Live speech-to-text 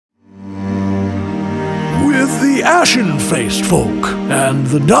the ashen-faced folk and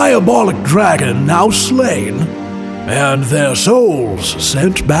the diabolic dragon now slain, and their souls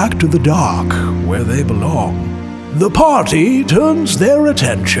sent back to the dark where they belong, the party turns their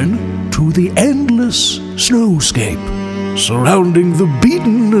attention to the endless snowscape surrounding the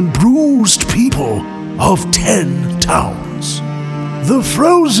beaten and bruised people of 10 towns. The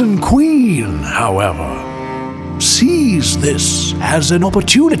Frozen Queen, however, sees this as an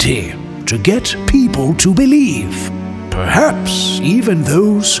opportunity to get people to believe, perhaps even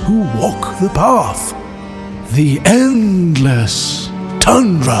those who walk the path. The endless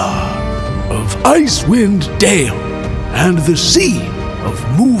tundra of Icewind Dale and the sea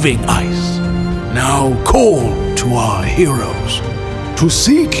of moving ice now call to our heroes to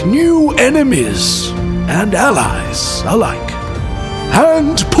seek new enemies and allies alike,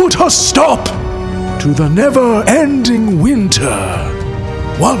 and put a stop to the never-ending winter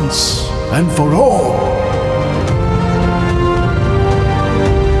once and for all.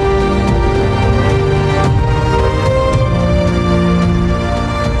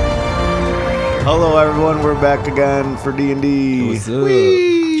 Hello, everyone. We're back again for D&D. What's up?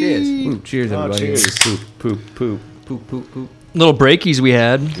 Cheers. Ooh, cheers, everybody. Cheers. Poop. Little breakies we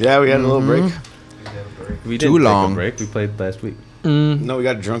had. Yeah, we had a little break. We Too didn't long. Take a break. We played last week. No, we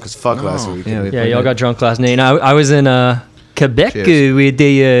got drunk as fuck last week. Yeah, Yeah, y'all got drunk last night. I was in Quebec Cheers. where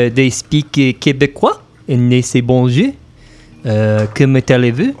they speak québécois and c'est bonjour. Comment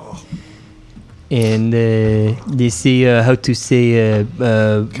allez-vous? And they say how to say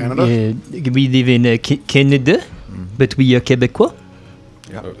Canada? We live in Canada, but we are Québécois.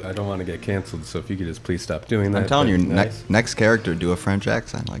 I don't want to get canceled, so if you could just please stop doing that. I'm telling you, that'd be nice. next character, do a French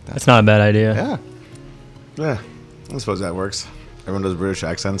accent like that. That's not a bad idea. Yeah. Yeah, I suppose that works. Everyone does British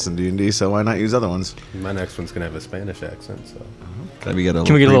accents in D&D, so why not use other ones? My next one's going to have a Spanish accent, so. Can we get a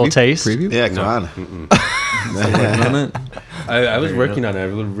Can we get a little taste? Preview? Yeah, come on. I was working on it. I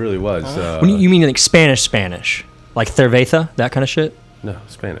really was. When you mean like Spanish? Like cerveza, that kind of shit? No,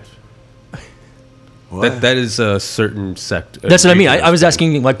 Spanish. What? That is a certain sect. That's what I mean. region of I was Spanish.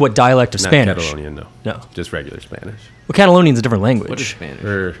 asking like what dialect of Not Spanish. Catalonian, no. No. Just regular Spanish. Well, Catalonian's a different language. What is Spanish?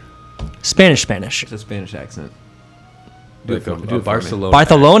 Or Spanish. It's a Spanish accent. like Do a it for me. Barcelona.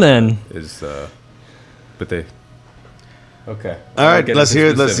 Barcelonan. Is but they. Okay. All right, Get let's into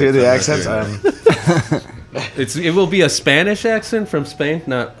hear the specifics. accents. I'm not doing that. It will be a Spanish accent from Spain,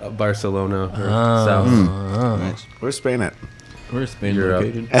 not Barcelona or South. Nice. Where's Spain at? Where's Spain Europe.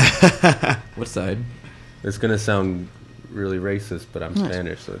 located? What side? It's gonna sound really racist, but I'm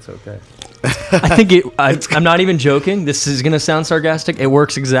Spanish, so it's okay. I think I'm not even joking. This is gonna sound sarcastic. It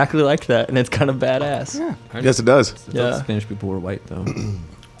works exactly like that, and it's kind of badass. Yeah. Yes, it does. I thought Yeah. Spanish people were white, though.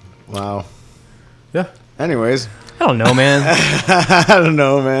 Wow. Yeah, Anyways, I don't know, man. I don't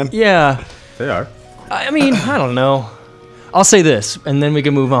know, man. Yeah. they are. I mean, I don't know. I'll say this, and then we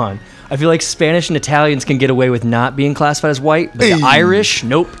can move on. I feel like Spanish and Italians can get away with not being classified as white, but the Irish,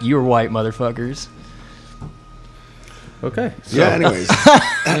 nope, you're white, motherfuckers. Okay. So, Yeah, anyways.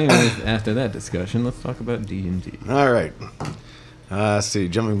 Anyways, after that discussion, let's talk about D&D. All right. Let's see.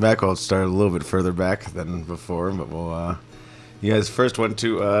 Jumping back, I'll start a little bit further back than before, but we'll. You guys first went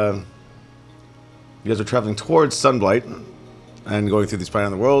to. You guys were traveling towards Sunblight and going through the Spine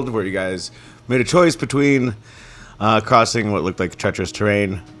of the World, where you guys made a choice between crossing what looked like treacherous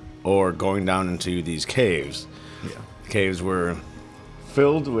terrain or going down into these caves. Yeah. The caves were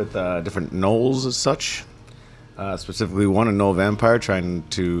filled with different gnolls as such. Specifically, one a gnoll vampire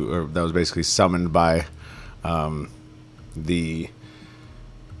that was basically summoned by the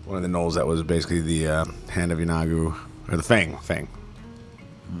one of the gnolls that was basically the hand of Yanagu, or the Fang.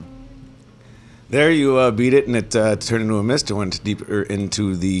 There you beat it, and it turned into a mist and went deeper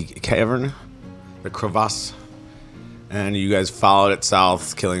into the cavern, the crevasse. And you guys followed it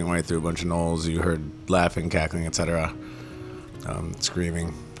south, killing your way through a bunch of gnolls. You heard laughing, cackling, etc.,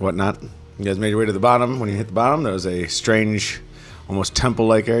 screaming, whatnot. You guys made your way to the bottom. When you hit the bottom, there was a strange, almost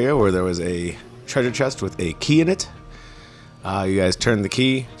temple-like area where there was a treasure chest with a key in it. You guys turned the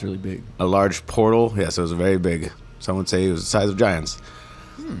key. It's really big. A large portal. Yes, it was very big. Some would say it was the size of giants.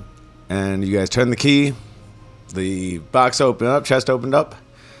 And you guys turned the key. The box opened up, chest opened up.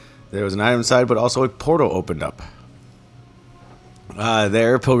 There was an item inside, but also a portal opened up.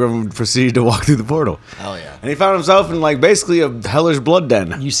 There, Pilgrim proceeded to walk through the portal. Hell yeah. And he found himself in, like, basically a hellish blood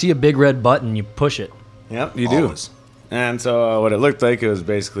den. You see a big red button, you push it. Yep, you do. Always. And so what it looked like, it was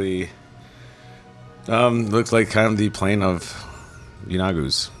basically... looked like kind of the plane of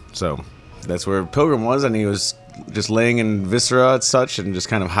Yanagus. So that's where Pilgrim was, and he was just laying in viscera and such, and just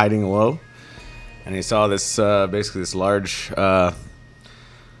kind of hiding low. And he saw this, basically this large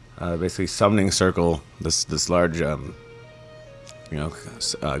basically summoning circle. This large,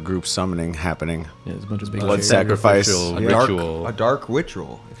 group summoning happening. Yeah, there's a bunch of big Blood chairs. sacrifice. Ritual. A dark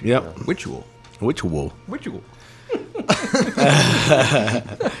ritual. Yep. Ritual. Ritual. Ritual.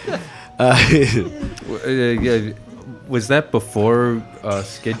 Yeah, was that before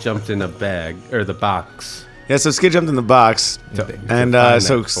Skid jumped in a bag or the box? Yeah, so Skid jumped in the box, and find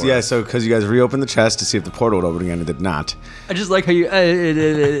so that for us. because you guys reopened the chest to see if the portal would open again, it did not. I just like how you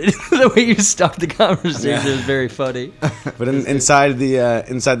the way you stopped the conversation is very funny. But inside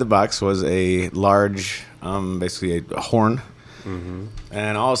the box was a large, basically a horn,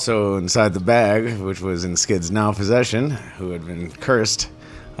 and also inside the bag, which was in Skid's now possession, who had been cursed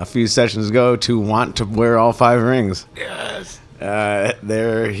a few sessions ago to want to wear all 5 rings. Yes.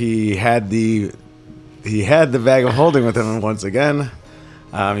 There he had the bag of holding with him once again.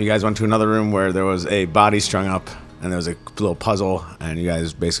 You guys went to another room where there was a body strung up, and there was a little puzzle, and you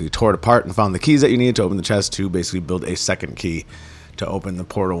guys basically tore it apart and found the keys that you needed to open the chest to basically build a second key to open the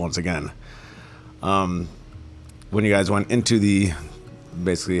portal once again. When you guys went into the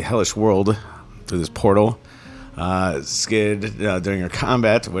basically hellish world through this portal, Skid, during your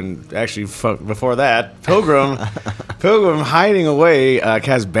combat, when actually before that, Pilgrim hiding away,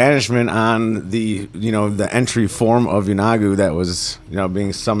 cast banishment on the entry form of Yunagu that was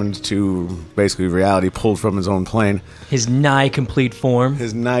being summoned to basically reality, pulled from his own plane. His nigh complete form.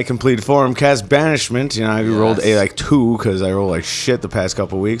 Cast banishment. Yunagu rolled a 2 because I rolled like shit the past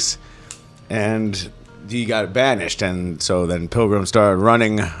couple weeks, and he got banished, and so then Pilgrim started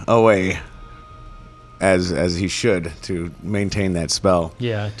running away. As he should, to maintain that spell.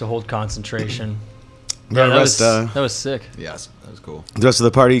 Yeah, to hold concentration. The that rest, was sick. Yes, that was cool. the rest of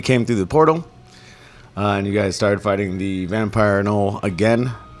the party came through the portal, and you guys started fighting the vampire knoll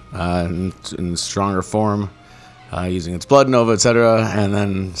again, in stronger form, using its blood nova, etc. And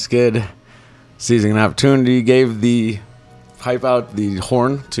then Skid, seizing an opportunity, gave the pipe out the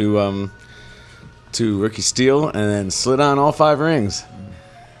horn to Ricky Steele, and then slid on all 5 rings.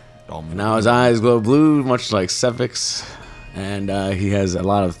 Now his eyes glow blue, much like Cephix, and he has a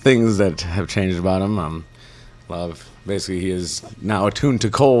lot of things that have changed about him. Basically, he is now attuned to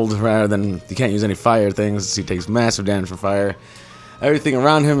cold rather than he can't use any fire things. He takes massive damage from fire. Everything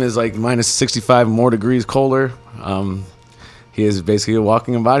around him is like minus 65 more degrees colder. He is basically a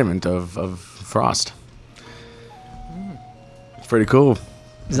walking embodiment of frost. It's pretty cool.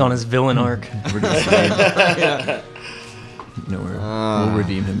 He's on his villain arc. We'll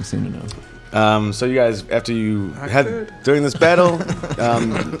redeem him soon enough. So you guys, after you had during this battle,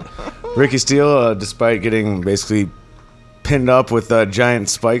 Ricky Steele, despite getting basically pinned up with giant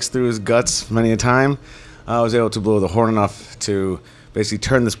spikes through his guts many a time, was able to blow the horn enough to basically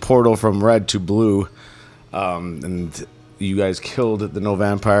turn this portal from red to blue. And you guys killed the No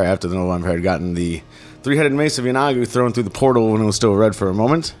Vampire after the No Vampire had gotten the 3-headed mace of Yunagu thrown through the portal when it was still red for a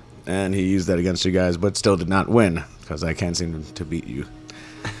moment. And he used that against you guys, but still did not win, because I can't seem to beat you.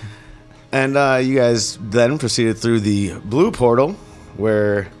 And you guys then proceeded through the blue portal,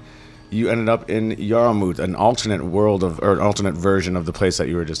 where you ended up in Yarmouth, an alternate alternate version of the place that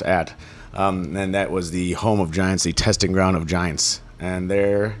you were just at. And that was the home of giants, the testing ground of giants. And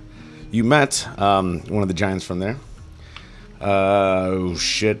there you met one of the giants from there. Oh,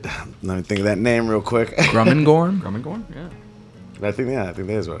 shit. Let me think of that name real quick. Grummingorn? Grummingorn? Yeah. I think that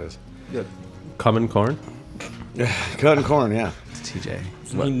is what it is. Common corn? Cutting corn, yeah. TJ.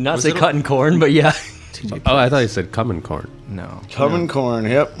 I mean, not say cutting corn, but yeah. Oh, I thought you said common corn. No. Coming corn,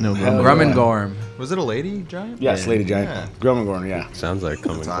 yep. No, Hell yeah. Grummingorn. Was it a lady giant? Yes, Lady Giant. Yeah. Grummingorn, yeah. Sounds like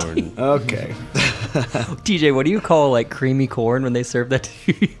common corn. Okay. TJ, what do you call like creamy corn when they serve that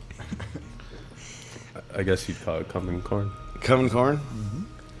to you? I guess you'd call it common corn. Coming corn?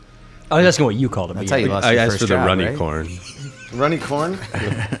 I was asking what you called it. That's but how you yeah. lost I your asked first for the job, runny right? corn. Runny corn?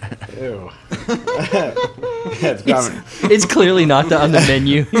 Ew. Yeah, it's common. It's clearly not on the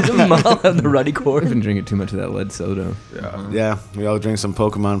menu. I'll have the ruddy I've corn. been drinking too much of that lead soda. Yeah, we all drank some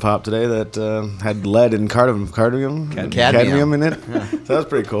Pokemon Pop today that had lead and cadmium in it. So that was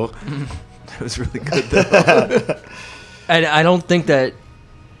pretty cool. That was really good, though. And I don't think that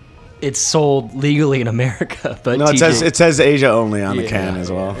it's sold legally in America. But No, TJ, it says Asia only on the Yeah. can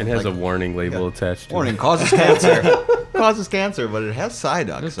as well. It has a warning label attached to Warning, it. causes cancer. Causes cancer, but it has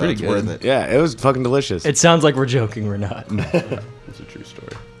Psyduck, so pretty it's good. worth it. Yeah, it was fucking delicious. it sounds like we're joking. We're not. It's a true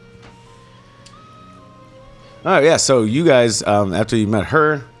story. Oh yeah, so you guys, after you met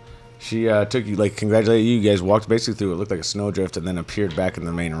her, she took you, congratulated you. You guys walked basically through what looked like a snowdrift and then appeared back in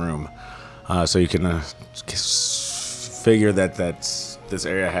the main room. So you can figure that this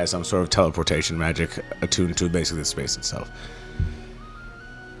area has some sort of teleportation magic attuned to basically the space itself.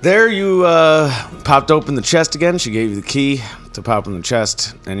 There you popped open the chest again. She gave you the key to pop in the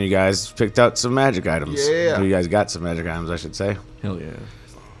chest, and you guys picked out some magic items. Yeah. You guys got some magic items, I should say. Hell yeah.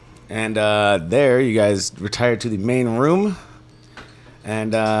 And there you guys retired to the main room,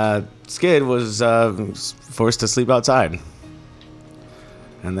 and Skid was forced to sleep outside.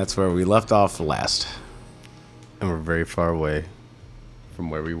 And that's where we left off last. And we're very far away from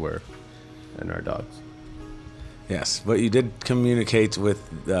where we were and our dogs. Yes, but you did communicate with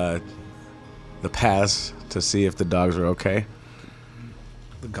the paths to see if the dogs were okay.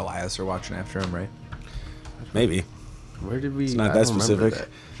 The Goliaths are watching after him, right? Maybe. Where did we? It's not I that don't remember specific.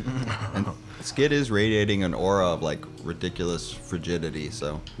 that. And Skid is radiating an aura of like ridiculous frigidity,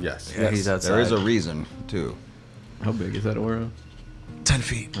 so Yes. Yeah, he's outside. there is a reason too. How big is that aura? 10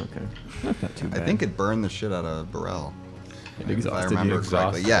 feet. Okay. That's not too bad. I think it burned the shit out of Burrell. it If I exhausted remember you.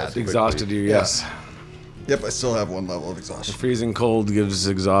 correctly. Yeah. It exhausted you, yes. Yep, I still have one level of The exhaustion. freezing cold gives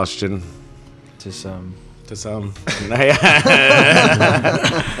exhaustion To some. to some.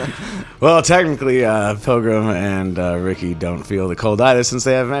 Well, technically, Pilgrim and Ricky don't feel the cold either since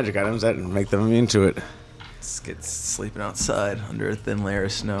they have magic items that make them immune to it. Skid's sleeping outside under a thin layer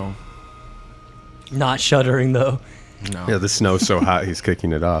of snow. Not shuddering though. No. Yeah, the snow's so hot, he's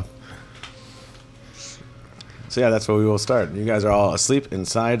kicking it off. So yeah, that's where we will start. You guys are all asleep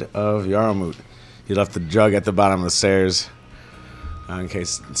inside of Yarmut. He left the jug at the bottom of the stairs in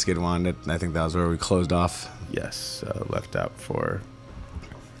case Skid wanted it. I think that was where we closed off. Yes, left out for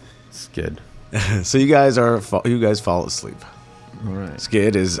Skid. So you guys fall asleep. All right.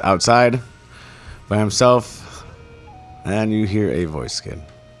 Skid is outside by himself, and you hear a voice, Skid.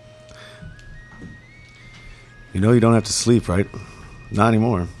 You know you don't have to sleep, right? Not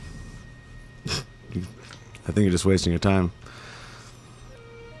anymore. I think you're just wasting your time.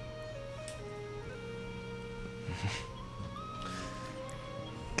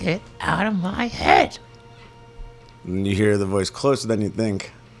 Get out of my head. And you hear the voice closer than you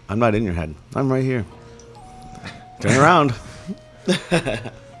think. I'm not in your head. I'm right here. Turn around.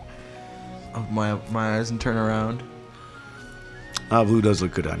 Oh, my eyes and turn around. Blue does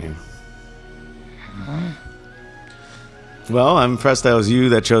look good on you. Well, I'm impressed that was you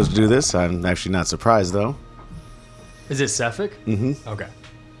that chose to do this. I'm actually not surprised, though. Is it Sefik? Mm-hmm. Okay.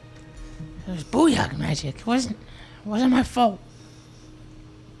 It was booyah magic. It wasn't my fault.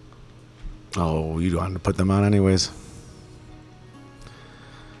 Oh, you wanted to put them on anyways.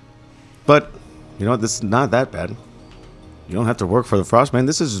 But, you know what? This is not that bad. You don't have to work for the Frostman.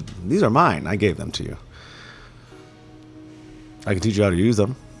 These are mine. I gave them to you. I can teach you how to use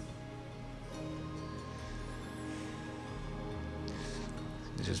them.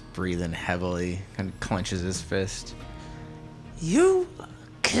 He's just breathing heavily, kind of clenches his fist. You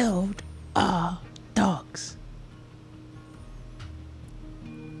killed our dogs.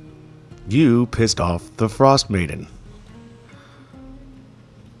 You pissed off the Frost Maiden.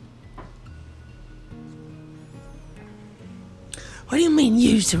 What do you mean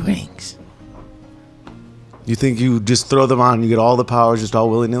use the rings? You think you just throw them on and you get all the powers just all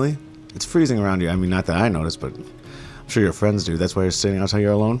willy-nilly? It's freezing around you. I mean, not that I noticed, but I'm sure your friends do. That's why you're sitting outside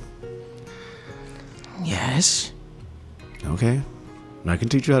here alone? Yes. Okay. I can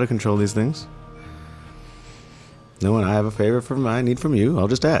teach you how to control these things. No, when I have a favor I need from you, I'll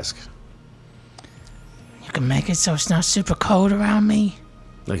just ask. You can make it so it's not super cold around me.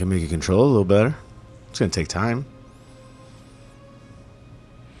 I can make you control a little better. It's gonna take time.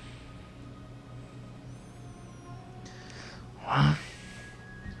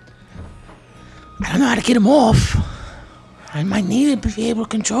 I don't know how to get them off. I might need to be able to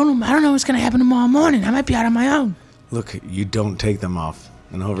control them. I don't know what's going to happen tomorrow morning. I might be out on my own. Look, you don't take them off.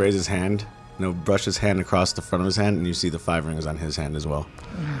 And he'll raise his hand, and he'll brush his hand across the front of his hand, and you see the 5 rings on his hand as well.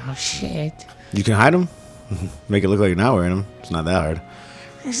 Oh, shit. You can hide them. Make it look like you're not wearing them. It's not that hard.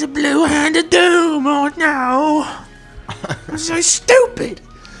 It's a blue hand of doom. Oh, no. I'm so stupid.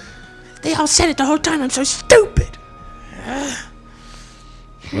 They all said it the whole time. I'm so stupid.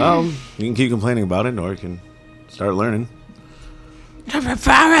 Well, you can keep complaining about it, or you can start learning. All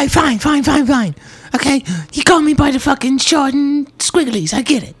right, fine. Okay, you call me by the fucking short and squigglies. I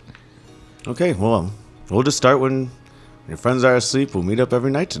get it. Okay, well, we'll just start when your friends are asleep. We'll meet up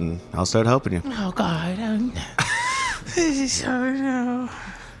every night, and I'll start helping you. Oh, God. This is so...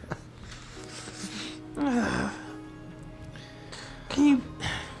 No. Can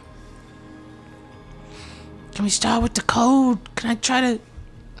we start with the code? Can I try to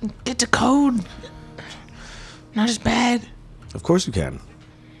get the code? Not as bad. Of course you can.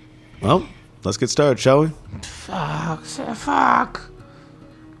 Well, let's get started, shall we? Fuck.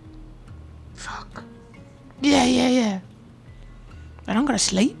 Yeah. I don't gotta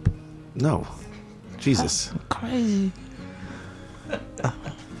sleep. No. Jesus. Crazy.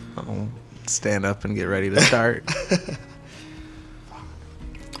 I'll stand up and get ready to start.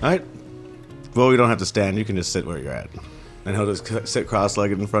 All right. Well, you don't have to stand. You can just sit where you're at. And he'll just sit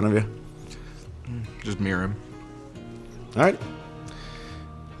cross-legged in front of you. Just mirror him. All right.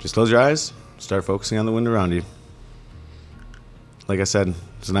 Just close your eyes. Start focusing on the wind around you. Like I said,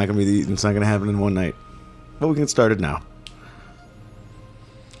 it's not gonna happen in one night. But we can get started now.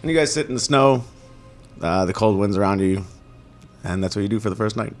 And you guys sit in the snow. The cold winds around you. And that's what you do for the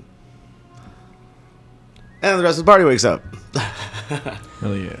first night. And the rest of the party wakes up.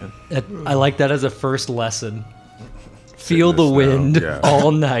 Hell yeah. I like that as a first lesson. Feel the wind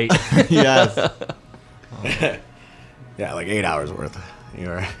all night. Yes. Yeah, like 8 hours worth.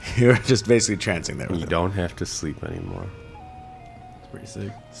 You're just basically trancing there. You don't have to sleep anymore. It's pretty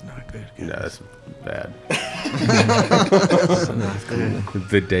sick. It's not good. No, that's bad.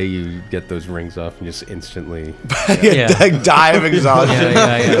 The day you get those rings off and just instantly Like die of exhaustion.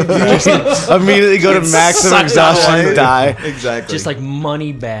 Yeah. Immediately go to maximum exhaustion and die. Exactly. Just like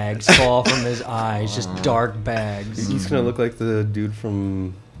money bags fall from his eyes, just dark bags. he's gonna look like the dude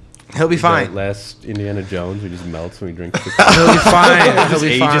from He'll be that fine. last Indiana Jones who just melts when he drinks the He'll be fine. He'll be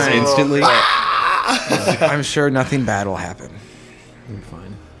ages fine. instantly. I'm sure nothing bad will happen. We'll be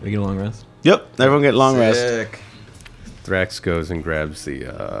fine. We get a long rest. Yep, everyone get long rest. Sick. Thrax goes and grabs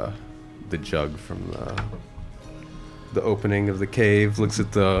the jug from the opening of the cave, looks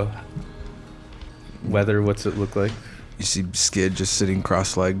at the weather. What's it look like? You see Skid just sitting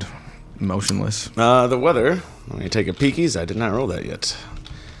cross-legged, motionless. The weather. Let me take a peekies. I did not roll that yet.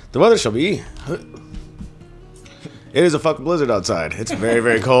 The weather shall be. It is a fucking blizzard outside. It's very,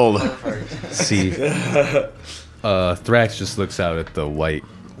 very cold. See, Thrax just looks out at the white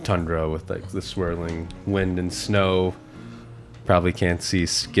tundra with like the swirling wind and snow. Probably can't see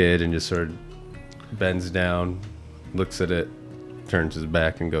Skid and just sort of bends down, looks at it, turns his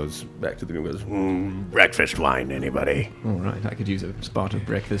back and goes back to the group and goes, breakfast wine, anybody? All right, I could use a spot of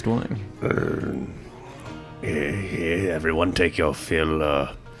breakfast wine. Here, everyone take your fill.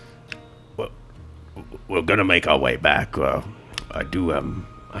 We're gonna make our way back. I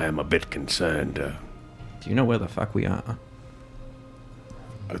am a bit concerned. Do you know where the fuck we are?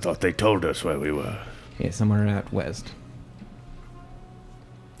 I thought they told us where we were. Yeah, somewhere out west.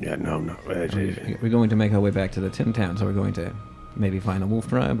 Yeah, no. We're going to make our way back to the Tin Town, so we're going to maybe find a wolf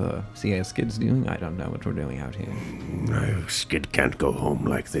tribe or see how Skid's doing. I don't know what we're doing out here. No, Skid can't go home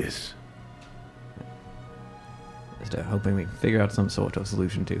like this. Just hoping we can figure out some sort of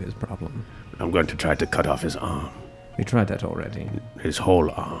solution to his problem. I'm going to try to cut off his arm. We tried that already. His whole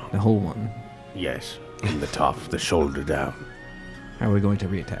arm. The whole one. Yes, from the top, the shoulder down. How are we going to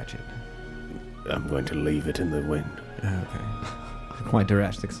reattach it? I'm going to leave it in the wind. Okay. Quite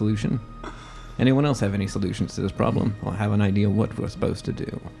drastic solution. Anyone else have any solutions to this problem, or have an idea what we're supposed to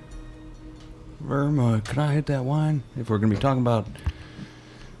do? Verma, could I hit that wine? If we're going to be talking about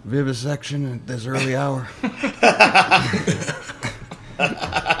vivisection at this early hour.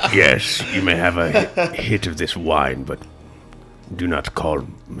 Yes, you may have a hit of this wine, but do not call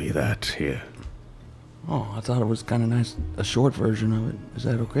me that here. Oh, I thought it was kind of nice. A short version of it. Is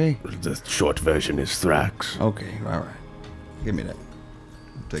that okay? The short version is Thrax. Okay, all right. Give me that.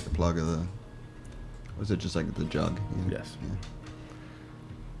 Take a plug of the... Was it just like the jug? Yeah.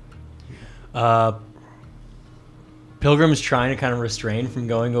 Yes. Pilgrim's trying to kind of refrain from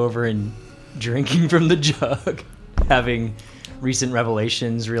going over and drinking from the jug, having recent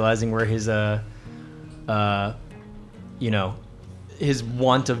revelations, realizing where his his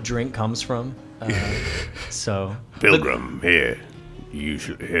want of drink comes from. So Pilgrim, here.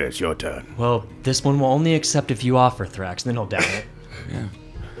 Here's your turn. well, this one will only accept if you offer, Thrax, and then he'll down it. Yeah.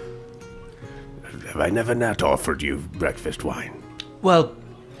 Have I never not offered you breakfast wine? Well,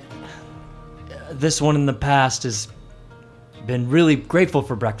 this one in the past has been really grateful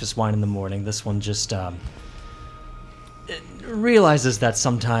for breakfast wine in the morning. This one just realizes that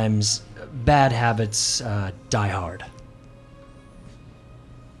sometimes bad habits die hard.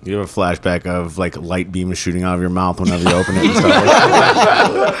 You have a flashback of like light beams shooting out of your mouth whenever you open it and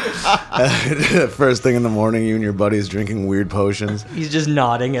stuff. First thing in the morning, you and your buddies drinking weird potions. He's just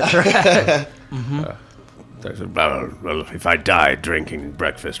nodding at Thrax. Well, if I die drinking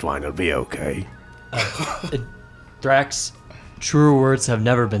breakfast wine, it'll be okay. Thrax, truer words have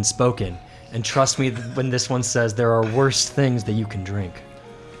never been spoken. And trust me when this one says there are worse things that you can drink.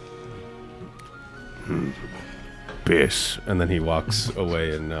 Piss. And then he walks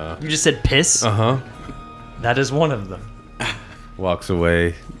away and You just said piss? That is one of them. walks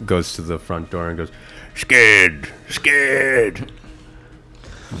away, goes to the front door and goes, Skid!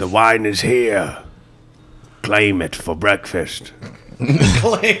 The wine is here. Claim it for breakfast.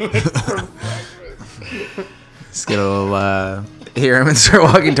 Skittle will hear him and start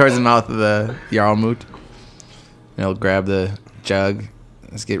walking towards the mouth of the Jarlmoot. And he'll grab the jug.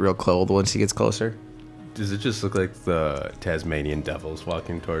 Let's get real cold once he gets closer. Does it just look like the Tasmanian devils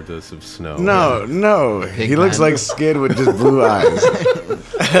walking towards us of snow? No. He looks like Skid with just blue eyes.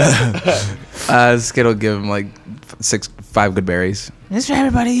 Skittle give him like 5 good berries. This for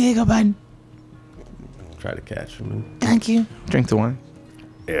everybody. Here you go, bud. Try to catch him. Thank you. Drink the wine.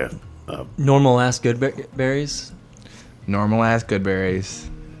 Yeah. Normal ass good berries. Normal ass good berries.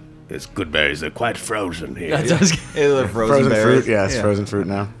 It's good berries. They're quite frozen here. That's what I was Frozen fruit. Yeah, it's frozen fruit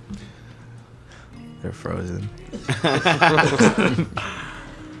now. They're frozen.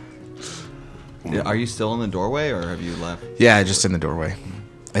 Yeah, are you still in the doorway or have you left? Yeah, just in the doorway.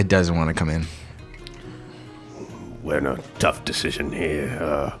 It doesn't want to come in. We're in a tough decision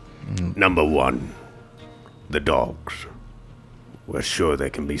here. Number 1, the dogs. We're sure they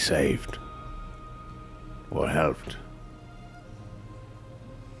can be saved. Or helped.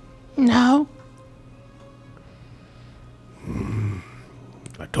 No.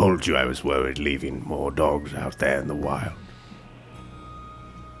 I told you I was worried leaving more dogs out there in the wild.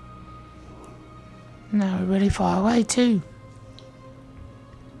 No, we're really far away too.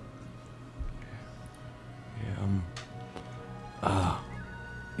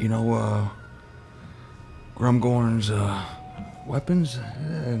 Grumgorn's weapons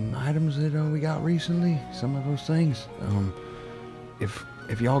and items that we got recently, some of those things.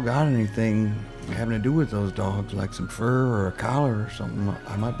 If y'all got anything having to do with those dogs, like some fur or a collar or something,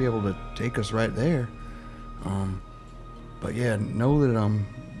 I might be able to take us right there. But yeah, know that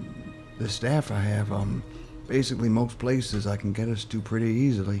the staff I have, basically most places I can get us to pretty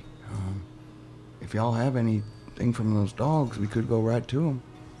easily. If y'all have anything from those dogs, we could go right to them.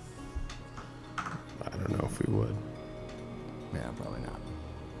 I don't know if we would. Yeah, probably not.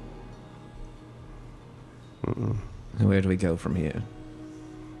 And where do we go from here?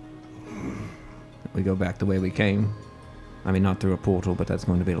 We go back the way we came. I mean, not through a portal, but that's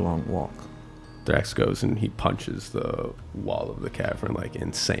going to be a long walk. Drax goes and he punches the wall of the cavern like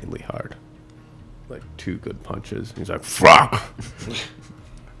insanely hard. Like 2 good punches. He's like, Fuck!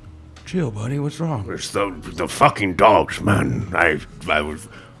 Chill, buddy. What's wrong? It's the fucking dogs, man. I was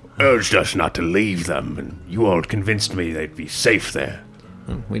urged us not to leave them, and you all convinced me they'd be safe there.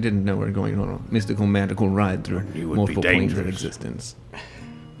 We didn't know we were going on a mystical, magical ride through You would multiple be planes of dangerous. existence.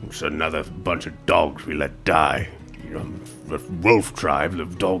 It's another bunch of dogs we let die. You know, the wolf tribe, the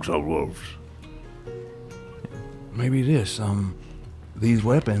dogs are wolves. Maybe this. These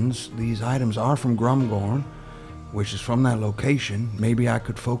weapons, these items are from Grumgorn, which is from that location. Maybe I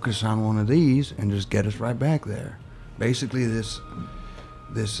could focus on one of these and just get us right back there. Basically, this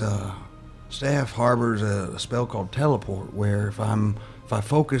staff harbors a spell called teleport, where if I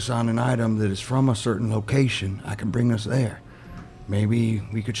focus on an item that is from a certain location, I can bring us there. Maybe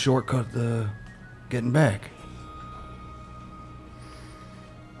we could shortcut the getting back.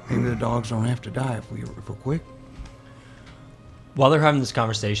 Maybe the dogs don't have to die if we're quick. While they're having this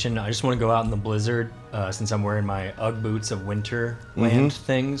conversation, I just want to go out in the blizzard, since I'm wearing my Ugg boots of Winterland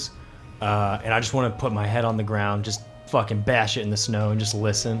things. And I just want to put my head on the ground, just fucking bash it in the snow and just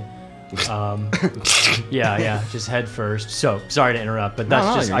listen. Yeah, just head first. So, sorry to interrupt, but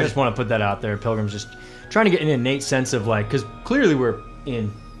that's I just want to put that out there. Pilgrim's just trying to get an innate sense of like, because clearly we're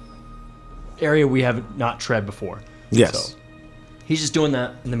in area we have not tread before. Yes. So, he's just doing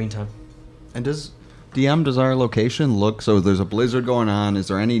that in the meantime. And does our location look, so there's a blizzard going on, is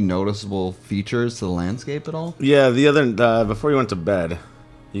there any noticeable features to the landscape at all? Yeah, the other before you went to bed,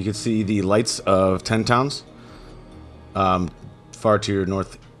 you could see the lights of 10 towns. Far to your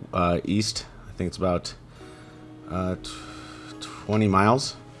northeast. I think it's about 20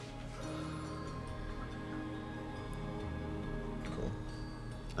 miles.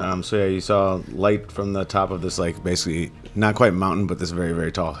 So yeah, you saw light from the top of this, like, basically not quite mountain, but this very,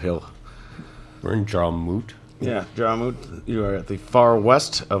 very tall hill. We're in Jarlmoot. Yeah, Jarlmoot. You are at the far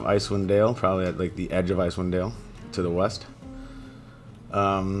west of Icewind Dale, probably at like the edge of Icewind Dale, to the west.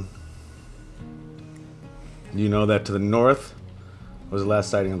 You know that to the north was the last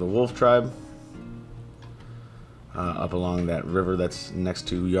sighting of the wolf tribe, up along that river that's next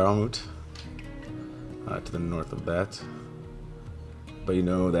to Jarlmoot, to the north of that. But you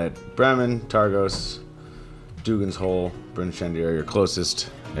know that Bremen, Targos, Dugan's Hole, Bryn Shandy are your closest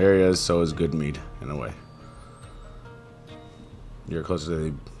areas, so is Goodmead, in a way. You're closer to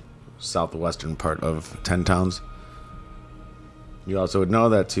the southwestern part of 10 towns. You also would know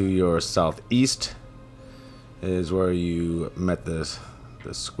that to your southeast is where you met the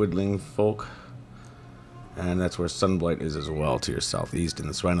the Squidling folk. And that's where Sunblight is as well, to your southeast in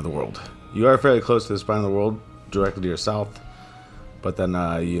the Spine of the World. You are fairly close to the Spine of the World, directly to your south. But then,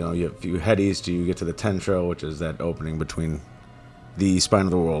 if you head east, you get to the Tentro, which is that opening between the Spine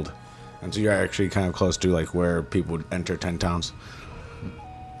of the World. And so you're actually kind of close to like where people would enter 10 towns.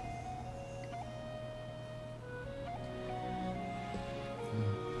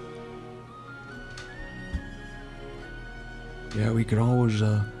 Yeah, we could always,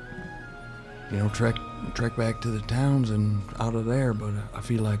 trek back to the towns and out of there, but I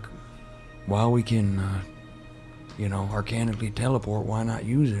feel like while we can, arcanically teleport, why not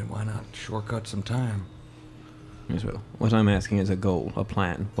use it? Why not shortcut some time? Yes, well, what I'm asking is a goal, a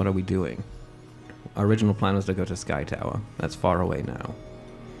plan. What are we doing? Our original plan was to go to Sky Tower. That's far away now.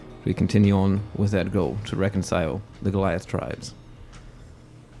 We continue on with that goal to reconcile the Goliath tribes.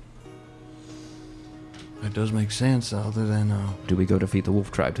 That does make sense, other than, Do we go defeat the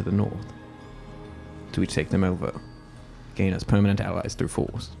Wolf tribe to the north? Do we take them over? Gain us permanent allies through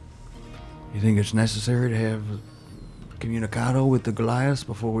force? You think it's necessary to have communicado with the Goliaths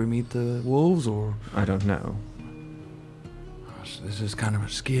before we meet the wolves, or? I don't know. This is kind of a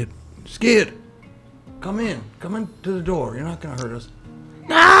skid. Skid! Come into the door. You're not gonna hurt us.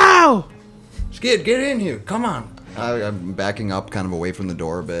 No! Skid, get in here. Come on. I'm backing up kind of away from the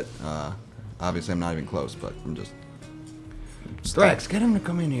door a bit. Obviously, I'm not even close, but I'm just... Thrax, get him to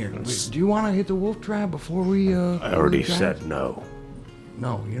come in here. Do you want to hit the wolf tribe before we, I already said no.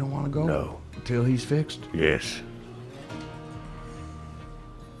 No, you don't want to go? No. Until he's fixed? Yes.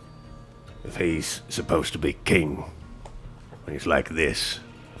 If he's supposed to be king, when he's like this,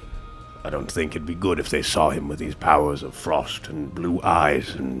 I don't think it'd be good if they saw him with these powers of frost and blue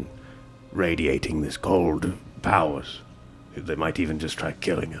eyes and radiating this cold powers. They might even just try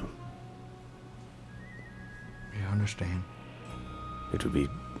killing him. Yeah, I understand. It would be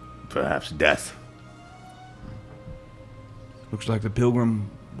perhaps death. Looks like the pilgrim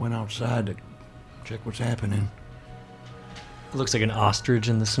went outside to check what's happening. It looks like an ostrich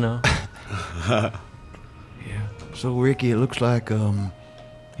in the snow. Yeah. So, Ricky, it looks like, they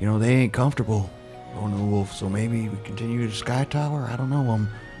ain't comfortable going to the wolf, so maybe we continue to Sky Tower? I don't know.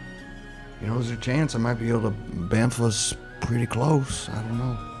 There's a chance I might be able to bamf us pretty close. I don't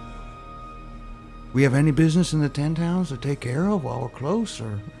know. We have any business in the 10 towns to take care of while we're close,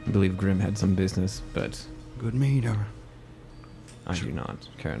 or? I believe Grim had some business, but Good meat, or? I do not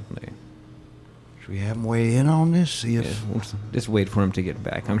currently. Should we have him weigh in on this? See if... Yeah, we'll just wait for him to get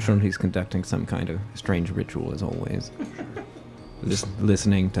back. I'm sure he's conducting some kind of strange ritual, as always. Just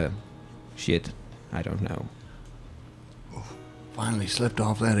listening to shit I don't know. Finally slipped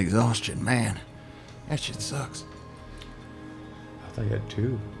off that exhaustion, man. That shit sucks. I thought you had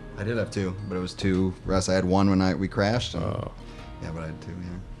 2. I did have 2, but it was 2. Russ, I had 1 when we crashed. And, Oh. Yeah, but I had 2,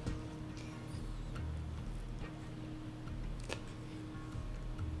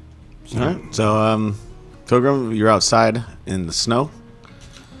 yeah. All right. So, Pilgrim, you're outside in the snow.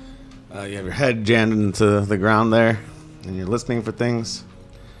 You have your head jammed into the ground there, and you're listening for things.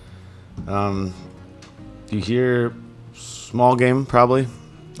 You hear small game, probably.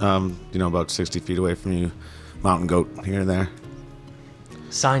 About 60 feet away from you. Mountain goat here and there.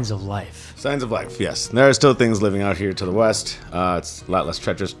 Signs of life. Signs of life, yes. There are still things living out here to the west. It's a lot less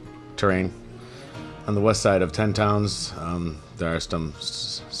treacherous terrain. On the west side of 10 towns, there are some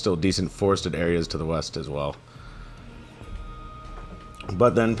still decent forested areas to the west as well.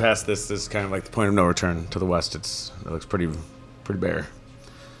 But then past this is kind of like the point of no return to the west. It looks pretty bare,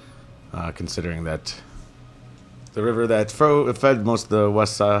 considering that the river that fed most of the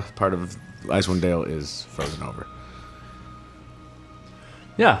west part of Icewind Dale is frozen over.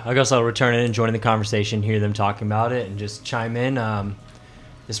 Yeah, I guess I'll return in and join in the conversation, hear them talking about it, and just chime in.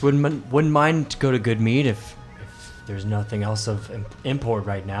 This wouldn't mind to go to Good Mead if there's nothing else of import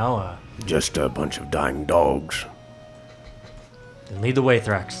right now. Just a bunch of dying dogs. Then lead the way,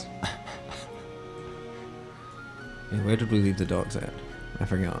 Thrax. Yeah, where did we leave the dogs at? I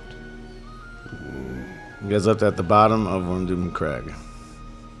forgot. You guys left at the bottom of Wormdoom Crag.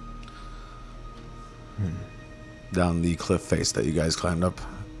 Down the cliff face that you guys climbed up,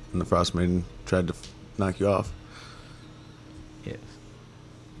 and the Frost Maiden tried to knock you off. Yes.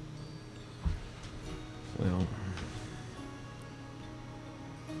 Well,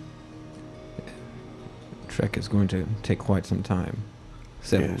 trek is going to take quite some time.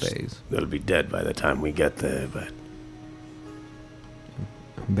 Several Yes, days. They'll be dead by the time we get there, but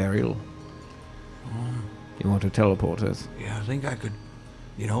Burial. You want to teleport us? Yeah, I think I could,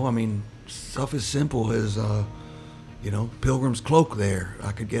 stuff as simple as, Pilgrim's Cloak there.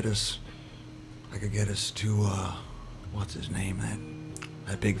 I could get us to, what's his name, that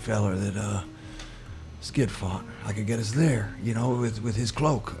big feller that Skid fought. I could get us there, with his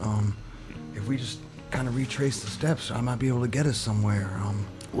cloak. If we just kind of retrace the steps, I might be able to get us somewhere.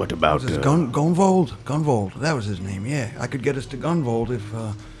 What about Gunvold? Gunvold, that was his name. Yeah, I could get us to Gunvold if,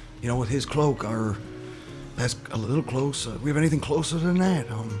 with his cloak. Or that's a little close. We have anything closer than that?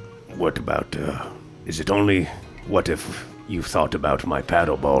 What about, is it only, what if you thought about my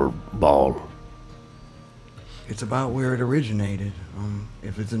paddleball ball? It's about where it originated.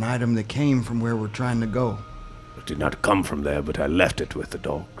 If it's an item that came from where we're trying to go. It did not come from there, but I left it with the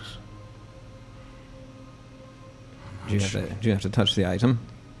dogs. Do you have to touch the item?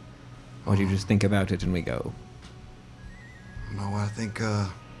 Or do you just think about it and we go? No, I think,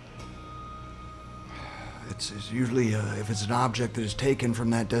 it's usually, if it's an object that is taken from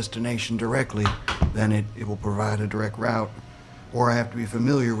that destination directly, then it will provide a direct route. Or I have to be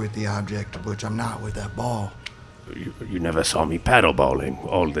familiar with the object, which I'm not with that ball. You never saw me paddleballing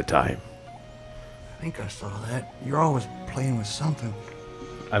all the time. I think I saw that. You're always playing with something.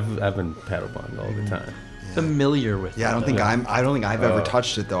 I've been paddleballing all the time. Familiar with it. I don't think I've ever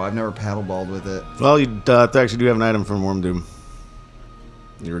touched it though. I've never paddleballed with it. Well, you actually do have an item from Wormdoom.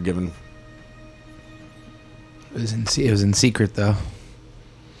 You were given. It was in secret though.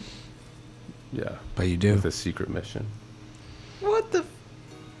 Yeah. But you do. With a secret mission. What the?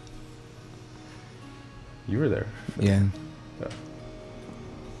 You were there. Yeah.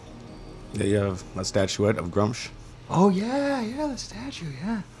 Yeah, you have a statuette of Grumsh. Oh, yeah, the statue,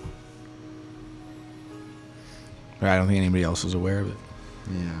 yeah. I don't think anybody else was aware of it.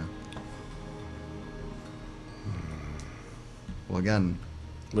 Yeah. Well, again.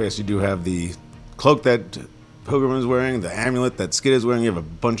 Well, yes, you do have the cloak that Pilgrim is wearing, the amulet that Skid is wearing. You have a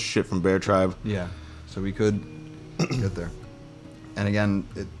bunch of shit from Bear Tribe. Yeah. So we could get there. And again,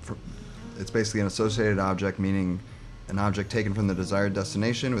 it's basically an associated object, meaning an object taken from the desired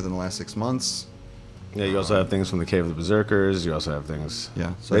destination within the last 6 months. Yeah, you also have things from the Cave of the Berserkers. You also have things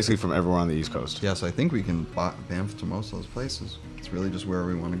basically from everywhere on the East Coast. Yeah, so I think we can bamf to most of those places. It's really just where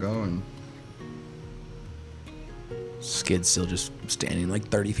we want to go. And Skid's still just standing like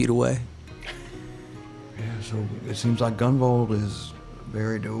 30 feet away. Yeah, so it seems like Gunvold is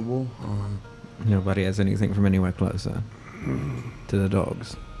very doable. Nobody has anything from anywhere closer to the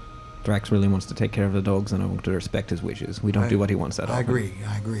dogs. Thrax really wants to take care of the dogs, and I want to respect his wishes. We don't do what he wants that often.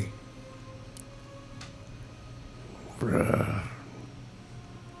 I agree. Bruh.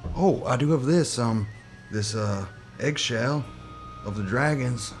 Oh, I do have this eggshell of the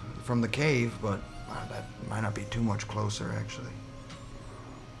dragons from the cave, but that might not be too much closer, actually.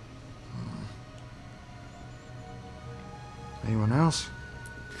 Anyone else?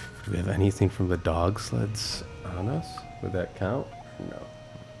 Do we have anything from the dog sleds on us? Would that count? No.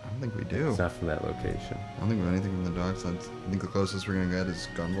 I don't think we do. It's not from that location. I don't think we have anything from the dog sleds. I think the closest we're going to get is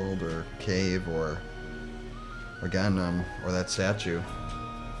Gunvold or Cave or, again, or that statue,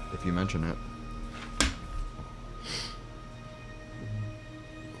 if you mention it.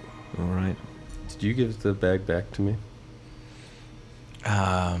 All right. Did you give the bag back to me?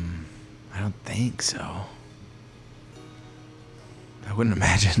 I don't think so. I wouldn't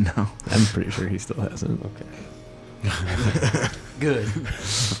imagine, no. I'm pretty sure he still hasn't. Okay. Good.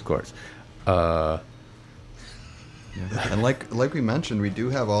 Of course. Yeah. And like we mentioned, we do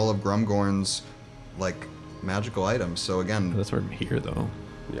have all of Grumgorn's magical items. So again, That's from here, though.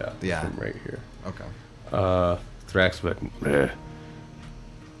 Yeah. From right here. Okay. Thrax, but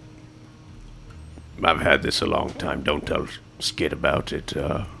I've had this a long time. Don't tell Skid about it.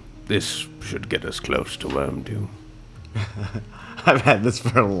 This should get us close to Wormdoom. I've had this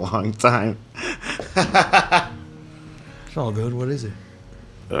for a long time. It's all good. What is it?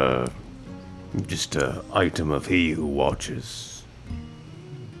 Just an item of he who watches.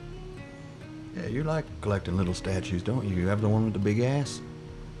 Yeah, you like collecting little statues, don't you? You have the one with the big ass?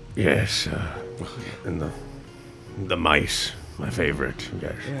 Yes, and the mice, my favorite.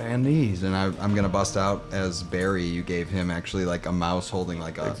 Yes. Yeah, and these. And I'm gonna bust out as Barry. You gave him actually like a mouse holding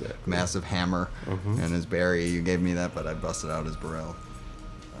like a massive hammer, and as Barry, you gave me that, but I busted out as Burrell.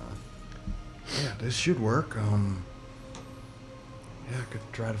 Yeah, this should work. Yeah, I could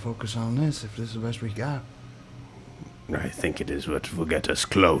try to focus on this if this is the best we got. I think it is what will get us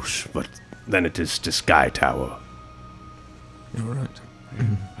close, but then it is to Sky Tower. All right.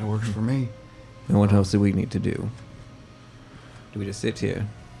 That works for me. And what else do we need to do? Do we just sit here?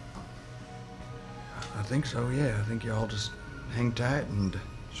 I think so, yeah. I think y'all just hang tight and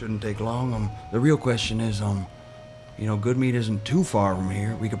shouldn't take long. The real question is, Goodmead isn't too far from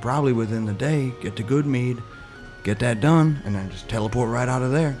here. We could probably within the day get to Goodmead, get that done, and then just teleport right out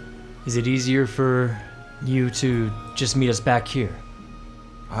of there. Is it easier for you to just meet us back here?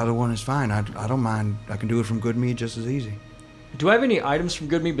 Either one is fine. I don't mind. I can do it from good meat just as easy. Do I have any items from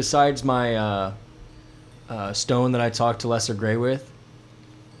Good Meat besides my stone that I talked to Lesser Grey with?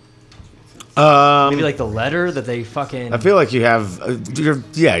 Maybe like the letter that they fucking. I feel like you have.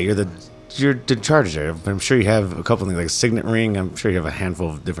 You're the charge there. I'm sure you have a couple things like a signet ring. I'm sure you have a handful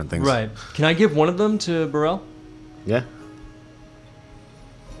of different things. Right. Can I give one of them to Burrell? Yeah.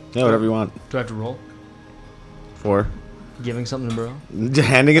 Yeah, whatever you want. Do I have to roll? For Giving something to Burrell?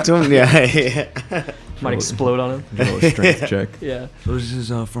 handing it to him. Yeah. Might explode on him. Roll a strength check. Yeah. So this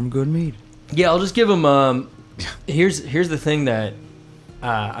is from good meat. Yeah, I'll just give him. Here's the thing that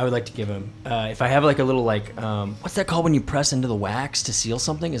I would like to give him. If I have like a little like what's that called when you press into the wax to seal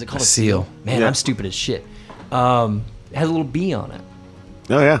something? Is it called a seal? Man, Yeah. I'm stupid as shit. It has a little bee on it.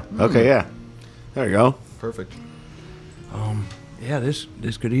 Oh yeah. Okay. Yeah. There you go. Perfect. Yeah, this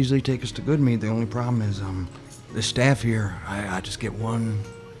could easily take us to good meat. The only problem is the staff here. I just get one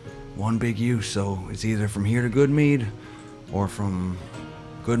big use. So it's either from here to good meat, or from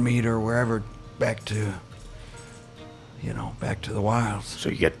good meat or wherever back to the wilds. So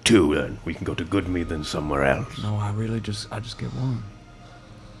you get two, then. We can go to good meat then somewhere else. No, I just get one.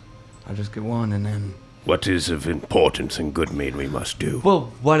 I just get one, and then What is of importance in good meat we must do?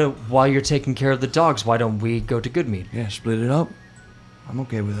 Well, while you're taking care of the dogs, why don't we go to Good Meat? yeah, split it up. I'm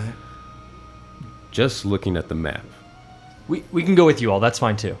okay with that. Just looking at the map. We can go with you all. That's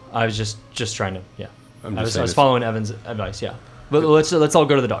fine too. I was just trying to. Yeah. I'm I just was saying it's- following Evan's advice. Yeah. But let's all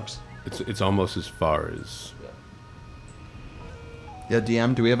go to the dogs. It's almost as far as. Yeah,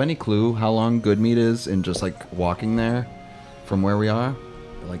 DM, do we have any clue how long good meat is in just like walking there from where we are?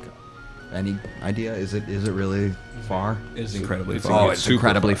 Like, any idea? Is it really far? It's incredibly it's far. Oh, it's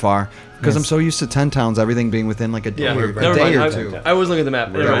incredibly far. Because I'm so used to 10 towns, everything being within like a day, or I was looking at the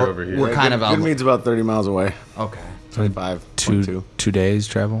map. We're Never right mind. over here. We're kind of Good out. meat's about 30 miles away. Okay. 25. Two days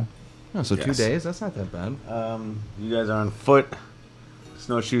travel. Oh, so 2 Yes. days? That's not that bad. You guys are on foot,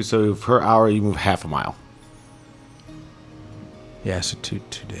 snowshoes, so per hour you move half a mile. Yeah, so two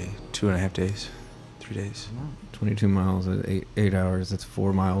days, 2.5 days, 3 days. 22 miles at 8 hours. That's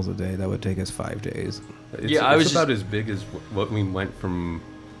 4 miles a day. That would take us 5 days. It's, Yeah, I was it's about as big as what we went from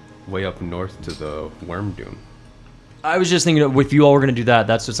way up north to the Worm Dune. I was just thinking if you all were going to do that,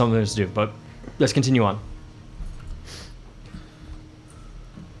 that's what something to do. But let's continue on.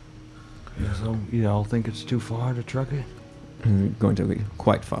 Yeah, so you all think it's too far to truck it? Going to be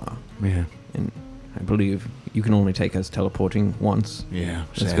quite far. Yeah. And I believe you can only take us teleporting once. Yeah.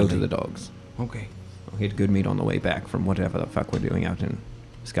 Let's go to the dogs. Okay. I'll hit good meat on the way back from whatever the fuck we're doing out in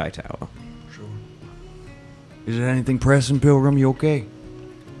Sky Tower. Sure. Is there anything pressing, Pilgrim? You okay?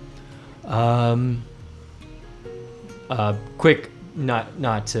 Quick,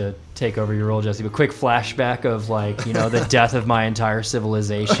 not to take over your role, Jesse, but quick flashback of the death of my entire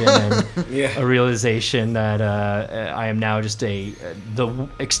civilization and a realization that I am now just the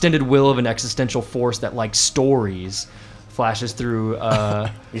extended will of an existential force that likes stories flashes through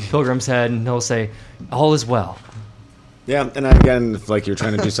Pilgrim's head, and he'll say, "All is well." Yeah, and again, if you're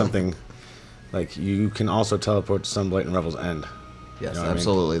trying to do something, you can also teleport to Sunblight and Revel's End. Yes, You know what I mean?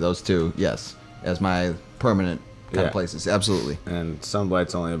 absolutely. Those two, yes. As my permanent kind Yeah. of places. Absolutely. And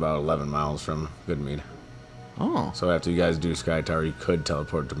Sunblight's only about 11 miles from Goodmead. Oh. So after you guys do Sky Tower, you could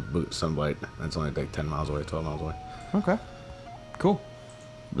teleport to Sunblight. That's only 10 miles away, 12 miles away. Okay. Cool.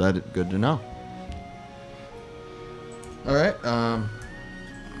 Good to know. All right.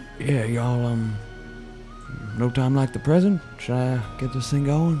 Yeah, y'all, no time like the present. Should I get this thing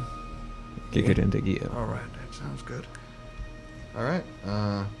going? Kick it into gear. All right, that sounds good. All right.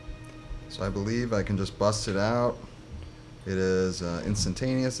 So I believe I can just bust it out. It is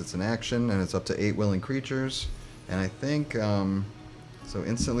instantaneous. It's an action, and it's up to 8 willing creatures. And I think so.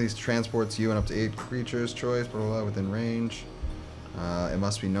 Instantly transports you and up to 8 creatures. Choice, blah, blah, blah, within range. It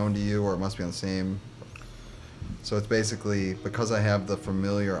must be known to you, or it must be on the same. So it's basically because I have the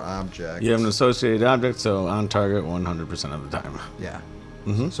familiar object. You have an associated object, so on target 100% of the time. Yeah.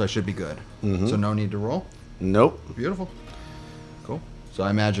 Mm-hmm. So I should be good. So no need to roll. Nope. Beautiful. Cool. So I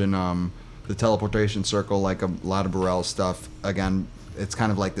imagine the teleportation circle, like a lot of Burrell stuff, again, it's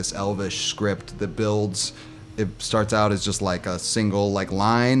kind of like this elvish script that builds. It starts out as just like a single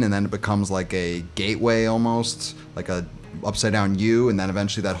line, and then it becomes like a gateway almost, like a upside down U, and then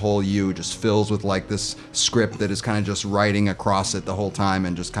eventually that whole U just fills with this script that is kind of just writing across it the whole time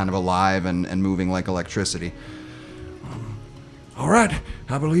and just kind of alive and moving like electricity. All right,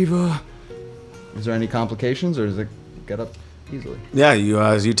 I believe, Is there any complications, or does it get up easily? Yeah,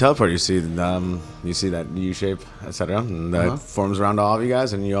 as you teleport, you see that U shape, etc., and that forms around all of you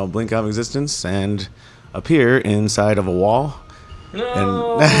guys, and you all blink out of existence and appear inside of a wall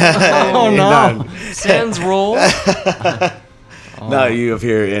No. Oh no. Sans roll. No, you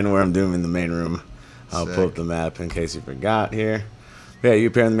appear in where I'm doing in the main room. I'll Sick. pull up the map in case you forgot here. Yeah, you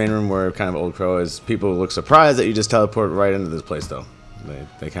appear in the main room where kind of Old Crow is. People look surprised that you just teleport right into this place, though.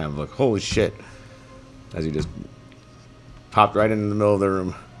 They kind of look, holy shit, as you just popped right into the middle of the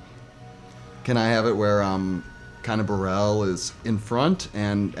room. Can I have it where kind of Burrell is in front,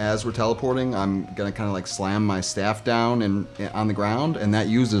 and as we're teleporting, I'm gonna kind of like slam my staff down and on the ground, and that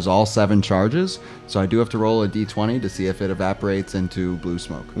uses all 7 charges. So I do have to roll a d20 to see if it evaporates into blue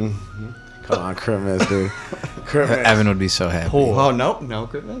smoke. Come on, crit miss, dude. Crit miss. Evan would be so happy. Poor. Oh no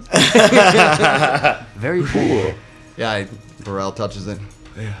crit miss. Very poor. Yeah, Burrell touches it.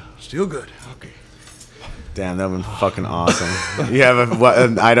 Yeah, still good. Okay. Damn, that would be fucking awesome. You have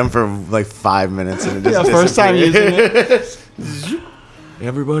an item for like 5 minutes and it just first time disappears. using it.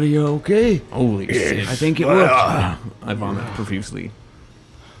 Everybody okay? Holy shit. I think it worked. I vomit profusely.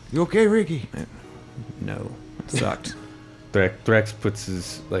 You okay, Ricky? No. It sucked. Thrax puts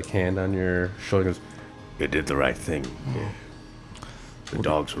his hand on your shoulder and goes, You did the right thing. The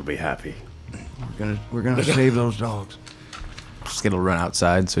dogs will be happy. We're gonna save those dogs. Skid will run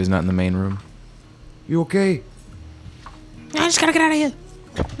outside so he's not in the main room. You okay? I just gotta get out of here.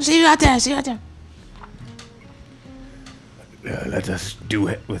 See you out there. Let us do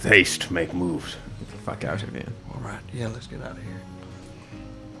it with haste, make moves. Get the fuck out of here. All right. Yeah, let's get out of here.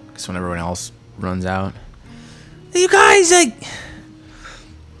 Because when everyone else runs out. You guys,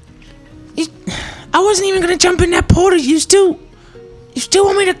 I wasn't even gonna jump in that portal. You still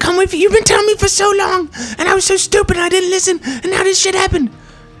want me to come with you? You've been telling me for so long, and I was so stupid and I didn't listen, and now this shit happened.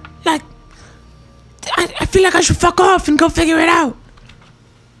 Like, I feel like I should fuck off and go figure it out.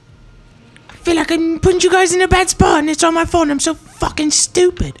 I feel like I'm putting you guys in a bad spot, and it's all my fault, and I'm so fucking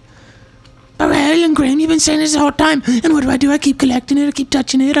stupid. Burrell and Graham, you've been saying this the whole time, and what do? I keep collecting it, I keep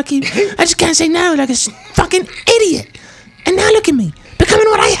touching it, I just can't say no like a fucking idiot. And now look at me, becoming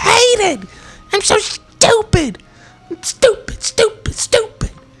what I hated. I'm so stupid. I'm stupid.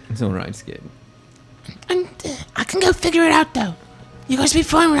 It's alright, Skid. And I can go figure it out, though. You guys be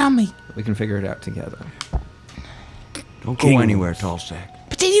fine without me. We can figure it out together. Don't go anywhere, Tallstack.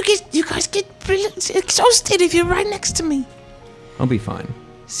 But then you guys get really exhausted if you're right next to me. I'll be fine.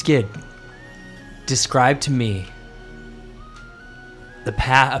 Skid, describe to me a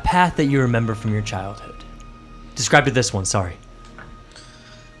path that you remember from your childhood. Describe to this one, sorry.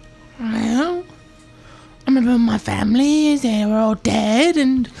 Well, I remember my family, they were all dead,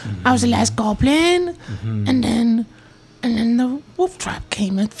 and I was the last goblin, and then the wolf tribe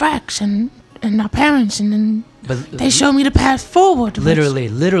came with Frax and our parents, and then they showed me the path forward. Literally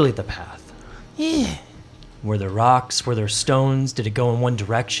the path. Yeah. Were there rocks? Were there stones? Did it go in one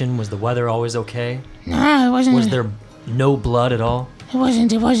direction? Was the weather always okay? No, it wasn't. Was there no blood at all? It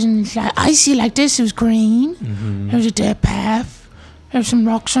wasn't like icy like this. It was green. There was a dirt path. There were some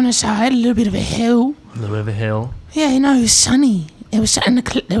rocks on the side, a little bit of a hill. A little bit of a hill. Yeah, it was sunny. It was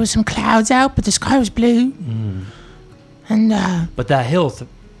there was some clouds out, but the sky was blue. And But that hill,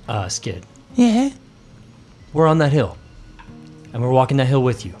 Skid. Yeah. We're on that hill, and we're walking that hill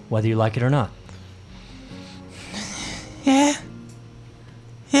with you, whether you like it or not. Yeah.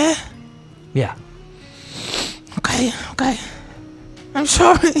 Yeah. Yeah. Okay. I'm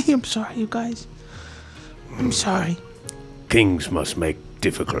sorry, you guys. I'm sorry. Kings must make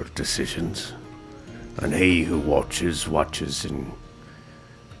difficult decisions, and he who watches in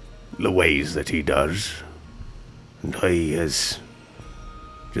the ways that he does, and he has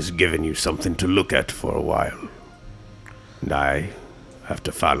just given you something to look at for a while, and I have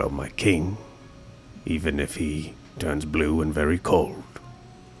to follow my king, even if he turns blue and very cold.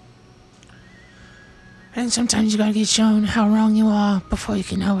 And sometimes you gotta get shown how wrong you are before you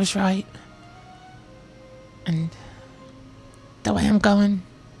can know what's right. And the way I'm going,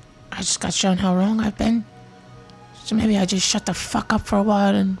 I just got shown how wrong I've been. So maybe I just shut the fuck up for a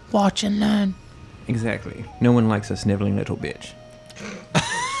while and watch and learn. Exactly. No one likes a sniveling little bitch.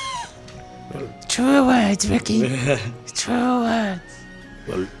 True words, Ricky. True words.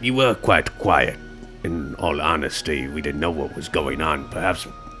 Well, you were quite quiet. In all honesty, we didn't know what was going on. Perhaps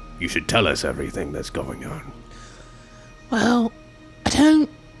you should tell us everything that's going on. Well, I don't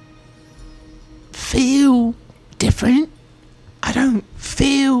feel different. I don't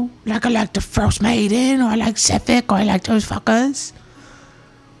feel like I like the Frost Maiden, or I like Sephic, or I like those fuckers.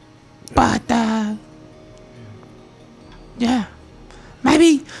 But, yeah.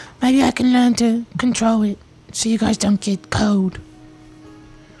 Maybe I can learn to control it so you guys don't get cold.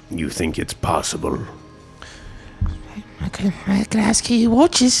 You think it's possible? I can ask he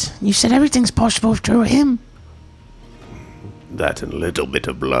watches. You said everything's possible through him. That and a little bit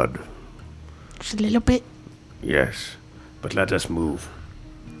of blood. Just a little bit. Yes, but let us move.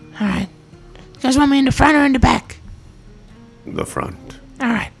 All right. You guys want me in the front or in the back? The front. All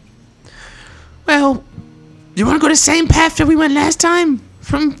right. Well, you want to go the same path that we went last time?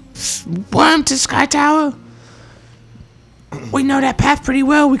 From Worm to Sky Tower? We know that path pretty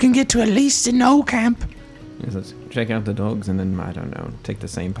well. We can get to at least the Knoll camp. Yes, let's check out the dogs and then, I don't know, take the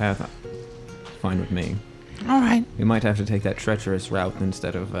same path. Fine with me. All right. We might have to take that treacherous route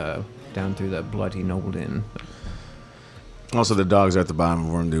instead of down through the bloody Knoll Inn. Also, the dogs are at the bottom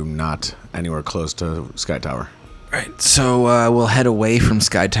of Wormdoom, not anywhere close to Sky Tower. Right, so we'll head away from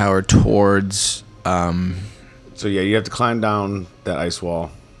Sky Tower towards. So yeah, you have to climb down that ice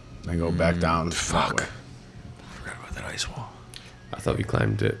wall and go back down. Fuck. I forgot about that ice wall. I thought we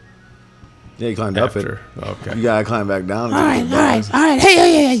climbed it Yeah, you climbed up it. after. Okay. You gotta climb back down. All right.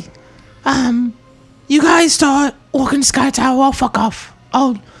 Hey. You guys start walking to Sky Tower. I'll fuck off.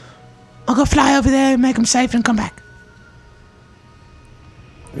 I'll go fly over there, make them safe, and come back.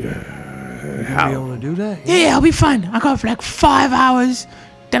 You gonna be able to do that? Yeah, I'll be fine. I got for like 5 hours,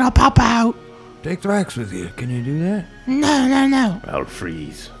 then I'll pop out. Take Thrax with you. Can you do that? No. I'll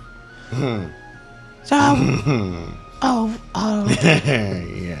freeze. So,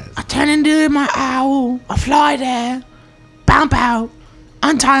 Yes. I turn into my owl. I fly there, bump out,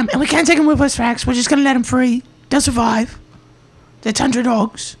 on time, and we can't take him with us, Thrax. We're just gonna let him free. They'll survive. They're tundra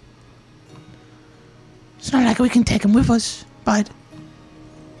dogs. It's not like we can take him with us, but.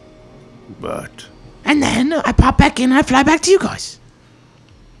 And then I pop back in and I fly back to you guys.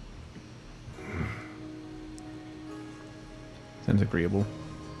 Sounds agreeable.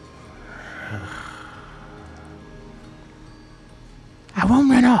 I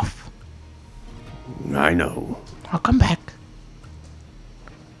won't run off. I know. I'll come back.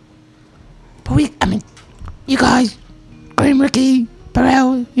 But you guys, Grim Ricky,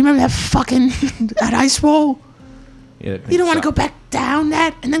 Burrell, you remember that fucking, that ice wall? Yeah, You don't want to go back down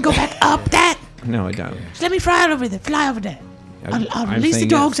that and then go back up that? No, I don't. Just let me fly over there. I'll I'm release the saying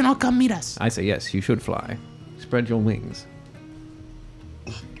dogs yes. and I'll come meet us. I say yes, you should fly. Spread your wings.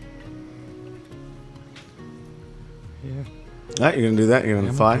 Alright, you're gonna do that? You're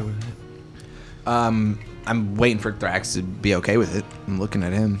gonna fly? I'm waiting for Thrax to be okay with it. I'm looking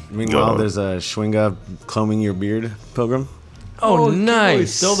at him. Meanwhile, there's a Schwinga combing your beard, Pilgrim. Oh, He's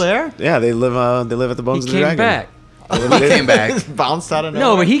nice. still there? Yeah, they live at the Bones He of the came Dragon. back. He came back. Bounced out of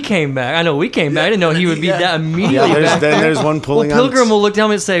No, but he came back. I know we came back. I didn't know he would be that immediately Yeah, back. there's one Well, pulling Pilgrim on. will look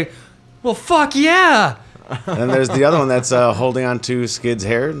down and say, well, fuck yeah. And there's the other one that's holding on to Skid's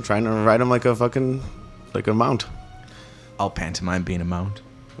hair and trying to ride him like a mount. I'll pantomime being a mount.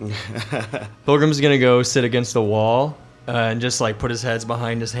 Pilgrim's going to go sit against the wall and just like put his heads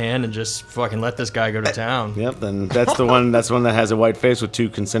behind his hand and just fucking let this guy go to town. Yep, then that's the one. That's the one that has a white face with two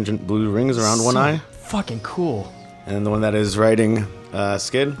concentric blue rings around one eye. Fucking cool. And the one that is riding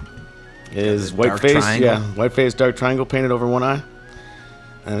Skid is white dark face. triangle. Yeah, white face, dark triangle painted over one eye.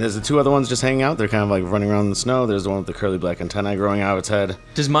 And there's the two other ones just hanging out. They're kind of like running around in the snow. There's the one with the curly black antennae growing out of its head.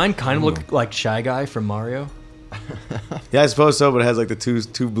 Does mine kind of look like Shy Guy from Mario? Yeah, I suppose so, but it has like the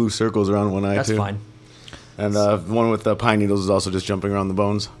two blue circles around one eye That's too. fine. And the one with the pine needles is also just jumping around the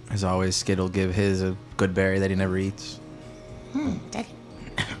bones. As always, Skid will give his a good berry that he never eats. Take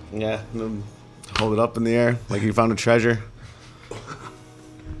it. Yeah, and then hold it up in the air like you found a treasure.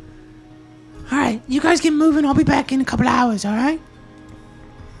 All right, you guys get moving. I'll be back in a couple hours, all right?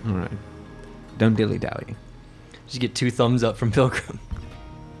 All right. Don't dilly-dally. Just get 2 thumbs up from Pilgrim.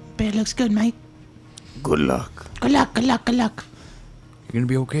 Beard looks good, mate. Good luck. Good luck. You're gonna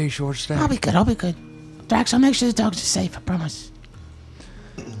be okay, short I'll stack. be good. Drax, I'll make sure the dogs are safe, I promise.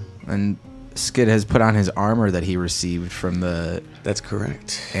 And Skid has put on his armor that he received from the That's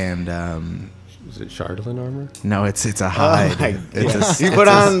correct. and Is it Chardolin armor? no, it's a hide. He put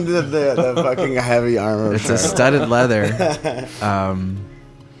on the fucking heavy armor. It's a studded leather.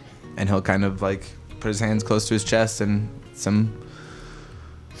 And he'll kind of like put his hands close to his chest, and some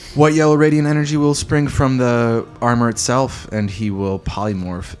white yellow radiant energy will spring from the armor itself, and he will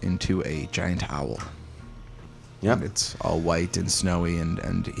polymorph into a giant owl. Yep. And it's all white and snowy,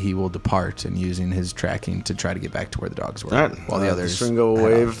 and he will depart, and using his tracking to try to get back to where the dogs were. All right. While the others String will head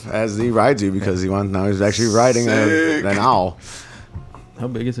wave as he rides you because now he's actually riding an owl. How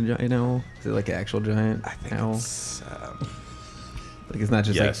big is a giant owl? Is it like an actual giant owl? It's, Like it's not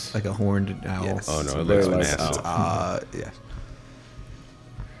just Yes. like a horned owl. Yes. Oh, no, it very looks large massive. yeah.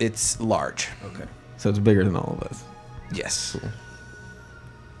 It's large. Okay. So it's bigger than all of us. Yes.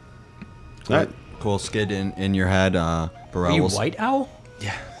 All right. Cool. Skid in your head. Are Burrell you will White Owl?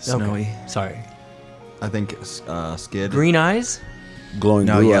 Yeah. Snowy. Okay. Sorry. I think Skid. Green eyes? Glowing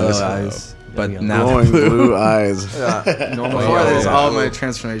No, blue yellow eyes. eyes. But Yellow. now Glowing blue. blue eyes. Before this, all my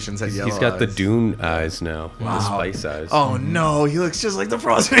transformations had yellow He's got the eyes. Dune eyes now. The spice eyes. Oh no, he looks just like the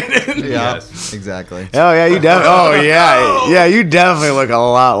Frost Maiden. Yeah, Yes. exactly. Oh yeah, you definitely. Oh yeah, yeah, you definitely look a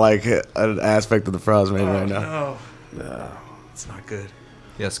lot like an aspect of the Frost Maiden right now. No, it's not good.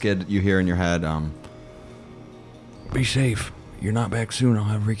 Yeah, Skid, you hear in your head, Be safe. You're not back soon. I'll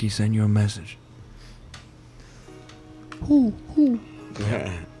have Ricky send you a message.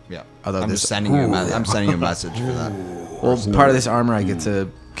 yeah. Although I'm this- just sending you I'm sending you a message for that. Well, part of this armor, I get to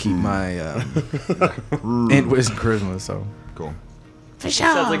keep my int, wisdom, charisma. So Cool.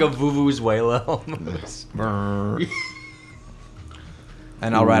 Sounds like a Vuvuzuela.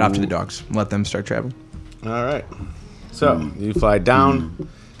 and I'll ride off to the dogs and let them start traveling. All right. So you fly down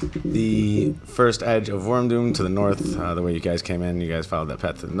the first edge of Wormdoom to the north. The way you guys came in, you guys followed that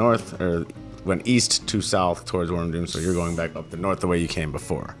path to the north, or went east to south towards Wormdoom. So you're going back up the north the way you came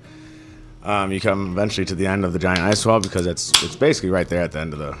before. You come eventually to the end of the giant ice wall because it's basically right there at the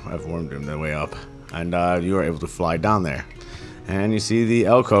end of Wormdoom, the way up, and you are able to fly down there, and you see the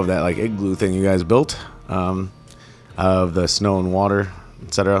alcove, that like igloo thing you guys built, out of the snow and water,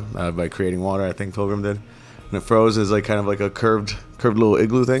 etc. By creating water, I think Pilgrim did, and it froze as like kind of like a curved little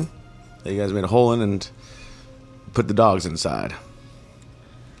igloo thing that you guys made a hole in and put the dogs inside.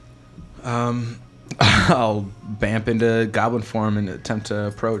 I'll bamp into goblin form and attempt to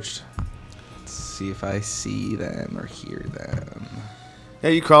approach. See if I see them or hear them. Yeah,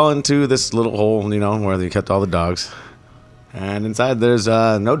 you crawl into this little hole, where they kept all the dogs. And inside there's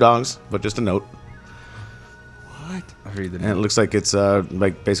no dogs, but just a note. I'll read the And it looks like it's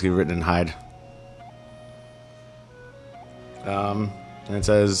like basically written in hide. And it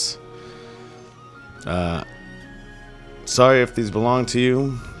says, sorry if these belong to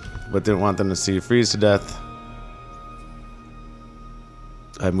you, but didn't want them to see you freeze to death.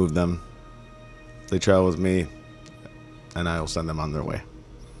 I moved them. They travel with me, and I will send them on their way.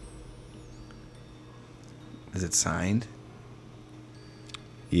 Is it signed?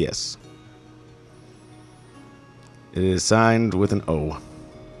 Yes. It is signed with an O.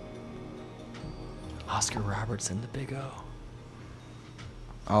 Oscar Robertson, the big O.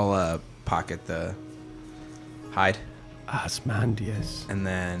 I'll pocket the hide, Osmandius. and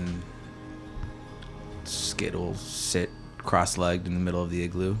then Skid will sit cross-legged in the middle of the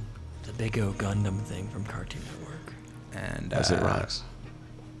igloo. The big O Gundam thing from Cartoon Network. And As it rocks.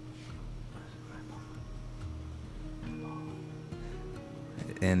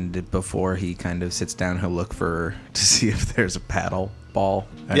 And before he kind of sits down, he'll look to see if there's a paddle ball.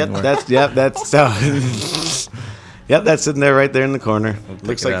 Yep, anywhere. that's yep, that's sitting there right there in the corner.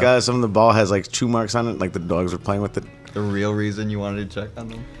 Looks it like up. some of the ball has like chew marks on it, like the dogs were playing with it. The real reason you wanted to check on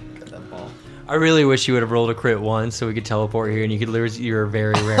them? Get that ball. I really wish you would have rolled a crit once so we could teleport here and you could lose your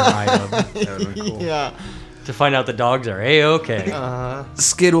very rare item. That would've been cool. Yeah. To find out the dogs are A-okay.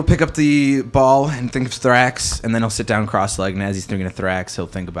 Skid will pick up the ball and think of Thrax, and then he'll sit down cross-legged, and as he's thinking of Thrax, he'll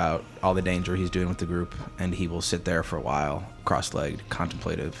think about all the danger he's doing with the group, and he will sit there for a while, cross-legged,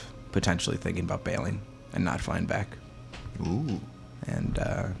 contemplative, potentially thinking about bailing and not flying back. Ooh. And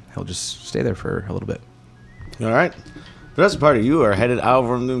he'll just stay there for a little bit. All right. The rest of the party, you are headed out of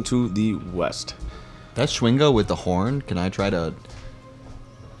Wormdoom to the west. That Schwingo with the horn, can I try to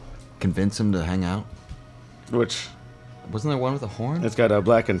convince him to hang out? Which, Wasn't there one with a horn? it's got a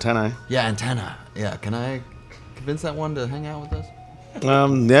black antennae. Yeah, antenna. Yeah, can I convince that one to hang out with us?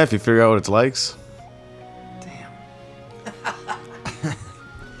 Yeah, if you figure out what it's likes.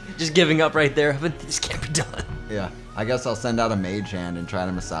 Just giving up right there. But this can't be done. Yeah. I guess I'll send out a mage hand and try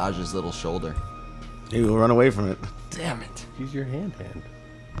to massage his little shoulder. You will run away from it. Damn it. Use your hand.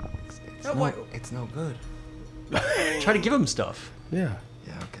 It's no good. Try to give him stuff. Yeah.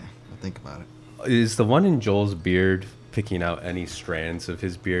 Yeah, okay. I'll think about it. Is the one in Joel's beard picking out any strands of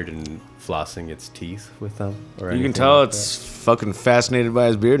his beard and flossing its teeth with them? Or You can anything tell like it's fucking fascinated by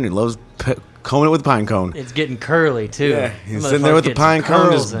his beard, and he loves combing it with a pine cone. It's getting curly, too. Yeah, he's sitting there with the pine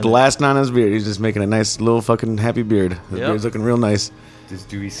cone, just blasting on his beard. He's just making a nice little fucking happy beard. His Yep. beard's looking real nice. that? Does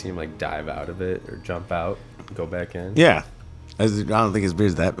Dewey see him like dive out of it or jump out and go back in? Yeah. I don't think his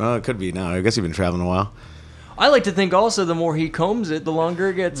beard's that. Well, it could be now. I guess he's been traveling a while. I like to think also the more he combs it, the longer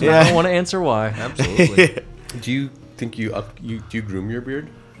it gets. Yeah. I don't want to answer why. Absolutely. Do you think do you groom your beard?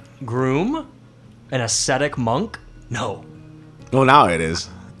 Groom? An ascetic monk? No. Well, now it is.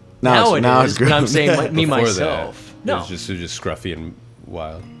 Now it is, but I'm groomed. saying like, me Before myself. that, No. it was just scruffy and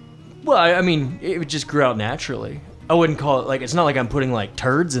wild. Well, I mean, it just grew out naturally. I wouldn't call it like, it's not like I'm putting like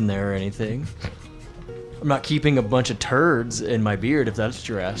turds in there or anything. I'm not keeping a bunch of turds in my beard, if that's what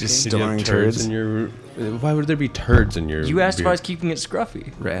you're asking. Just Did you have storing turds turds. in your Why would there be turds in your? You asked if I beard? was keeping it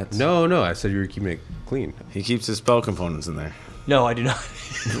scruffy. Rats. No. I said you were keeping it clean. He keeps his spell components in there. No, I do not.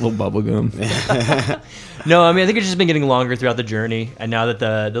 A little bubble gum. No, I mean, I think it's just been getting longer throughout the journey. And now that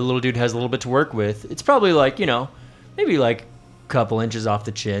the little dude has a little bit to work with, it's probably like, maybe like a couple inches off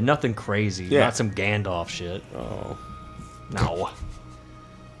the chin. Nothing crazy. Yeah. Not some Gandalf shit. Oh, No. All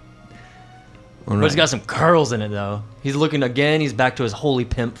But he's right. got some curls in it, though. He's looking again. He's back to his holy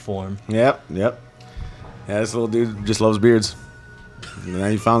pimp form. Yep. Yeah, this little dude just loves beards. And now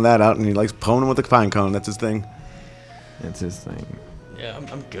you found that out, and he likes pwning with a pine cone. That's his thing. That's his thing. Yeah,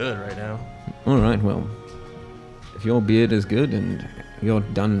 I'm good right now. All right, well, if your beard is good and you're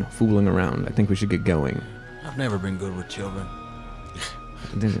done fooling around, I think we should get going. I've never been good with children.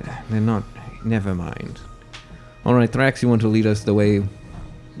 They're not. Never mind. All right, Thrax, you want to lead us the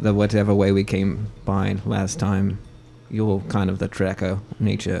whatever way we came by last time? You're kind of the tracker,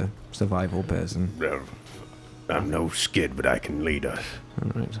 nature, survival person. Well, I'm no skid, but I can lead us. All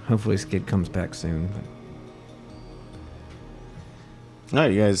right. Hopefully, Skid comes back soon. All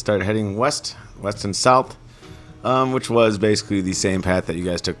right, you guys start heading west and south, which was basically the same path that you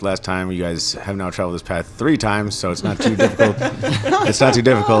guys took last time. You guys have now traveled this path 3 times, so it's not too difficult. It's not too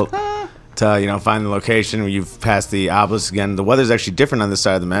difficult to find the location. You've passed the obelisk again. The weather's actually different on this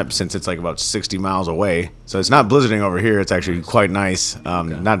side of the map since it's like about 60 miles away. So it's not blizzarding over here. It's actually quite nice.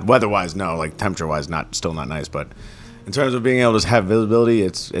 Not weather-wise, no. Like temperature-wise, still not nice. But in terms of being able to have visibility,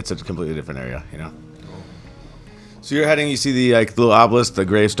 it's a completely different area. So you're heading. You see the little obelisk, the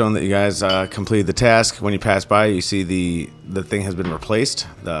gravestone that you guys completed the task. When you pass by, you see the thing has been replaced.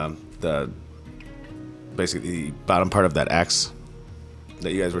 The basically the bottom part of that axe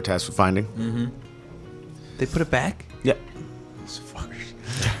that you guys were tasked with finding. Mm-hmm. They put it back? Yep. It's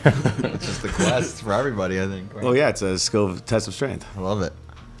just the quest for everybody, I think. Well, yeah, it's a skill test of strength. I love it.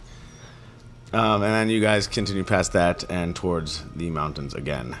 And then you guys continue past that and towards the mountains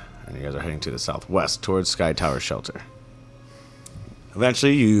again. And you guys are heading to the southwest towards Sky Tower Shelter.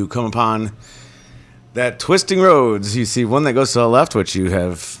 Eventually, you come upon that twisting roads. You see one that goes to the left, which you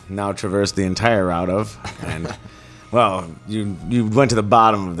have now traversed the entire route of. And, well, you went to the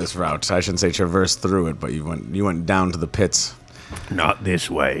bottom of this route. I shouldn't say traversed through it, but you went down to the pits. Not this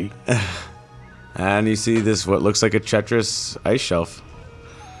way. And you see this, what looks like a treacherous ice shelf.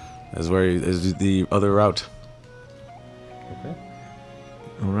 Is the other route.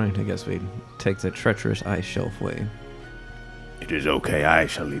 All right, I guess we take the treacherous ice shelf way. It is okay. I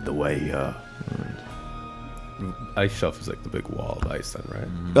shall lead the way. Ice shelf is like the big wall of ice, then,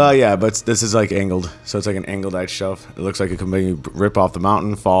 right? Yeah, but this is like angled, so it's like an angled ice shelf. It looks like it can maybe rip off the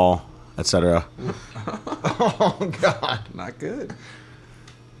mountain, fall, etc. Oh, God. Not good.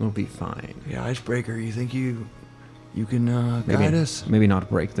 We'll be fine. Yeah, icebreaker. You think you can guide us? Maybe not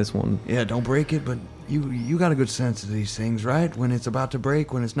break this one. Yeah, don't break it, but you got a good sense of these things, right? When it's about to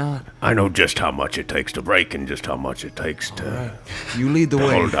break, when it's not. I know just how much it takes to break and just how much it takes to, All right. You lead the to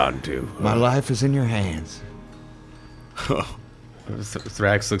way. hold on to. My life is in your hands.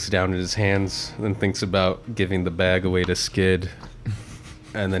 Thrax looks down at his hands, then thinks about giving the bag away to Skid,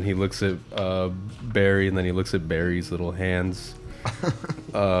 and then he looks at Barry, and then he looks at Barry's little hands.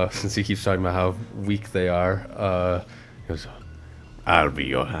 Since he keeps talking about how weak they are, he goes, I'll be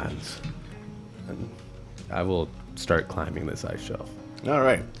your hands. and I will start climbing this ice shelf. All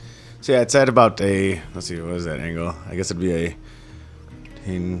right. So yeah, it's at about let's see, what is that angle? I guess it'd be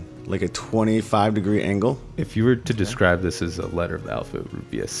like a 25-degree angle. If you were to describe this as a letter of the alphabet, would it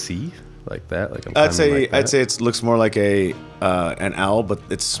be a C? Like that? Like I'm I'd climbing say like that? it looks more like an L, but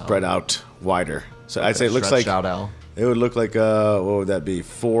it's spread out wider. So I'd say it looks like Stretched out L. it would look like what would that be?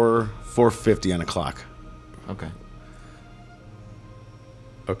 450 on a clock. Okay.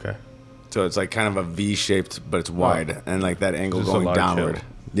 Okay. So it's like kind of a V-shaped, but it's wide, and like that angle Just a going large downward. hill.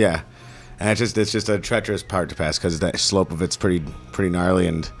 Yeah, and it's just a treacherous part to pass because that slope of it's pretty gnarly,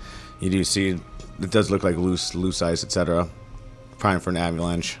 and you do see it does look like loose ice, etc. Prime for an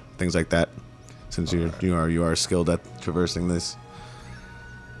avalanche, things like that. Since you are skilled at traversing this.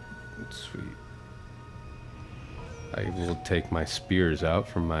 Sweet. I will take my spears out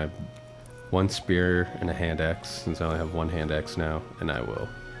from my one spear and a hand axe, since I only have one hand axe now, and I will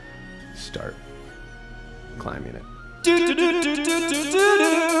start climbing it.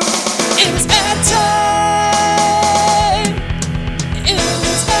 It's bad time.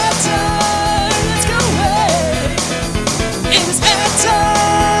 It's bad time. Let's go away. It's bad time.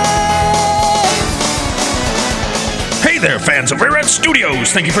 Hey there, fans of Rare Studios!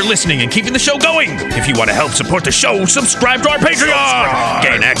 Studios. Thank you for listening and keeping the show going. If you want to help support the show, subscribe to our Patreon.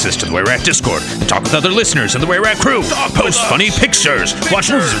 Gain access to the Where We're At Discord and talk with other listeners and the Where We're At crew. Post funny pictures. Watch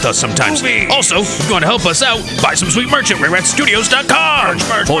movies with us sometimes. Also, if you want to help us out, buy some sweet merch at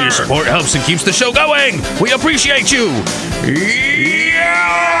WhereWe'rAtStudios.com. All your support helps and keeps the show going. We appreciate you. Yeah!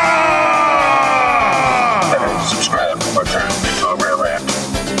 Subscribe to our channel to Where We're At.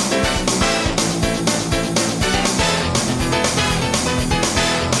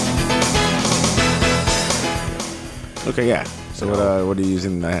 Okay, yeah. So what are you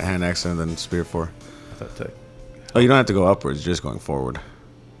using the hand axe and then spear for? That Oh, you don't have to go upwards. You're just going forward.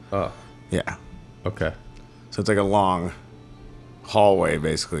 Oh, Yeah. okay. So it's like a long hallway,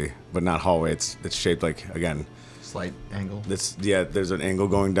 basically, but not hallway. It's shaped like, again, Slight angle. there's an angle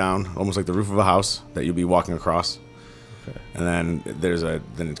going down, almost like the roof of a house that you'll be walking across. Okay. And then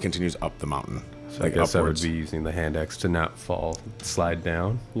then it continues up the mountain. So I guess upwards. I would be using the hand axe to not fall, slide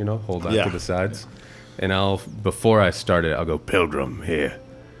down, hold on Yeah. to the sides. And before I start it, I'll go, Pilgrim, here.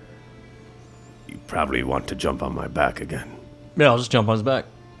 You probably want to jump on my back again. Yeah, I'll just jump on his back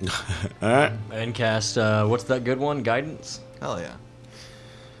All right. and cast. What's that good one? Guidance. Hell yeah.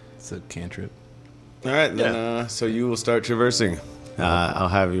 It's a cantrip. All right. Then, so you will start traversing. I'll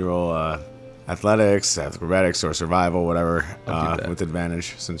have you roll athletics, acrobatics, or survival, whatever, I'll do that. with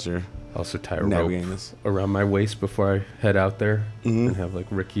advantage since you're also tie a navigating rope this. around my waist before I head out there and have like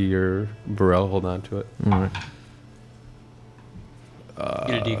Ricky or Burrell hold on to it. All right.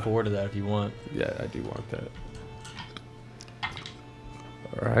 Get a D4 to that if you want. Yeah, I do want that.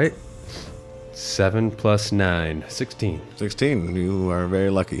 All right. 7 plus 9, 16. 16. You are very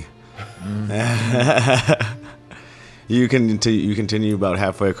lucky. You continue about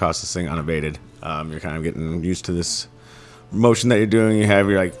halfway across this thing unabated. You're kind of getting used to this motion that you're doing. You have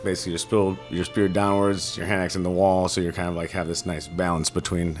basically your spear downwards, your hand axe in the wall, so you're kind of have this nice balance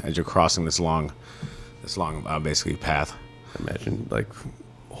between as you're crossing this long basically path. Imagine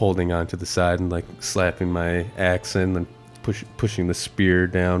holding onto the side and slapping my axe in and pushing the spear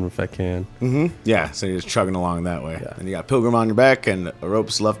down if I can. Mm-hmm. Yeah, so you're just chugging along that way. Yeah. And you got Pilgrim on your back and a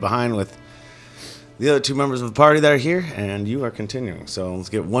rope's left behind with the other two members of the party that are here, and you are continuing. So let's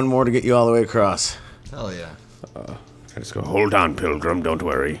get one more to get you all the way across. Hell yeah. I just go, hold on, Pilgrim, don't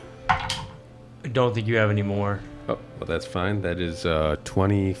worry. I don't think you have any more. Oh, well, that's fine. That is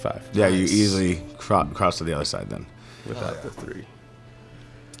 25. Yeah, you easily cross to the other side then. Without the 3.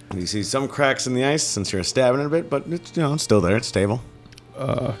 You see some cracks in the ice since you're stabbing it a bit, but it's it's still there. It's stable.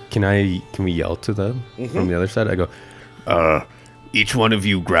 Can we yell to them from the other side? I go, Each one of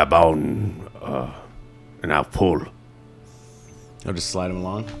you grab on, and I'll pull. I'll just slide them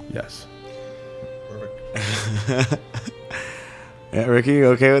along. yes. Yeah, Ricky, you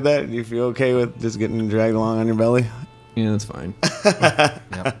okay with that? You feel okay with just getting dragged along on your belly? Yeah, that's fine.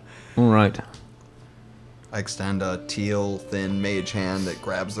 Yep. All right. I extend a teal, thin mage hand that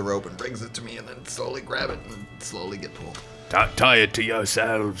grabs the rope and brings it to me, and then slowly grab it and slowly get pulled. Tie it to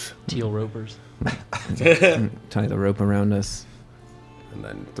yourselves. Teal ropers. Tie the rope around us. And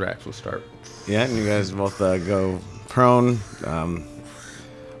then Thrax will start. Yeah, and you guys both go prone.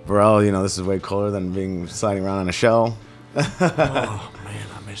 Burrell, this is way cooler than being sliding around on a shell. Oh, man,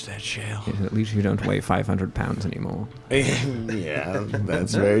 I miss that shell. Yes, at least you don't weigh 500 pounds anymore. Yeah,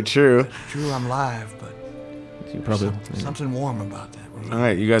 that's very true. True, I'm live, but You probably. something warm about that. All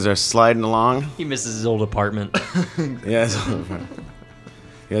right, you guys are sliding along. He misses his old apartment. Yes. You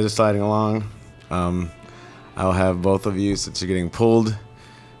guys are sliding along. I'll have both of you, since you're getting pulled,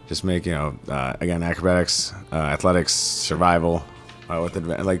 just make, again, acrobatics, athletics, survival. With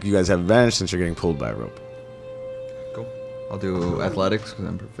you guys have advantage since you're getting pulled by a rope. Cool. I'll do athletics because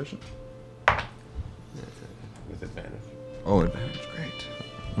I'm proficient. With advantage. Oh, advantage. Great.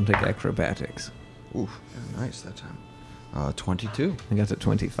 I'll take acrobatics. Ooh, yeah, nice that time. 22. I got to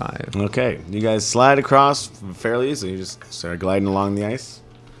 25. Okay, you guys slide across fairly easily. You just start gliding along the ice.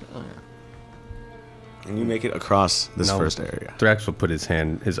 Oh, yeah. And you make it across this No. first area. Thrax will put his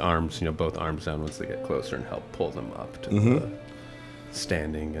arms, both arms down once they get closer and help pull them up to the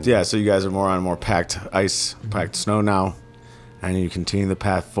standing. And Yeah, so you guys are more packed ice, packed snow now. And you continue the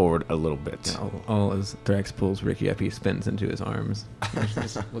path forward a little bit. All as Thrax pulls Ricky up, he spins into his arms.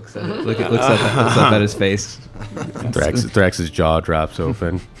 Just looks at it. Looks up at his face. Thrax's jaw drops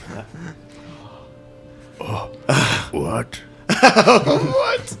open. What?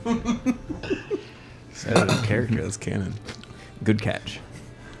 What? Out of character, that's canon. Good catch.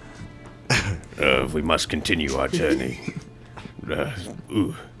 We must continue our journey. I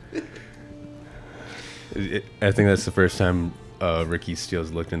think that's the first time Ricky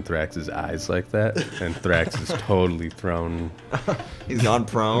Steele's looked in Thrax's eyes like that, and Thrax is totally thrown. He's gone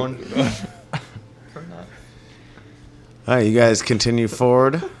prone. All right, you guys continue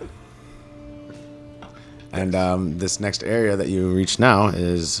forward. And this next area that you reach now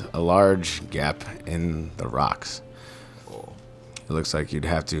is a large gap in the rocks. It looks like you'd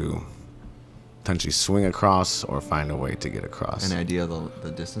have to potentially swing across or find a way to get across. Any idea of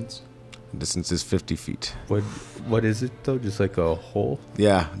the distance? The distance is 50 feet. What is it, though? Just like a hole?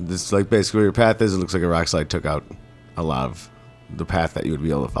 Yeah, this is like basically where your path is. It looks like a rock slide took out a lot of the path that you would be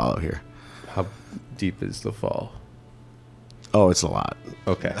able to follow here. How deep is the fall? Oh, it's a lot.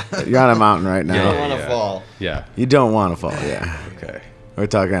 Okay. You're on a mountain right now. You don't want to fall. Yeah. You don't want to fall, yeah. Okay. We're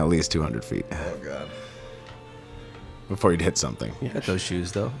talking at least 200 feet Oh, God. before you'd hit something. You got those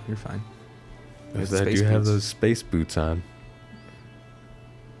shoes, though. You're fine. Is The that space you have boots. those space boots on?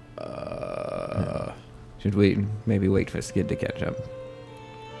 Should we maybe wait for Skid to catch up?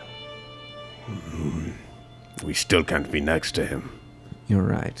 We still can't be next to him. You're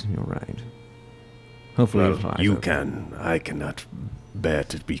right. You're right. Hopefully, he'll Well, fly you over. can. I cannot bear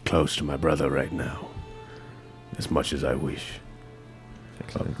to be close to my brother right now. As much as I wish.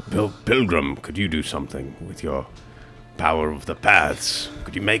 Pilgrim, could you do something with your power of the paths?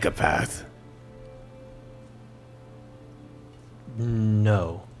 Could you make a path?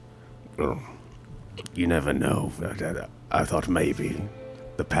 No. Well, you never know. I thought maybe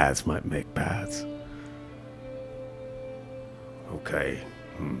the paths might make paths. Okay.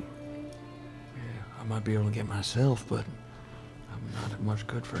 I might be able to get myself, but I'm not much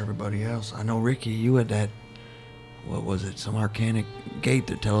good for everybody else. I know, Ricky, you had that, what was it, some arcanic gate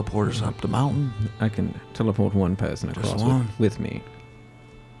that teleported us up the mountain? I can teleport one person across one? with me.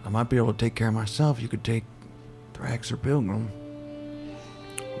 I might be able to take care of myself. You could take Thrax or Pilgrim.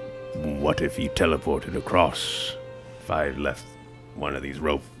 What if you teleported across? If I left one of these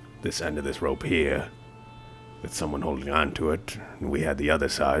this end of this rope here, with someone holding on to it, and we had the other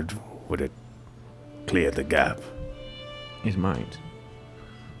side, would it clear the gap? It might.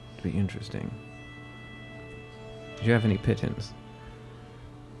 Be interesting. Do you have any pittance?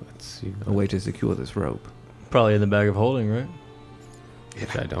 Let's see. A way to secure this rope? Probably in the bag of holding, right?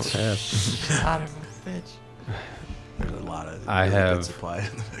 Which I don't have. Son of a bitch. There's a lot of I really have- good supply.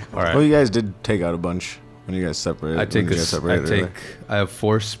 All right. Well, you guys did take out a bunch when you guys separated. I take when you guys separated earlier. I have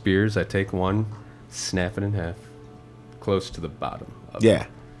 4 spears. I take one, snap it in half, close to the bottom. Of Yeah. it,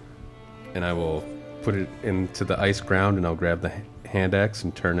 and I will put it into the ice ground, and I'll grab the hand axe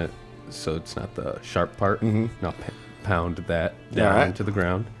and turn it so it's not the sharp part. And I'll pound that down Alright. into the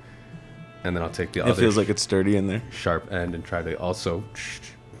ground, and then I'll take the It other feels like it's sturdy in there. sharp end and try to also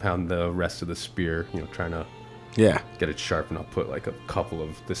pound the rest of the spear. Trying to Yeah. get it sharp, and I'll put like a couple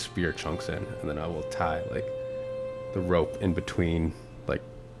of the spear chunks in, and then I will tie like the rope in between like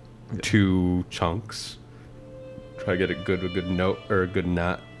 2 chunks. Try to get a good note or a good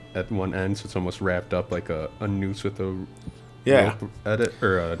knot at one end, so it's almost wrapped up like a noose with a Yeah. rope at it,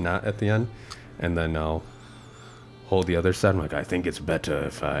 or a knot at the end, and then I'll hold the other side. I'm like, I think it's better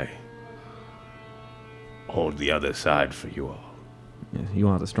if I hold the other side for you all. Yeah, you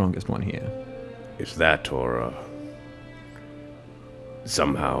are the strongest one here. It's that, or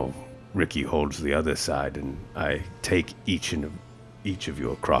somehow Ricky holds the other side, and I take each of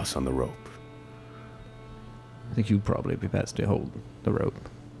you across on the rope. I think you'd probably be best to hold the rope.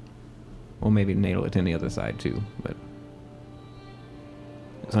 Or maybe nail it in the other side too, but...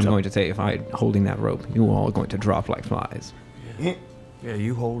 So I'm going to say, if I'm holding that rope, you all are going to drop like flies. Yeah,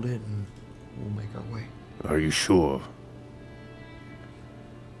 you hold it and we'll make our way. Are you sure?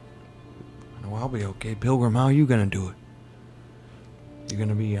 I know I'll be okay. Pilgrim, how are you gonna do it? You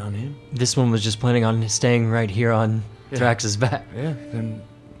gonna be on him? This one was just planning on staying right here on Thrax's back. Yeah, then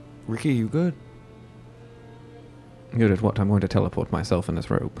Ricky, you good? Good at what? I'm going to teleport myself in this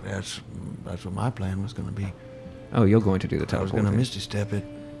rope. That's what my plan was gonna be. Oh, you're going to do the I was teleport. gonna misty step it.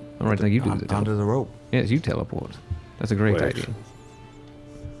 All right, then you do the onto teleport. the rope. Yes, you teleport. That's a great Wait. idea.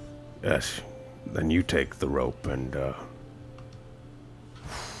 Yes. Then you take the rope and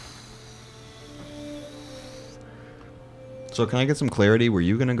So can I get some clarity? Were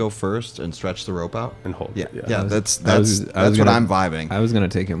you gonna go first and stretch the rope out? and hold Yeah, it. yeah. I was That's gonna- what I'm vibing. I was going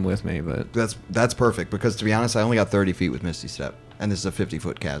to take him with me, but That's perfect because to be honest, I only got 30 feet with Misty Step, and this is a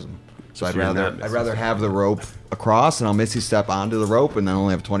 50-foot chasm. So I'd you're not rather Misty have the rope across, and I'll Misty Step onto the rope, and then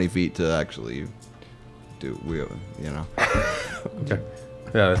only have 20 feet to actually do. Okay.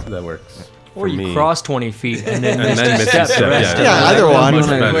 Yeah, that works. Or For you me. cross 20 feet and then And then misty misty step the step, rest yeah. of Yeah, it. either one. Much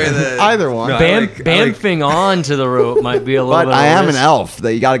better. Either one. No, Bamfing onto the rope might be a little But bit I of a am an risk. elf.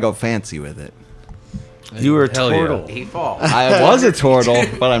 That you got to go fancy with it. You were a Hell yeah. turtle. He falls. I was a turtle,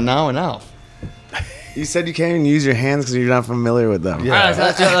 but I'm now an elf. You said you can't even use your hands because you're not familiar with them. All right,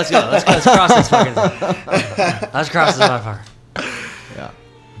 let's go. Let's cross this fucking thing. Let's cross this motherfucker.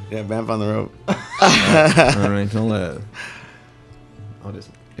 Yeah, vamp on the rope. All right, I'll just,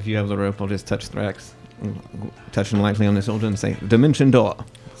 if you have the rope, I'll just touch Thrax, touch him lightly on the shoulder and say, Dimension Door.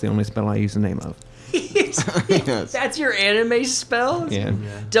 It's the only spell I use the name of. That's your anime spell? Yeah.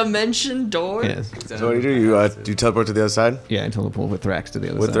 Dimension Door? Yes. So what do? You teleport to the other side? Yeah, I teleport with Thrax to the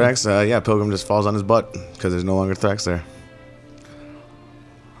other With side. Thrax, Pilgrim just falls on his butt because there's no longer Thrax there.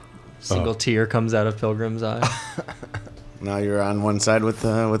 Single tear comes out of Pilgrim's eye. Now you're on one side with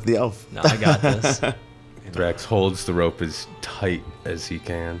the elf. No, I got this. Thrax holds the rope as tight as he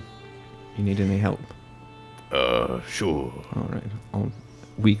can. You need any help? Sure. All right. I'll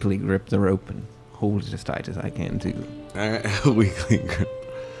weakly grip the rope and hold it as tight as I can, too. All right, weekly grip.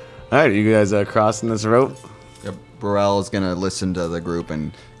 All right, you guys crossing this rope? Yep. Burrell is going to listen to the group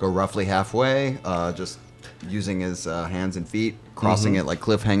and go roughly halfway, just using his hands and feet, crossing it like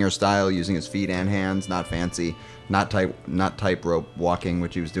cliffhanger style, using his feet and hands, not fancy, not tightrope walking,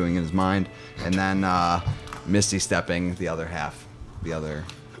 which he was doing in his mind, and then Misty stepping the other half,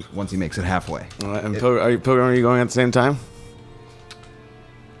 once he makes it halfway. And Pilgrim, are you going at the same time?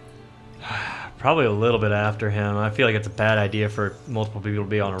 Probably a little bit after him. I feel like it's a bad idea for multiple people to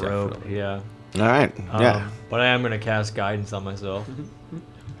be on a rope. Yeah. All right. Yeah. But I am going to cast guidance on myself.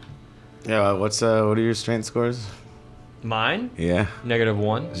 Yeah. What are your strength scores? Mine? Yeah.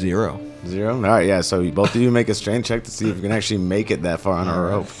 -1. 0. 0. All right. Yeah. So both of you make a strength check to see if you can actually make it that far on a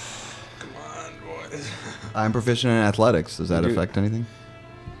rope. I'm proficient in athletics. Does that affect anything?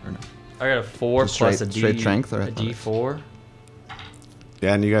 Or no? I got a 4 Just plus straight strength or a athletics? D4.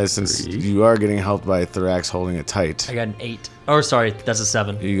 Yeah, and you guys, since you are getting helped by Thrax holding it tight, I got an 8. Oh, sorry, that's a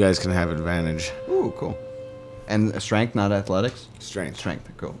 7. you guys can have advantage. Ooh, cool. And strength, not athletics? Strength. Strength,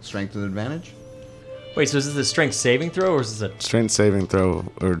 cool. Strength with advantage? Wait, so is this a strength saving throw or is this a... Strength saving throw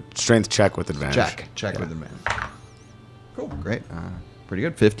or strength check with advantage. Check with advantage. Cool, great. Pretty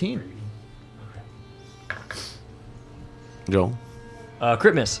good. 15. Joel?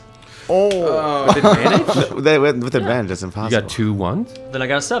 Crit miss. With advantage? With advantage, that's You impossible. got 2 ones? Then I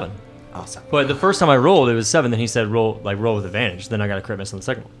got a 7. Awesome. But the first time I rolled, it was 7. Then he said roll with advantage. Then I got a crit miss on the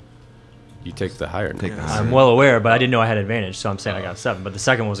second one. You take the higher number. I'm well aware, but I didn't know I had advantage, so I'm saying I got a 7. But the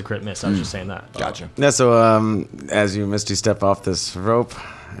second one was a crit miss. I was just saying that. Gotcha. Yeah, so as you Misty step off this rope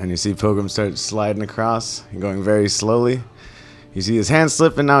and you see Pilgrim start sliding across, going very slowly, you see his hand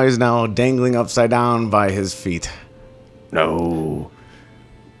slip and now he's dangling upside down by his feet. No.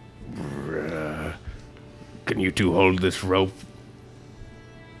 Can you two hold this rope?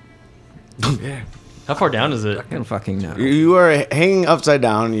 How far down is it? I don't fucking know. You are hanging upside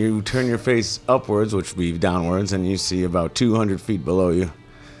down. You turn your face upwards, which would be downwards, and you see about 200 feet below you.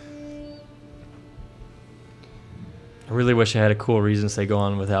 I really wish I had a cool reason to say go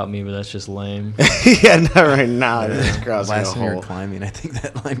on without me, but that's just lame. Yeah, not right now. You're just crossing Last a time you were hole. climbing, I think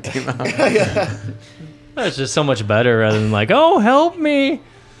that line came out. That's just so much better rather than like, oh, help me.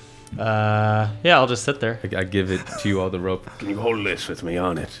 Yeah, I'll just sit there. I give it to you all the rope. Can you hold this with me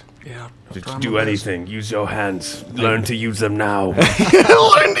on it? Yeah. Just do anything. Use your hands. Learn to use them now.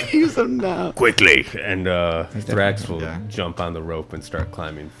 Learn to use them now. Quickly. And Thrax will jump on the rope and start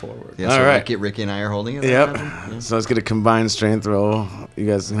climbing forward. Yeah, so All right. Ricky and I are holding it? I Yep. imagine? Yeah. So let's get a combined strength roll. You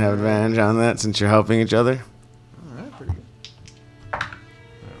guys can have advantage on that since you're helping each other. All right, pretty good.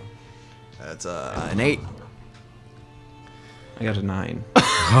 That's an 8. I got a 9.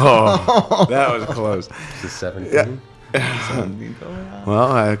 Oh, that was close. It's a 17. Yeah.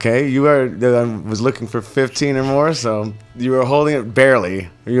 Well, okay. You are. I was looking for 15 or more, so you were holding it barely.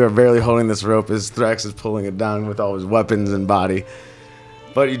 You are barely holding this rope as Thrax is pulling it down with all his weapons and body.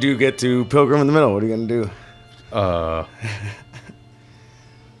 But you do get to Pilgrim in the middle. What are you gonna do?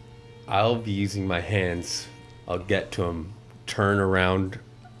 I'll be using my hands. I'll get to him, turn around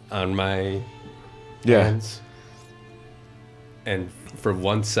on my hands, and for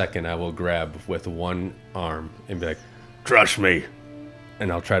 1 second I will grab with one arm and be like, "Trust me,"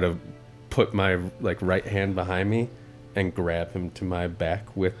 and I'll try to put my right hand behind me and grab him to my back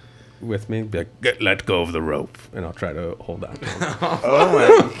with me. Be like, "Let go of the rope," and I'll try to hold on to him.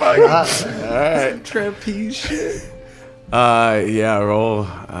 Oh my god! All right. Trapeze shit. Yeah. Roll.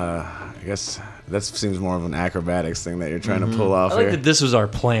 I guess that seems more of an acrobatics thing that you're trying to pull off I like here. that this was our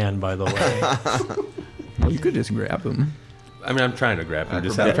plan, by the way. Well, you could just grab him. I mean, I'm trying to grab him.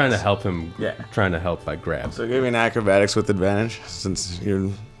 I'm trying to help him. Yeah. Trying to help by grab. So give me an acrobatics with advantage since you're.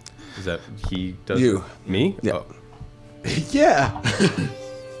 Is that he does? You. Me? Yeah. Oh. Yeah.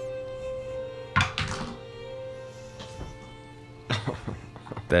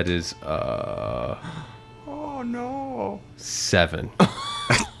 That is Oh no. 7.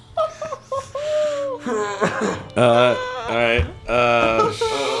 All right.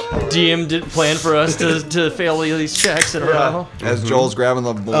 DM didn't plan for us to fail these checks in a row. As Joel's grabbing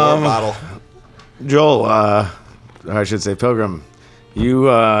the water bottle. Joel, I should say Pilgrim, you,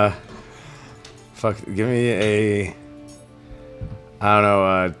 give me a, I don't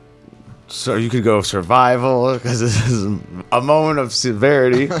know, so you could go survival, because this is a moment of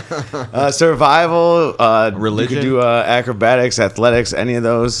severity. Survival, Religion? You could do acrobatics, athletics, any of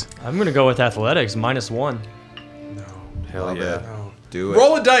those. I'm gonna go with athletics, -1. Hell Love yeah. it. Do it.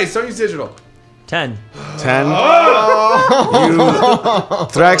 Roll a dice. Don't use digital. 10. 10.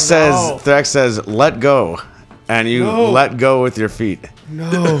 Thrax says, let go. And you let go with your feet.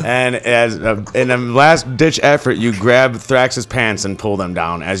 No. And as in a last ditch effort, you grab Thrax's pants and pull them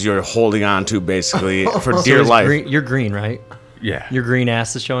down as you're holding on to basically for dear life. You're green, right? Yeah. Your green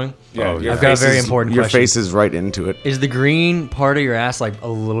ass is showing? Yeah, I've got a very important your question. face is right into it. Is the green part of your ass like a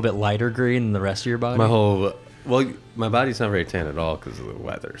little bit lighter green than the rest of your body? My body's not very tan at all because of the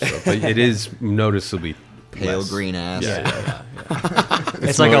weather, but it is noticeably Pale less. green ass. Yeah.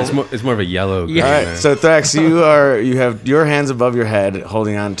 It's like it's more of a yellow. Yeah. green All right, there. so Thrax, you have your hands above your head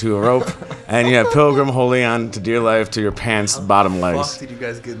holding on to a rope, and you have Pilgrim holding on to dear life to your pants bottom legs. Did you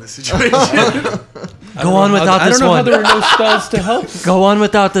guys get in this situation? Go on without I this don't know how one. there are no spells to help. Go on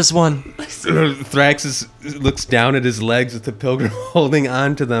without this one. Thrax looks down at his legs with the Pilgrim holding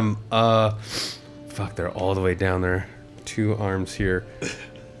on to them. Fuck, they're all the way down there. 2 arms here.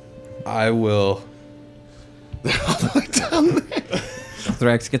 I will.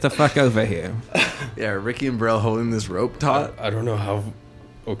 Thrax, get the fuck over here. Yeah, Ricky and Brell holding this rope taut. I don't know how.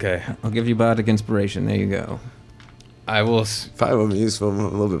 Okay. I'll give you bardic inspiration. There you go. I will. Probably would have been useful a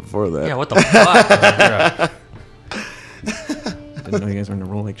little bit before that. Yeah, what the fuck? Didn't know you guys were gonna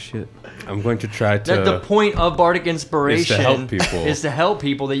roll like shit. I'm going to try to. The point of bardic inspiration help people. is to help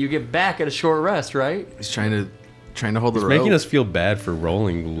people that you get back at a short rest, right? He's trying to hold the It's rope. making us feel bad for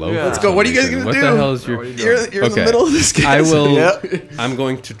rolling low. Yeah. Let's go. What are you guys gonna What do? the hell is your? You're in the Okay. middle of this, guys. I will. Yep. I'm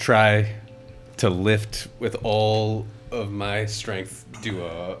going to try to lift with all of my strength.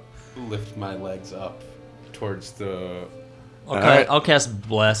 Lift my legs up towards the. I'll cast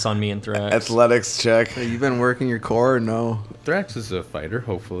Bless on me and Thrax. Athletics check. Hey, you've been working your core, or no? Thrax is a fighter,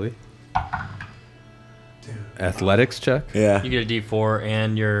 hopefully. Athletics check. Yeah. You get a D4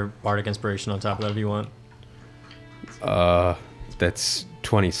 and your bardic inspiration on top of that if you want. That's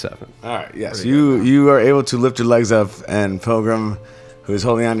 27. All right. Yes. You are able to lift your legs up, and Pilgrim, who is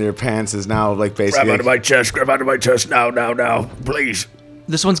holding onto your pants, is now like basically. Grab onto my chest now, please.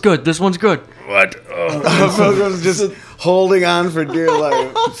 This one's good. This one's good. What? Pilgrim's just holding on for dear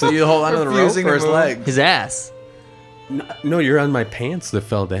life. So you hold onto the rope Refusing for to his move. leg. His ass. No, you're on my pants that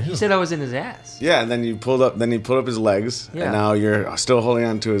fell down. He said I was in his ass. Yeah, and then you pulled up. Then he pulled up his legs, Yeah. and now you're still holding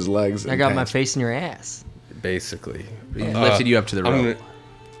on to his legs. I and got my pants. face in your ass. Basically. He lifted you up to the rope.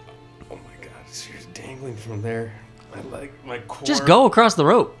 Oh my god, it's just dangling from there. My leg, my core. Just go across the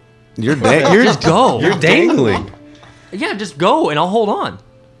rope. You're Just go. You're dangling. Yeah, just go and I'll hold on.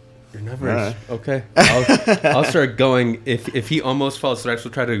 You're never Alright. okay. I'll start going. If he almost falls, Thrax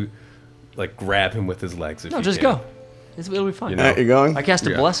will try to like grab him with his legs. If No, he just can. go. It'll be fun. You All know. right, you're going. I cast a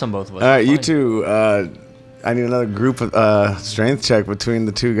Yeah. bless on both of us. All right, It's you fine. two. I need another group strength check between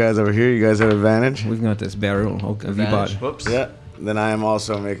the two guys over here. You guys have advantage. We've got this barrel. I'll give you Advantage. bardic. Whoops. Yeah. Then I am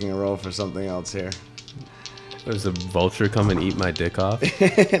also making a roll for something else here. Does a vulture come and eat my dick off?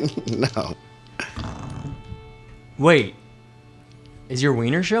 No. Wait. Is your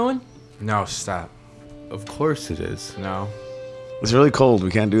wiener showing? No, stop. Of course it is. No. It's really cold.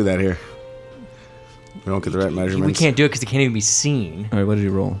 We can't do that here. We don't get the right We measurements. can't do it because it can't even be seen. All right, what did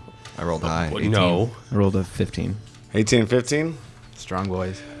you roll? I rolled high. 18. No. I rolled a 15. 18, 15. Strong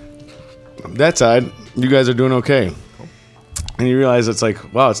boys. That side, you guys are doing okay. And you realize it's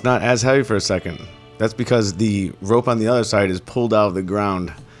like, wow, it's not as heavy for a second. That's because the rope on the other side is pulled out of the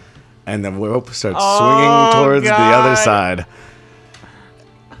ground, and the rope starts swinging towards the other side.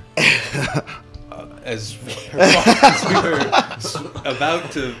 As we were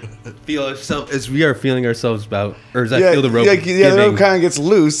about to feel ourselves, as we are feeling ourselves about, or as I feel the rope the giving, rope kind of gets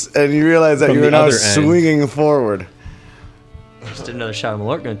loose, and you realize that from you're the now other end. swinging forward. Just did another shot of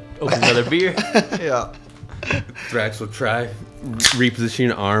Malort. Gonna open another beer. Yeah. Thrax will try, reposition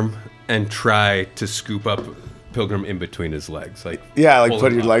an arm, and try to scoop up Pilgrim in between his legs. Like Yeah, like pull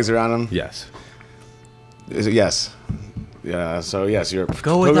put him your up. legs around him. Yes. Is it yes? Yeah. So yes, you're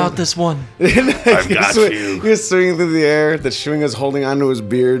Go without this one. I've got you. You're swinging through the air. The Schwinger's holding onto his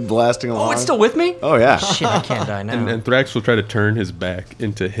beard, blasting along. Oh, it's still with me? Oh yeah. Shit, I can't die now. And Thrax will try to turn his back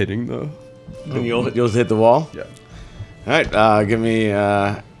into hitting the. And you'll hit the wall. Yeah. All right. Give me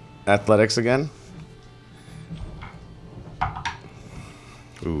athletics again.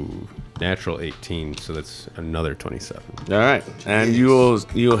 Ooh, natural 18, so that's another 27. All right, and you'll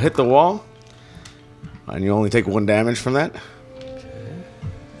hit the wall, and you only take 1 damage from that.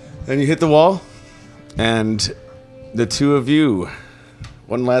 Then you hit the wall, and the two of you,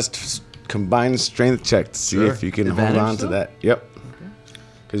 one last combined strength check to see if you can hold on to that. Yep.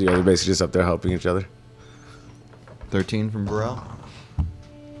 Because you guys are basically just up there helping each other. 13 from Burrell.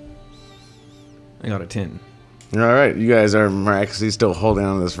 I got a 10. All right, you guys are miraculously still holding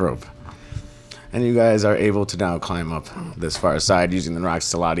on to this rope. And you guys are able to now climb up this far side using the rocks.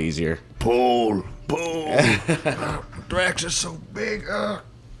 It's a lot easier. Pull. Drax is so big.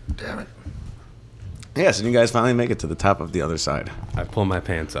 Damn it. Yes, and you guys finally make it to the top of the other side. I pull my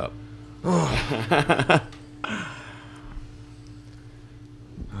pants up.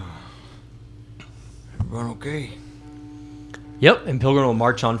 Everyone okay? Yep, and Pilgrim will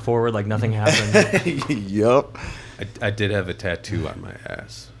march on forward like nothing happened. Yup. I did have a tattoo on my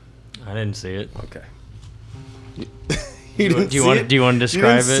ass. I didn't see it. Okay. Do Do you want to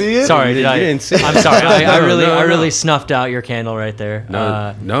describe it? see it? Sorry, did I? didn't see it. I'm sorry. I No, really, no, I really no. snuffed out your candle right there.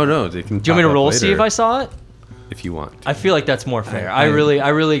 No. They can. Do you want me to pop up roll see later if I saw it? If you want. I feel like that's more fair. I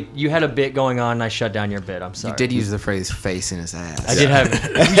really, you had a bit going on, and I shut down your bit. I'm sorry. You did use the phrase "face in his ass." I did have.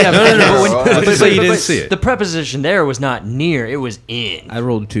 No. Let's say you didn't see it. The preposition there was not near; it was in. I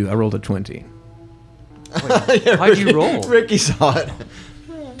rolled 2. I rolled a 20. Why'd you roll? Ricky saw it.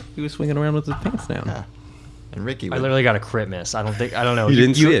 He was swinging around with his pants down. Yeah. And Ricky I went. literally got a crit miss. I don't know. You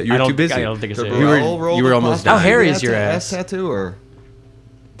didn't see it. You I were don't too busy. I don't think it's it. You were almost How done. hairy is your ass ass? tattoo or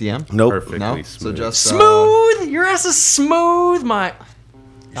DM? Nope. Perfectly No. smooth. So just Smooth. Your ass is smooth. I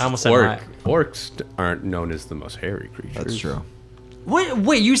almost said my. Orcs aren't known as the most hairy creatures. That's true.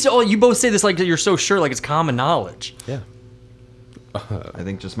 Wait. You both say this like you're so sure, like it's common knowledge. Yeah. I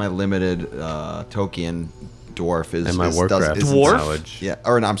think just my limited Tolkien dwarf is And my is- Warcraft isn't- Dwarf? knowledge. Yeah,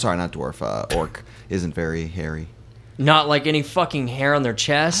 or no, I'm sorry, not dwarf. Orc isn't very hairy. Not like any fucking hair on their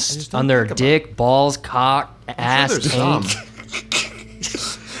chest, just don't on their think about dick, balls, cock, ass, there's taint.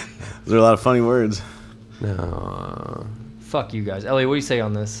 Those are a lot of funny words. No. Fuck you guys. Elliot, what do you say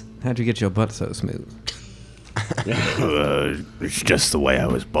on this? How'd you get your butt so smooth? It's just the way I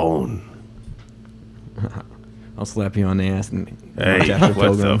was born. I'll slap you on the ass and Hey, march after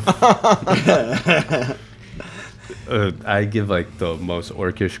what the Pilgrim. I give like the most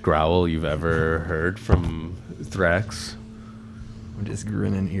orcish growl you've ever heard from Thrax. I'm just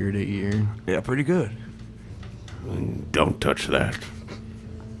grinning ear to ear. Yeah, pretty good. Don't touch that.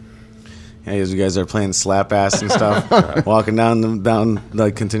 Yeah, as you guys are playing slap ass and stuff, walking down,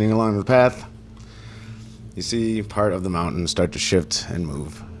 like continuing along the path, you see part of the mountain start to shift and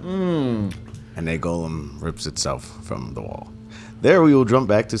move. And a golem rips itself from the wall. There we will jump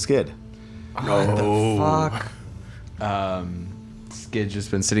back to Skid. Fuck. Skid's just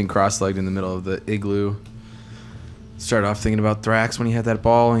been sitting cross-legged in the middle of the igloo. Started off thinking about Thrax when he had that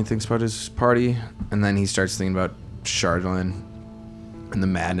ball, and he thinks about his party, and then he starts thinking about Chardlin and the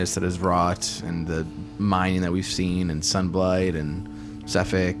madness that is wrought, and the mining that we've seen, and Sunblight, and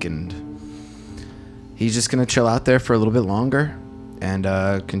Zephic, and he's just gonna chill out there for a little bit longer and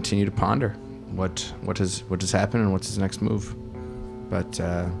continue to ponder what has happened and what's his next move. But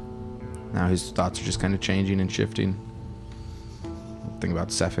now his thoughts are just kind of changing and shifting. Think about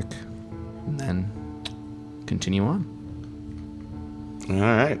Zephic, and then continue on. All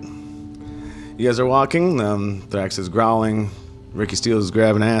right. You guys are walking. Thrax is growling. Ricky Steele is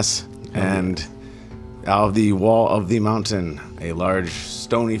grabbing ass. And out of the wall of the mountain, a large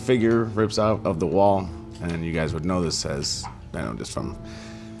stony figure rips out of the wall. And you guys would know this as, I know, just from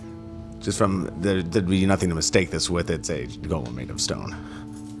there'd be nothing to mistake this with. It's a golem made of stone.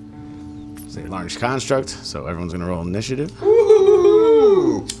 It's a large construct, so everyone's going to roll initiative.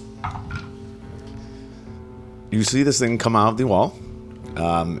 You see this thing come out of the wall.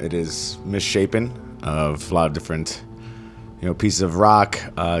 It is misshapen of a lot of different, pieces of rock,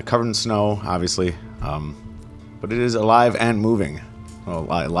 covered in snow, obviously. But it is alive and moving. Well,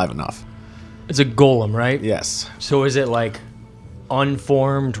 alive enough. It's a golem, right? Yes. So is it like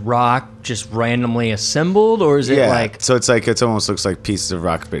unformed rock just randomly assembled, or is it like So it almost looks like pieces of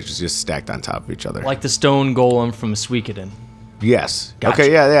rock just stacked on top of each other. like the stone golem from Suikoden? Yes. Gotcha.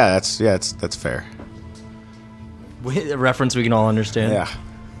 Okay. Yeah. That's fair. A reference we can all understand. Yeah.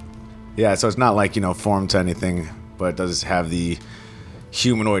 Yeah. So it's not like formed to anything, but it does have the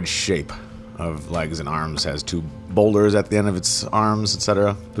humanoid shape of legs and arms. Has 2 boulders at the end of its arms,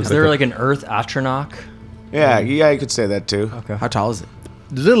 etc. Is there like an Earth Atronach? Yeah, you could say that too. Okay. How tall is it?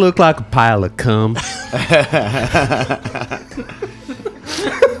 Does it look like a pile of cum?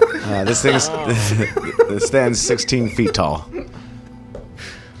 This thing this stands 16 feet tall.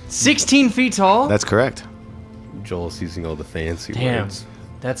 16 feet tall? That's correct. Joel's using all the fancy Damn. words.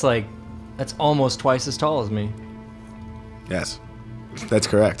 That's almost twice as tall as me. Yes, that's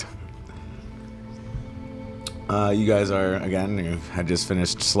correct. You guys you had just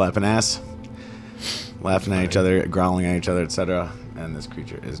finished slapping ass, laughing at each other, growling at each other, etc. And this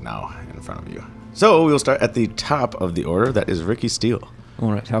creature is now in front of you. So we'll start at the top of the order. That is Ricky Steele.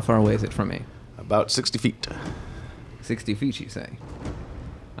 All right, how far away is it from me? About 60 feet. 60 feet, you say?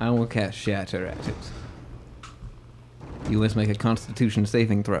 I will cast Shatter at it. You must make a Constitution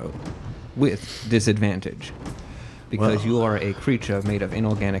saving throw with disadvantage. Because you are a creature made of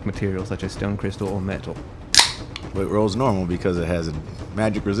inorganic materials such as stone, crystal, or metal. But it rolls normal because it has a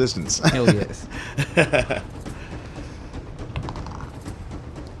magic resistance. Hell yes.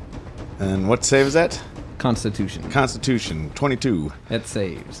 And what save is that? Constitution. Constitution, 22. That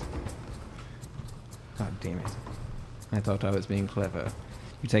saves. God damn it. I thought I was being clever.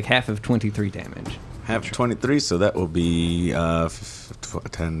 You take half of 23 damage. Half 23, so that will be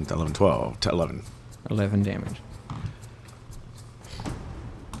 10, 11, 12, 11. 11 damage.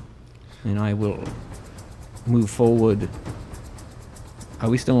 And I will move forward. Are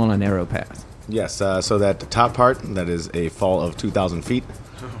we still on a narrow path? Yes, so that top part, that is a fall of 2,000 feet.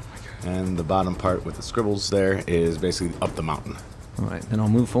 And the bottom part with the scribbles there is basically up the mountain. Alright, then I'll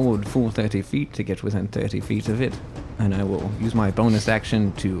move forward full 30 feet to get within 30 feet of it. And I will use my bonus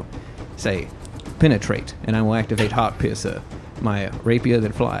action to, say, penetrate. And I will activate Heart Piercer, my rapier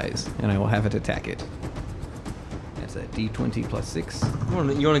that flies, and I will have it attack it. That's a d20 plus 6. You want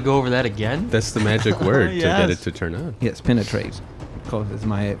to go over that again? That's the magic word to get Yes. it to turn on. Yes, penetrate. Causes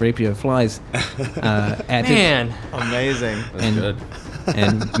my rapier flies at Man. it. Amazing. That's And- good.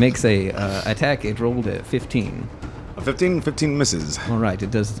 And makes a attack. It rolled a 15. A 15 misses. All right, it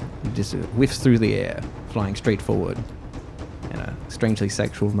just whiffs through the air, flying straight forward in a strangely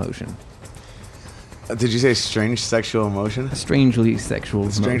sexual motion. Did you say strange sexual emotion? A strangely sexual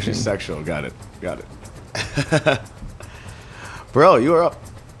Strangely motion. sexual, got it. Bro, you are up.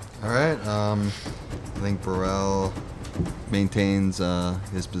 All right. I think Burrell maintains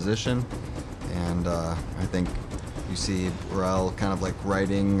his position, and I think you see Burrell kind of like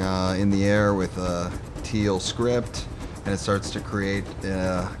writing in the air with a teal script, and it starts to create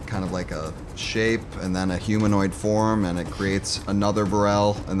kind of like a shape, and then a humanoid form, and it creates another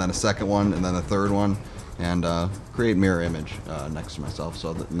Burrell, and then a second one, and then a third one, and create mirror image next to myself.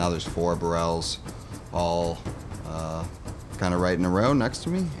 So now there's 4 Burrells, all kind of right in a row next to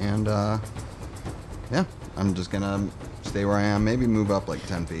me, and yeah, I'm just gonna stay where I am, maybe move up like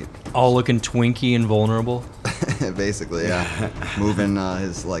 10 feet. All looking twinky and vulnerable. Basically, yeah. Moving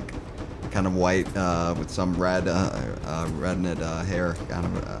his like kind of white with some red redned hair kind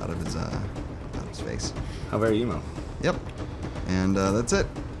of out of his face. How very emo. Yep. And that's it.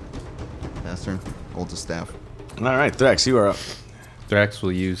 Last turn. Hold the staff. All right, Thrax, you are up. Thrax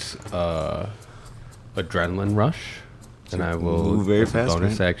will use Adrenaline Rush, and I will, move very as a fast,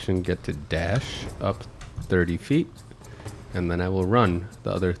 bonus right? action, get to dash up 30 feet, and then I will run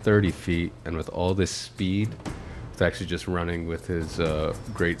the other 30 feet, and with all this speed, it's actually just running with his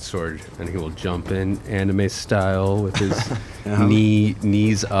great sword, and he will jump in anime style with his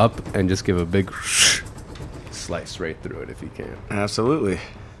knees up and just give a big slice right through it if he can. Absolutely.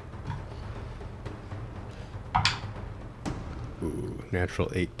 Ooh,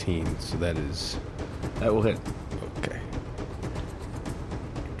 natural 18, so that is That will hit. okay.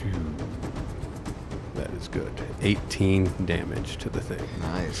 That is good. 18 damage to the thing.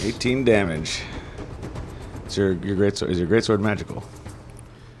 Nice. 18 damage. Is your greatsword magical?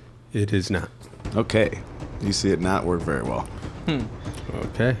 It is not. Okay. You see it not work very well.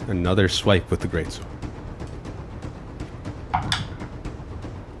 Okay, another swipe with the greatsword.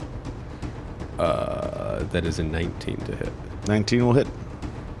 That is a 19 to hit. 19 will hit.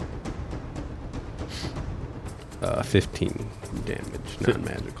 15 damage,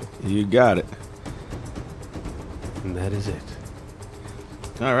 non-magical. You got it. And that is it.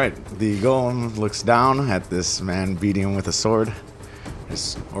 All right. The golem looks down at this man beating him with a sword.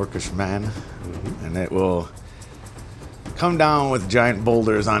 This orcish man. And it will come down with giant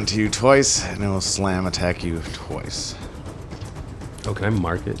boulders onto you twice, and it will slam attack you twice. Oh, can I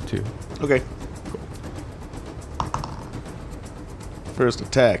mark it too? Okay. First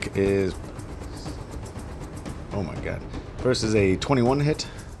attack is Oh my god. First is a 21 hit.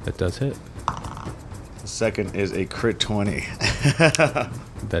 That does hit. The second is a crit 20.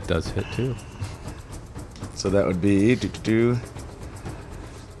 That does hit too. So that would be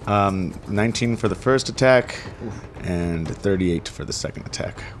 19 for the first attack and 38 for the second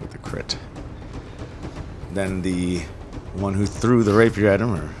attack with the crit. Then the one who threw the rapier at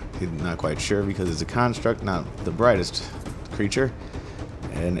him, or he's not quite sure because it's a construct, not the brightest creature,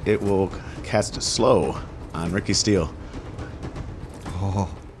 and it will cast slow on Ricky Steele. Oh,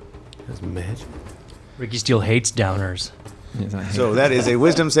 That's magic. Ricky Steele hates downers. Yes, I hate So it. that is a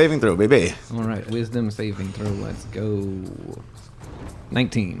wisdom saving throw, baby. All right, wisdom saving throw. Let's go.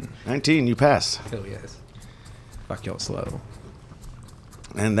 19. 19, you pass. Hell yes. Fuck y'all slow.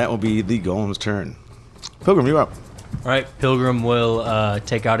 And that will be the golem's turn. Pilgrim, you're up. All right, Pilgrim will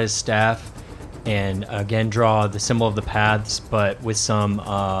take out his staff and again draw the symbol of the paths, but with some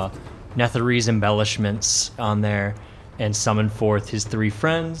Netherese embellishments on there, and summon forth his 3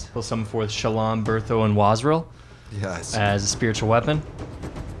 friends. He'll summon forth Shalom, Bertho, and Wazril yes. as a spiritual weapon,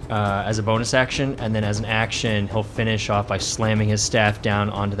 as a bonus action, and then as an action, he'll finish off by slamming his staff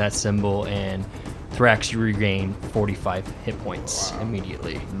down onto that symbol, and Thrax, you regain 45 hit points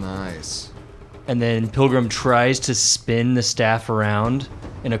immediately. Nice. And then Pilgrim tries to spin the staff around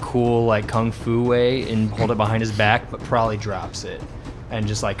in a cool, like, kung fu way and hold it behind his back, but probably drops it and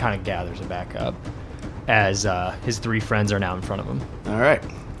just, like, kind of gathers it back up as his 3 friends are now in front of him. All right.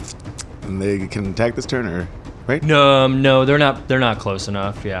 And they can attack this turn, or right? No, they're not close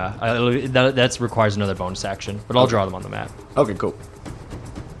enough. Yeah, that requires another bonus action, but I'll draw them on the map. Okay, cool.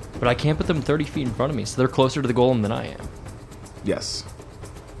 But I can't put them 30 feet in front of me, so they're closer to the golem than I am. Yes.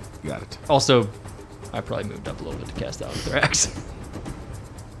 Got it. Also, I probably moved up a little bit to cast out Thrax.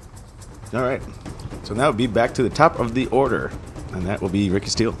 All right. So now we'll be back to the top of the order, and that will be Ricky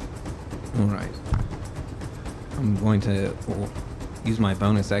Steele. All right. I'm going to use my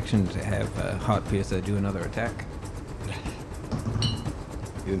bonus action to have Heart Piercer do another attack.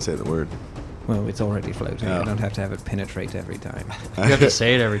 You didn't say the word. Well, it's already floating. Oh. I don't have to have it penetrate every time. You have to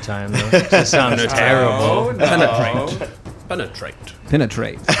say it every time, though. It sounds terrible. Penetrate.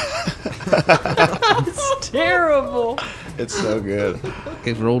 Penetrate. It's terrible. It's so good.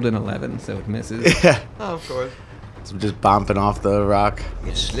 It rolled an 11, so it misses. Yeah. Oh, of course. It's just bumping off the rock.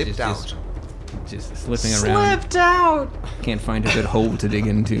 You slipped out. Just slipping around. Slipped out. Can't find a good hole to dig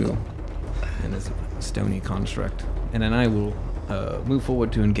into in this stony construct. And then I will move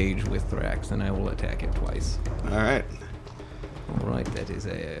forward to engage with Thrax, and I will attack it twice. All right. All right,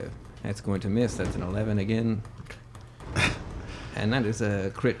 that's going to miss. That's an 11 again. And that is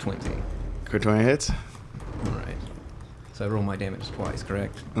a crit 20. Crit 20 hits. All right. So I roll my damage twice,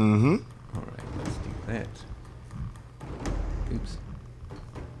 correct? Mm-hmm. All right, let's do that. Oops.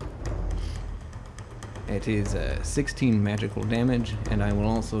 It is 16 magical damage, and I will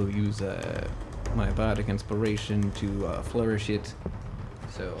also use my bardic inspiration to flourish it.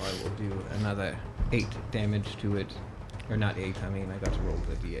 So I will do another 8 damage to it. Or not 8, I mean, I got to roll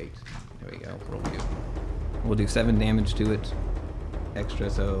the d8. There we go, roll 2. We'll do 7 damage to it. Extra,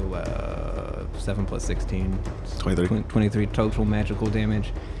 so 7 plus 16. 23. 23 total magical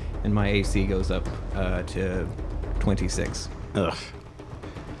damage. And my AC goes up to 26. Ugh.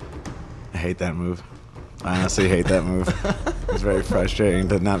 I hate that move. I honestly hate that move. It's very frustrating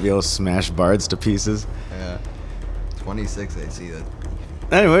to not be able to smash bards to pieces. Yeah. 26 AC. That.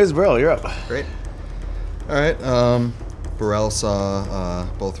 Anyways, Burl, you're up. Great. All right. Burrell saw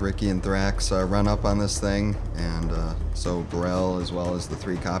both Ricky and Thrax run up on this thing, and so Burrell, as well as the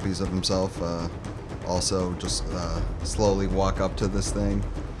 3 copies of himself, also just slowly walk up to this thing.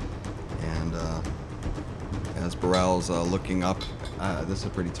 And as Burrell's looking up, this is a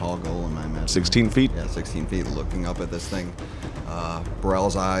pretty tall golem, I imagine. 16 feet? Yeah, 16 feet, looking up at this thing.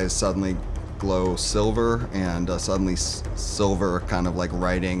 Burrell's eyes suddenly glow silver, and suddenly silver kind of like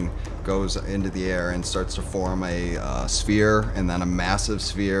writing goes into the air and starts to form a sphere, and then a massive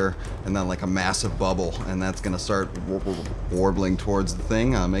sphere, and then like a massive bubble, and that's going to start warbling towards the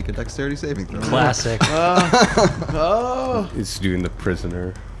thing. Make a dexterity saving throw. Classic. It's doing the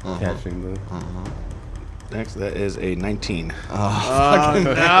prisoner, catching the... Next, that is a 19. Oh,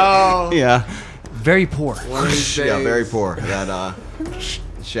 no. Yeah. Very poor. Yeah, very poor. That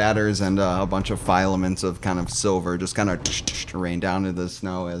shatters, and a bunch of filaments of kind of silver just kind of rain down into the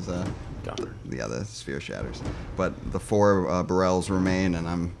snow as the sphere shatters. But the 4 Burrells remain, and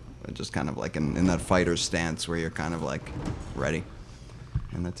I'm just kind of like in that fighter stance where you're kind of like ready.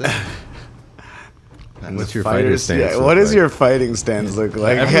 And that's it. And What's the your fighter fighters- stance Yeah, look what does like? your fighting stance look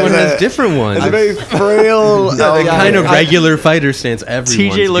like? Everyone has different ones. It's a very frail. The kind of regular fighter stance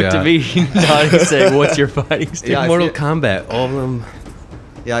everyone's TJ looked got. at me nodding, saying, "What's your fighting stance?" Take Mortal Kombat, all of them.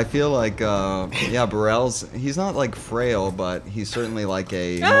 Yeah, I feel like Burrell's. He's not like frail, but he's certainly like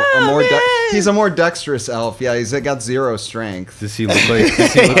he's a more dexterous elf. Yeah, he's got 0 strength. Does he look like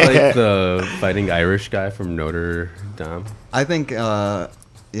the fighting Irish guy from Notre Dame? I think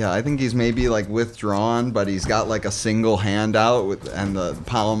I think he's maybe like withdrawn, but he's got like a single hand out and the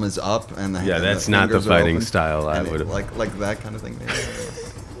palm is up and the and that's the not the fingers are fighting open. style I And would have. like that kind of thing. Maybe.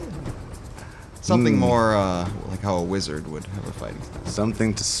 Something more like how a wizard would have a fighting style.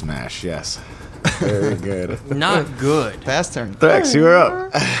 Something to smash. Yes. Very good. Not good. Fast turn. Thrax, you are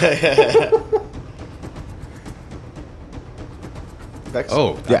up. Thrax?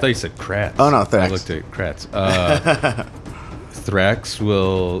 Oh, I Yeah. thought you said Kratz. Oh, no, I Thrax. looked at Kratz. Thrax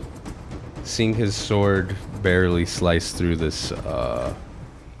will, seeing his sword barely slice through this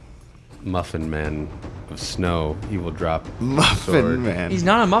muffin man of snow, he will drop the sword. Muffin Man. He's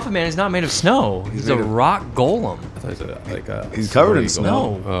not a muffin man. He's not made of snow. He's a made of- rock golem. I thought he was like a He's covered in snowy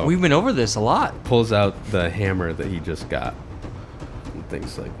snow. golem. Oh. We've been over this a lot. Pulls out the hammer that he just got and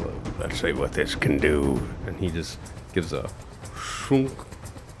thinks like, well, Let's see what this can do. and he just gives a shunk,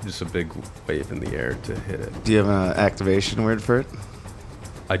 just a big wave in the air to hit it. Do you have an activation word for it?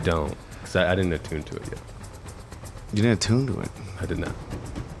 I don't, because I didn't attune to it yet. You didn't attune to it. I did not.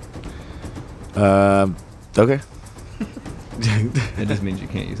 Okay. It just means you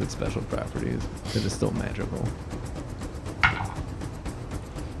can't use its special properties. It is still magical.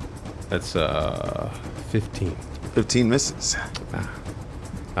 That's 15. 15 misses.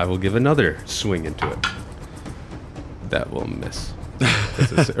 I will give another swing into it. That will miss.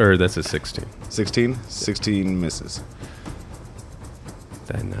 That's a 16. 16? 16 misses.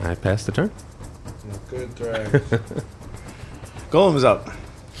 Then I pass the turn. Good Thrax. Golem is up.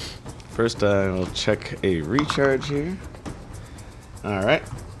 First, we'll check a recharge here. All right.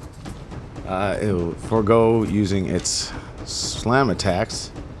 It'll forego using its slam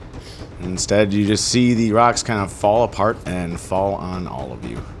attacks. Instead, you just see the rocks kind of fall apart and fall on all of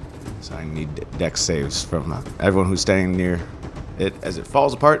you. So I need dex saves from everyone who's standing near it as it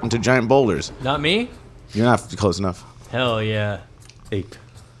falls apart into giant boulders. Not me? You're not close enough. Hell yeah. 8.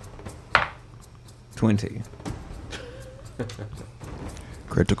 20.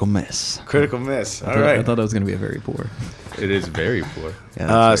 Critical miss. Critical miss. All I right. thought that was going to be a very poor. It is very poor.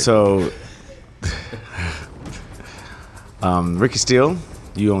 Yeah, So, Ricky Steele,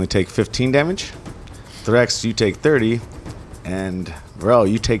 you only take 15 damage. Thrax, you take 30. And Varel,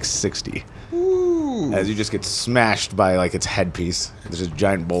 you take 60. As you just get smashed by like its headpiece. There's a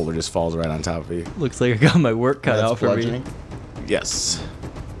giant boulder just falls right on top of you. Looks like I got my work cut That's out for bludgeoning. me. Yes.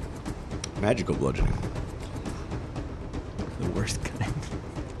 Magical bludgeoning. The worst kind.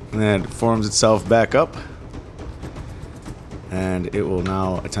 And then it forms itself back up. And it will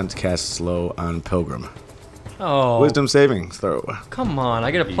now attempt to cast slow on Pilgrim. Oh, Wisdom saving throw. come on.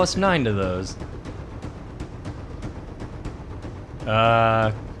 I get a +9 to those.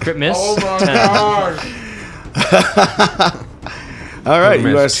 Crit miss. Oh my 10. god! All right,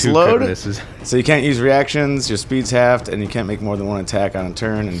 Pilgrim you has are 2 slowed. crit misses. So you can't use reactions, your speed's halved, and you can't make more than one attack on a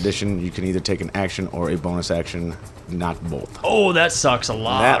turn. In addition, you can either take an action or a bonus action, not both. Oh, that sucks a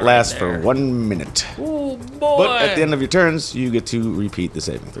lot. That right lasts there. for 1 minute. Oh, boy. But at the end of your turns, you get to repeat the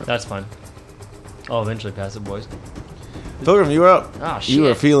saving throw. That's fine. I'll eventually pass it, boys. Pilgrim, you are up. Ah, You are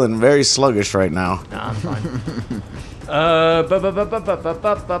shit. feeling very sluggish right now. Nah, I'm fine.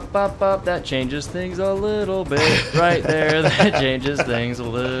 That changes things a little bit. Right there, that changes things a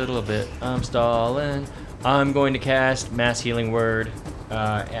little bit. I'm stalling. I'm going to cast Mass Healing Word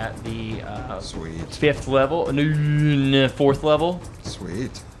at the Sweet. 5th level, 4th level,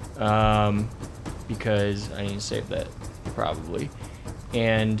 Sweet. because I need to save that, probably.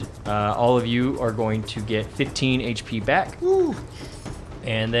 And all of you are going to get 15 HP back.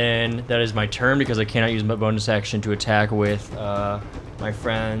 And then that is my turn because I cannot use my bonus action to attack with my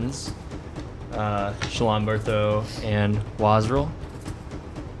friends, Shalon Bertho and Wazril,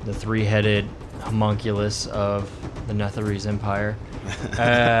 the 3-headed homunculus of the Netherese Empire.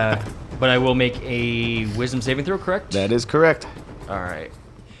 But I will make a wisdom saving throw, correct? That is correct. All right.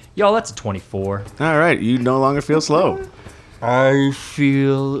 Y'all, that's a 24. All right, you no longer feel slow. I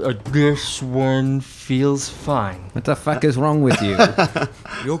feel this one feels fine. What the fuck is wrong with you?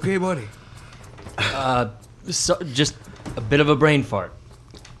 You okay, buddy? So, just a bit of a brain fart.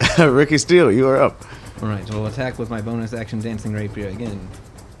 Ricky Steele, you are up. Alright, so we'll attack with my bonus action Dancing Rapier again.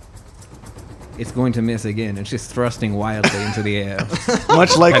 It's going to miss again. It's just thrusting wildly into the air.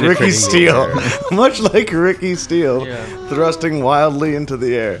 Much like Ricky Penetrating Steele. the Much like Ricky Steele. Yeah. Thrusting wildly into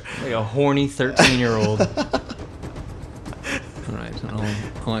the air. Like a horny 13-year-old. All right,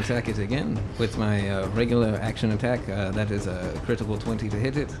 I'll attack it again with my regular action attack. That is a critical 20 to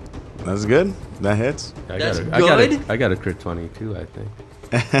hit it. That's good. That hits. I That's got a crit 22, I think.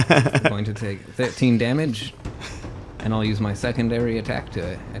 I'm going to take 13 damage, and I'll use my secondary attack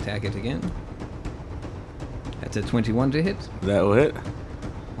to attack it again. That's a 21 to hit. That will hit.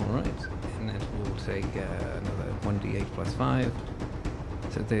 All right, and that will take another 1d8 plus 5.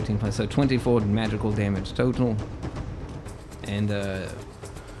 So 13 plus, so 24 magical damage total. And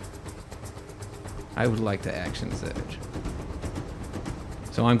I would like to action surge.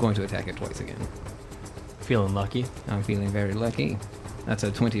 So I'm going to attack it twice again. Feeling lucky. I'm feeling very lucky. That's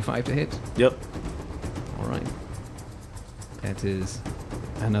a 25 to hit. Yep. All right. That is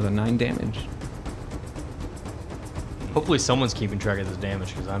another 9 damage. Hopefully someone's keeping track of this damage,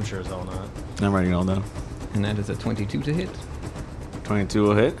 because I'm sure as hell not. I'm writing it all down. And that is a 22 to hit. 22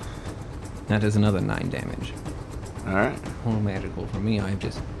 will hit. That is another 9 damage. All right. All magical for me. I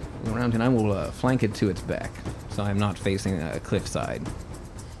just go around and I will flank it to its back. So I'm not facing a cliff side.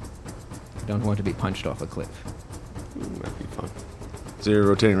 I don't want to be punched off a cliff. That'd be fun. So you're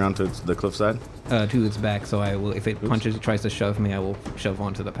rotating around to the cliffside? To its back, so I will. If it punches, it tries to shove me, I will shove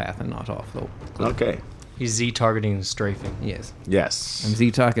onto the path and not off the cliff. Okay. He's Z targeting and strafing. Yes. Yes. I'm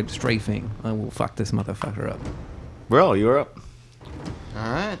Z target strafing. I will fuck this motherfucker up. Bro, you're up.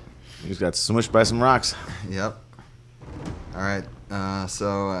 All right. You just got smushed by some rocks. Yep. All right.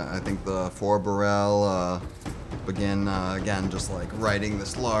 So I think the 4 Burrell begin again, just like writing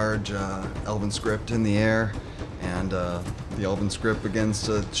this large elven script in the air, and the elven script begins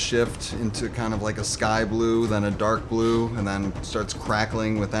to shift into kind of like a sky blue, then a dark blue, and then starts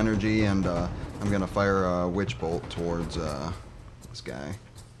crackling with energy. And I'm gonna fire a witch bolt towards this guy.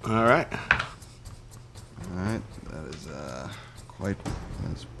 All right. All right. That is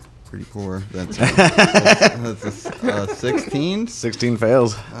that's pretty poor. That's a 16. 16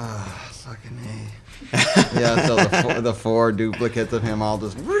 fails. Fucking A. Yeah, so the four duplicates of him all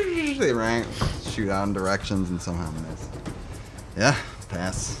just they shoot out in directions and somehow miss. Yeah,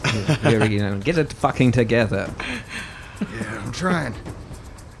 pass. Here we go. Get it fucking together. Yeah, I'm trying.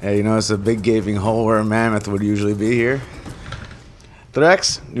 Hey, you notice a big gaping hole where a mammoth would usually be here?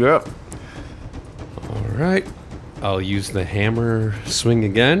 Threx, you're up. All right. I'll use the hammer swing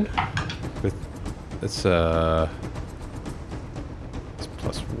again. With it's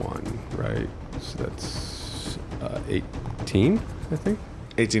plus 1, right? So that's 18, I think.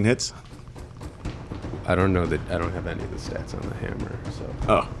 18 hits. I don't know that I don't have any of the stats on the hammer. So.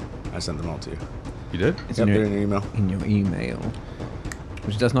 Oh, I sent them all to you. You did? It's Yep, in, they're in your email. in your email,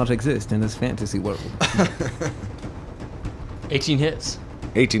 which does not exist in this fantasy world. 18 hits.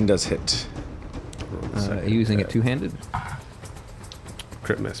 18 does hit. Are you using it two-handed?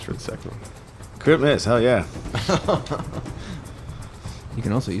 Crit miss for the second one. Crit miss, hell yeah. You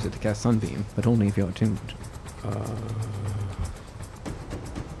can also use it to cast Sunbeam, but only if you're attuned.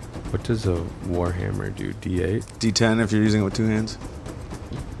 What does a warhammer do? D8? D10 if you're using it with 2 hands.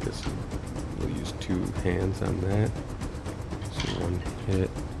 Guess we'll use 2 hands on that. So 1 hit.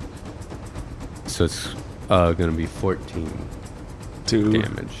 So it's gonna be 14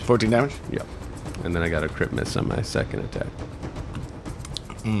 damage. 14 damage? Yep. And then I got a crit miss on my second attack.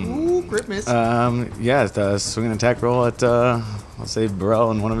 Ooh, crit miss. Yeah, it's a swing and attack roll at, let's say,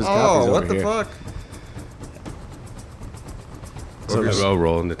 Burrell and one of his copies over what the here. fuck? So I'll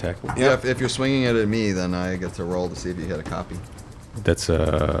roll an attack. Yeah, if you're swinging it at me, then I get to roll to see if you hit a copy. That's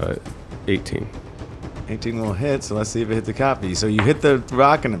 18. 18 will hit, so let's see if it hits a copy. So you hit the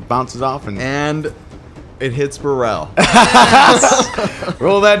rock and it bounces off and it hits Burrell.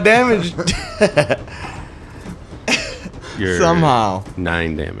 roll that damage. You're Somehow.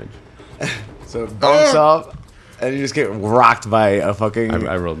 9 damage. So it bounces off, and you just get rocked by a fucking...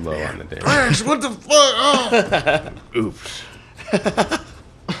 I rolled low on the damage. What the fuck? Oh. Oops.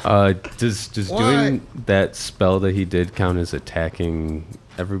 Does doing that spell that he did count as attacking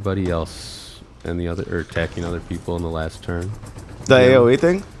everybody else and the other, or attacking other people in the last turn? The AoE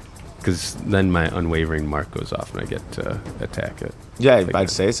thing? Because then my unwavering mark goes off and I get to attack it. Yeah, Like I'd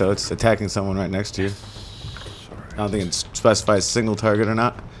say so. It's attacking someone right next to you. I don't think it specifies single target or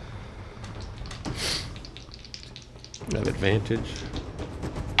not. I have advantage.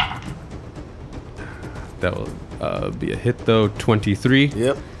 That will be a hit though. 23.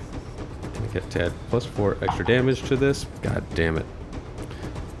 Yep. I get to add plus 4 extra damage to this. God damn it.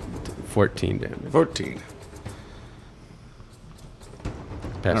 14 damage. 14.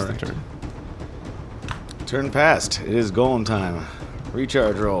 Pass All the right. turn. Turn passed. It is golem time.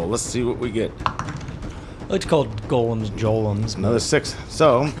 Recharge roll. Let's see what we get. I like to call it golems, jolems. Another 6.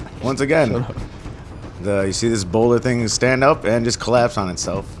 So, once again, you see this boulder thing stand up and just collapse on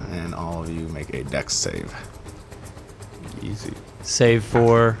itself, and all of you make a dex save. Easy. Save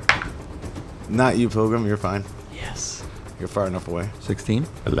for. Not you, Pilgrim. You're fine. Yes. You're far enough away. 16.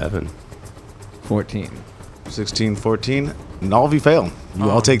 11. 14. 16, 14. And all of you fail. You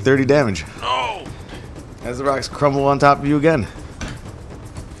all take 30 damage. No. As the rocks crumble on top of you again.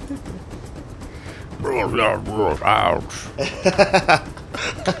 Ouch.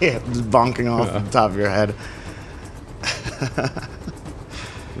 Yeah, just bonking off the top of your head. The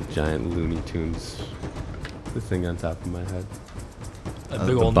giant Looney Tunes. The thing on top of my head. A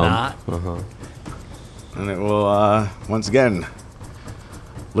big old knot. Uh-huh. And it will, once again,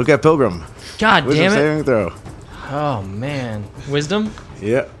 look at Pilgrim. God Wisdom damn it. saving throw. Oh, man. Wisdom?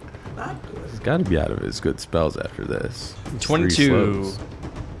 Yeah. He's got to be out of his good spells after this. It's 22. 3 slows.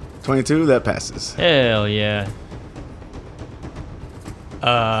 22, that passes. Hell yeah.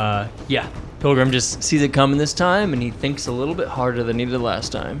 Yeah. Pilgrim just sees it coming this time, and he thinks a little bit harder than he did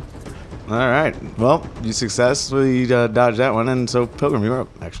last time. All right. Well, you successfully dodged that one, and so Pilgrim, you're up,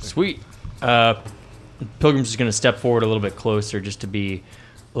 actually. Sweet. Pilgrim's just going to step forward a little bit closer just to be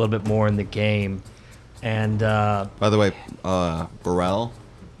a little bit more in the game. And, By the way, Burrell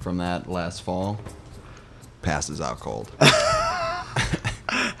from that last fall passes out cold.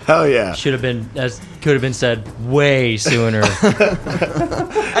 Hell yeah. could have been said way sooner.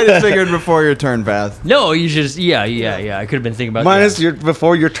 I just figured before your turn passed. No, you should just, yeah. I could have been thinking about Minus yeah.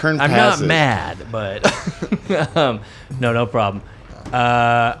 before your turn I'm passes. not mad, but no problem.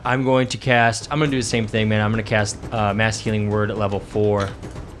 I'm going to do the same thing, man. I'm going to cast Mass Healing Word at level 4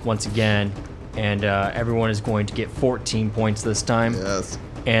 once again, and everyone is going to get 14 points this time. Yes.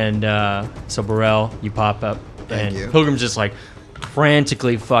 And so Burrell, you pop up, Thank and you. Pilgrim's just like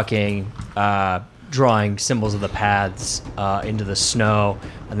frantically fucking drawing symbols of the paths into the snow,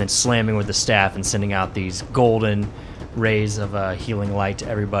 and then slamming with the staff and sending out these golden rays of healing light to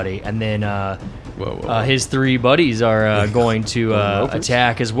everybody. And then his 3 buddies are going to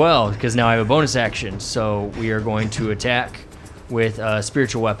attack as well, because now I have a bonus action. So we are going to attack with a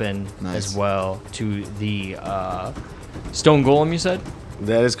spiritual weapon as well to the stone golem, you said?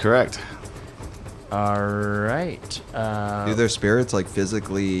 That is correct. All right. Do their spirits like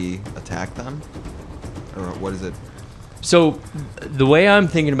physically attack them, or what is it? So the way I'm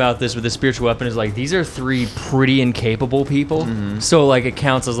thinking about this with the spiritual weapon is like these are 3 pretty incapable people. Mm-hmm. So like it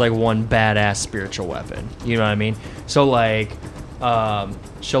counts as like one badass spiritual weapon. You know what I mean? So like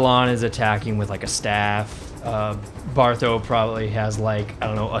Shalon is attacking with like a staff. Bartho probably has like, I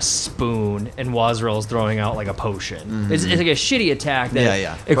don't know, a spoon, and Wazrel's throwing out like a potion. Mm-hmm. It's like a shitty attack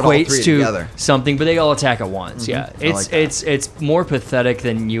that Put all 3 equates to together. something, but they all attack at once. Mm-hmm. Yeah, I like that. it's more pathetic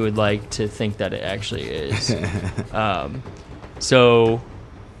than you would like to think that it actually is. So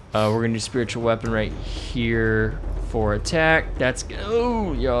we're gonna do spiritual weapon right here for attack. That's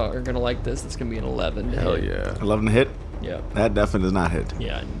y'all are gonna like this. That's gonna be an 11. To Hell hit. yeah. 11 to hit? Yeah. That definitely does not hit.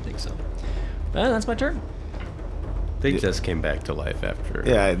 Yeah, I didn't think so. That's my turn. They just came back to life after.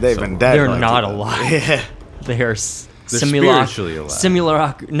 Yeah, they've so been long. dead. They're for like not 2 months. alive. Yeah. They are spiritually alive.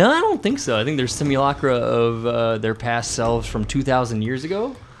 simulacra. No, I don't think so. I think they're simulacra of their past selves from 2,000 years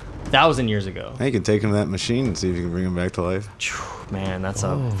ago. 1,000 years ago. Hey, you can take him to that machine and see if you can bring him back to life. Man, that's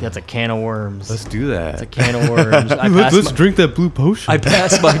a can of worms. Let's do that. That's a can of worms. Let's drink that blue potion. I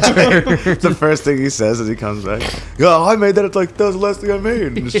passed my turn. The first thing he says as he comes back, "Oh, I made that. It's like that was the last thing I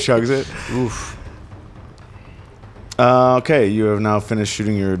made." And just chugs it. Oof. Okay, you have now finished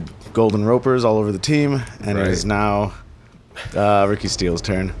shooting your golden ropers all over the team, and it is now Ricky Steele's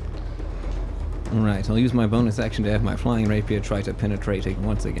turn. All right, I'll use my bonus action to have my flying rapier try to penetrate it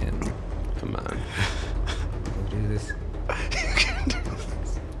once again. Come on. I'll do this.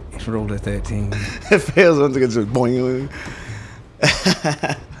 It's rolled a 13. It fails once again, so boing.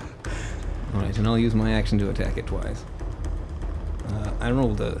 All right, and I'll use my action to attack it twice. I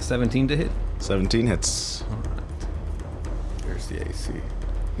rolled a 17 to hit. 17 hits. All right. There's the AC.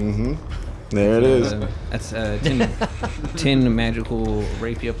 Mm-hmm. There it is. That's 10 magical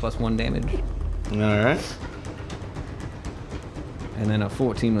rapier plus 1 damage. All right. And then a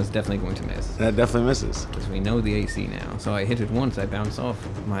 14 was definitely going to miss. That definitely misses. Because we know the AC now. So I hit it once, I bounce off.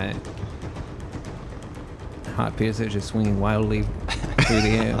 My heart piercer just swinging wildly through the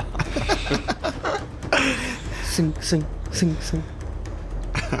air. Sing, sing, sing, sing.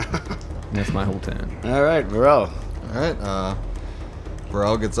 And that's my whole turn. All right, Varel. All right.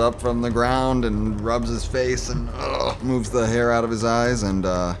 Burrell gets up from the ground and rubs his face and moves the hair out of his eyes and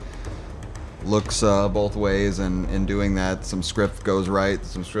looks both ways, and in doing that, some script goes right,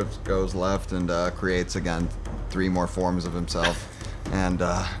 some script goes left, and creates again 3 more forms of himself, and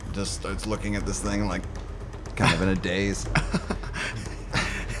just starts looking at this thing like kind of in a daze.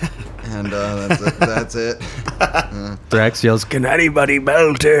 And that's it. Thrax yells, "Can anybody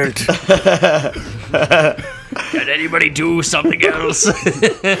melt it?" Can anybody do something else?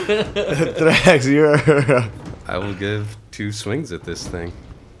 Thrax, you're. I will give 2 swings at this thing.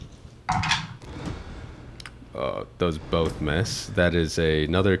 Those both miss. That is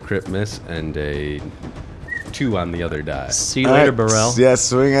another crit miss and a 2 on the other die. See you later, Burrell. Yeah,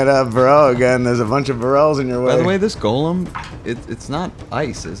 swing it up, Burrell again. There's a bunch of Burrells in your way. By the way, this golem, it's not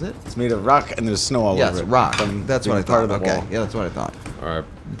ice, is it? It's made of rock and there's snow all over it. Yes, rock. from That's what I being part thought. of the Okay, wall. yeah, that's what I thought. All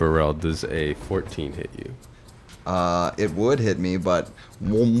right, Burrell, does a 14 hit you? It would hit me, but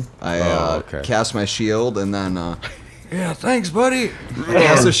I okay. cast my shield, and then Yeah, thanks, buddy.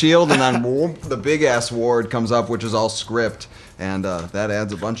 cast the shield, and then the big ass ward comes up, which is all script, and that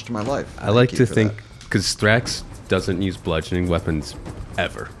adds a bunch to my life. I like Thank to you for think, that. because Thrax doesn't use bludgeoning weapons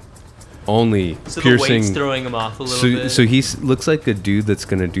ever. Only So the piercing. weight's throwing him off a little bit. So he looks like a dude that's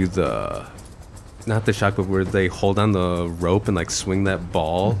gonna do not the shot put, where they hold on the rope and like swing that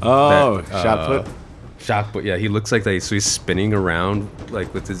ball. Oh, shot put? Shot put. Yeah, he looks like that. So he's spinning around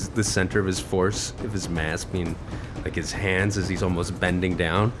like with the center of his force of his mass being like his hands as he's almost bending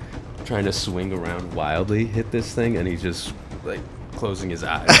down, trying to swing around wildly, hit this thing, and he's just like closing his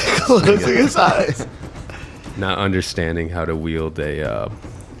eyes. Closing his eyes. Not understanding how to wield a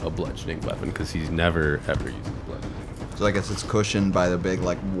bludgeoning weapon because he's never ever used a bludgeoning. So I guess it's cushioned by the big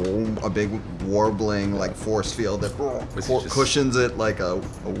a big warbling like force field that Was he just- cushions it like a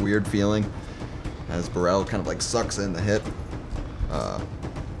weird feeling as Burrell kind of like sucks in the hit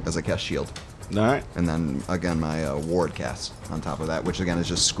as I cast shield. All right. And then again my ward cast on top of that, which again is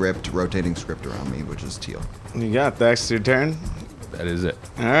just script, rotating script around me, which is teal. You got Thrax, your turn. That is it.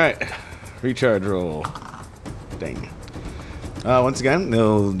 All right. Recharge roll. Dang. Once again,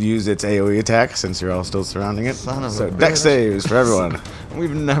 they'll use its AoE attack since you're all still surrounding it. Son of a so bitch. dex saves for everyone.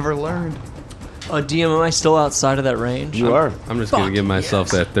 We've never learned. DM, am I still outside of that range? You are. I'm just gonna give myself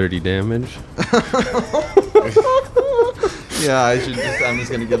that 30 damage. Yeah, I'm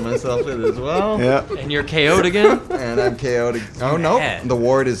just gonna give myself it as well. Yeah. And you're KO'd again? And I'm KO'd. Oh no, Yeah. the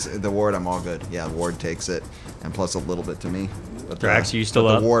ward. I'm all good. Yeah, the ward takes it, and plus a little bit to me. But Thrax, are you still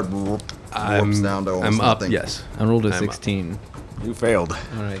but up? The ward warps down to almost I'm up. nothing. Yes. I rolled a I'm up. 16. You failed.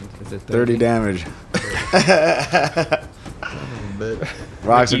 All right, is it 30 damage. But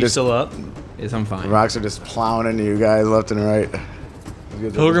Rocks Are are you just still up? Yes, I'm fine. rocks are just plowing into you guys left and right.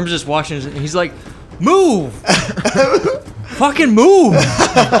 Pilgrim's just watching. He's like, move! Fucking move! You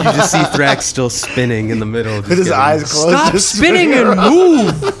just see Thrax still spinning in the middle. With his eyes closed. Stop just spinning and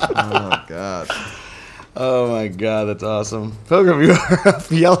move! oh god. Oh my god, that's awesome. Pilgrim, you are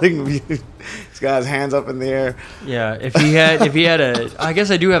up yelling. He's got his hands up in the air. Yeah, if he had I guess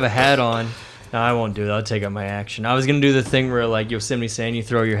I do have a hat on. No, I won't do that. I'll take out my action. I was gonna do the thing where like Yosemite Sam, you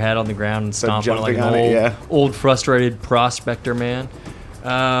throw your hat on the ground and stomp on it like jumping an on it, old, yeah. old frustrated prospector man.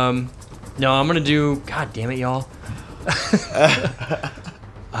 No, I'm gonna do. God damn it, y'all.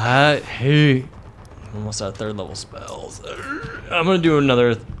 Hey, I'm almost out of 3rd level spells. I'm gonna do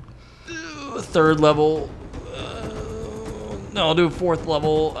another 3rd level. No, I'll do a 4th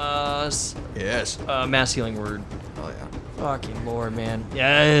level. Yes. Mass healing word. Oh yeah. Fucking lord, man.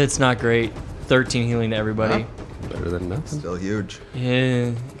 Yeah, it's not great. 13 healing to everybody. Better than nothing. Still huge. Yeah,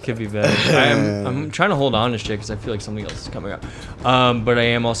 it could be better. I'm trying to hold on to shit because I feel like something else is coming up. But I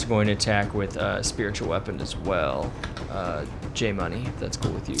am also going to attack with a spiritual weapon as well. J Money, if that's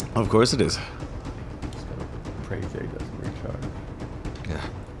cool with you. Of course it is. Pray Jay doesn't recharge. Yeah.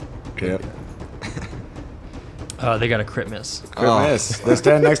 Yep. They got a crit miss. Crit miss. Let's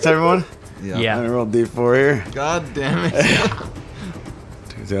stand next to everyone. Yeah. Let me roll D4 here. God damn it.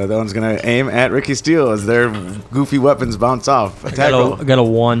 So that one's gonna aim at Ricky Steele as their goofy weapons bounce off. Attack roll. I got a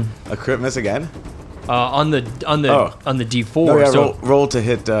 1. A crit miss again. On the D4. No, yeah, so, roll to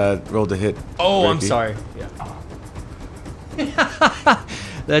hit. Roll to hit. oh, I'm Ricky. sorry. Yeah.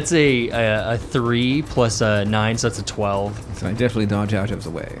 That's a 3 plus a 9, so that's a 12. So I definitely dodge out of the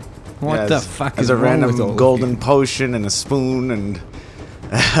way. What Yeah, the as- fuck as is a wrong with all random of golden you? potion and a spoon and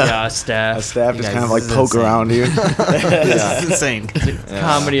Yeah, a staff. a staff You just guys, kind of like this is poke insane. around you. This is insane.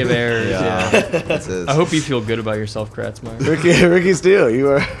 Comedy of errors. Yeah. Yeah. This is. I hope you feel good about yourself, Kratzmeyer. Ricky Steele, you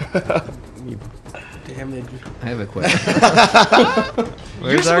are. I have a question.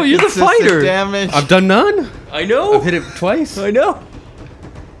 You're the fighter. Damage. I've done none. I know. I've hit it twice. I know.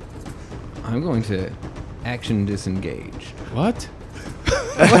 I'm going to action disengage. What?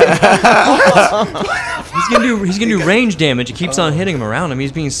 He's gonna do range damage. It keeps on hitting him around him.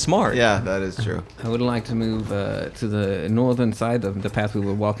 He's being smart. Yeah, that is true. I would like to move to the northern side of the path we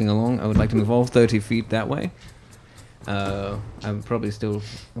were walking along. I would like to move all 30 feet that way. I'm probably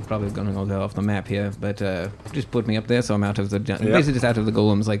going to go off the map here, but just put me up there so I'm out of the basically just out of the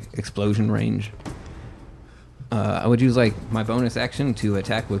golem's like explosion range. I would use like my bonus action to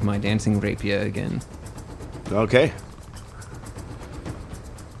attack with my dancing rapier again. Okay.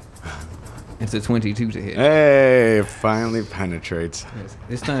 It's a 22 to hit. Hey, finally penetrates. Yes.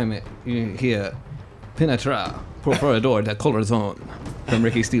 This time you hear penetra por corredor de corazón from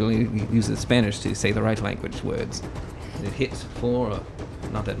Ricky Steele. He uses Spanish to say the right language words. It hits for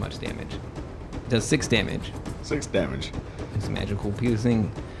not that much damage. It does 6 damage. 6 damage. It's magical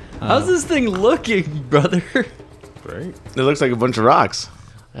piercing. How's this thing looking, brother? Great. It looks like a bunch of rocks.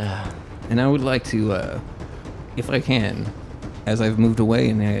 And I would like to, if I can, as I've moved away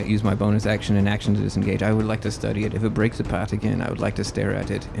and use my bonus action and action to disengage, I would like to study it. If it breaks apart again, I would like to stare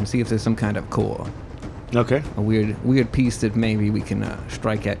at it and see if there's some kind of core. Okay. A weird piece that maybe we can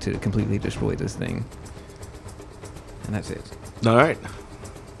strike at to completely destroy this thing. And that's it. All right.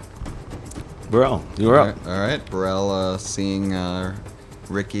 Burrell, you're up. All right. Burrell, seeing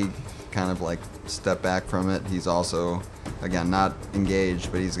Ricky kind of like step back from it. He's also, again, not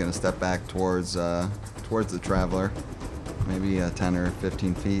engaged, but he's going to step back towards the traveler. Maybe 10 or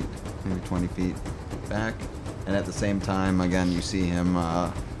 15 feet, maybe 20 feet back. And at the same time, again, you see him,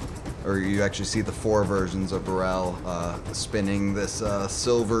 or you actually see the 4 versions of Burrell spinning this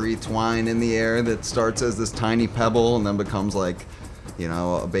silvery twine in the air that starts as this tiny pebble and then becomes like,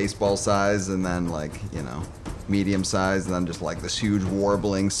 a baseball size, and then like, medium size, and then just like this huge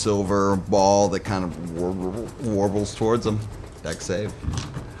warbling silver ball that kind of warbles towards him. Dex save.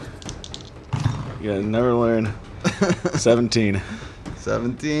 You guys never learn. 17.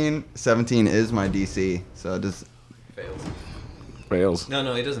 17 is my DC, so it just fails.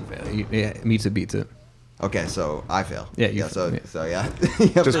 No, it doesn't fail. It meets it, beats it. Okay, so I fail. Yeah, so yeah.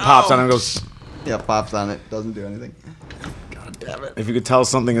 Just pops on it and goes. Yeah, pops on it. Doesn't do anything. God damn it. If you could tell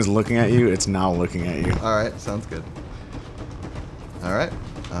something is looking at you, it's now looking at you. All right, sounds good. All right,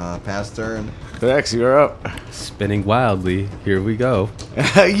 pass turn. Dex, you're up. Spinning wildly. Here we go.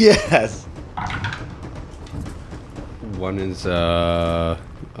 Yes. One is a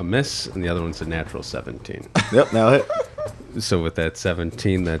miss, and the other one's a natural 17. Yep, that'll hit. So with that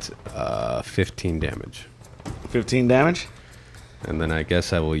 17, that's 15 damage. 15 damage? And then I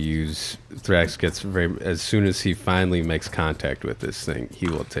guess I will use... Thrax gets as soon as he finally makes contact with this thing, he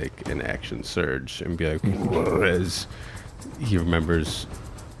will take an action surge and be like, whoa, as he remembers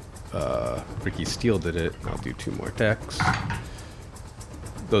Ricky Steele did it. I'll do 2 more attacks.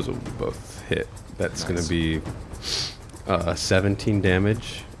 Those will both hit. That's going to be 17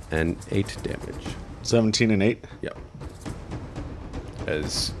 damage and 8 damage. 17 and 8? Yep.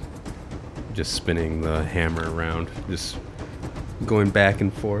 As just spinning the hammer around, just going back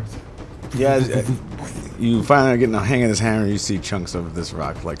and forth. Yeah, you finally are getting a hang of this hammer. You see chunks of this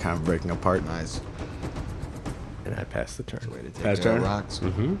rock like kind of breaking apart. Nice. And I pass the turn. Way to take Pass care of turn? rocks.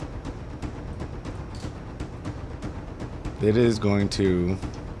 Mm-hmm. It is going to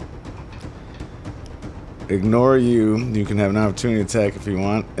ignore you. You can have an opportunity attack if you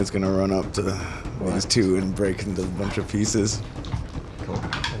want. It's going to run up to these 2 and break into a bunch of pieces.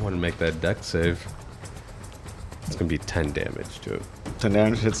 I want to make that dex save. It's going to be 10 damage to it. 10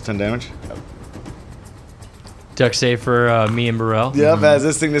 damage? Hits 10 damage? Duck save for me and Burrell. Yep, as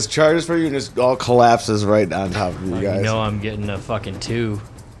this thing just charges for you and just all collapses right on top of you guys. You know I'm getting a fucking 2.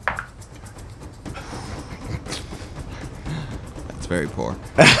 That's very poor.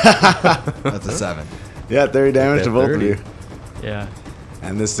 That's a 7. Yeah, 30 damage to both 30. of you. Yeah.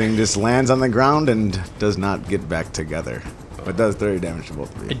 And this thing just lands on the ground and does not get back together. It does 30 damage to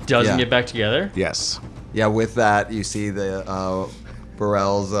both of you. It doesn't Yeah. get back together? Yes. Yeah, with that, you see the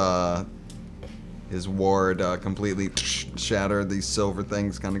Burrell's his ward completely shatter. These silver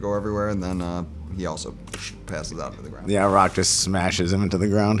things kind of go everywhere, and then he also passes out to the ground. Yeah, rock just smashes him into the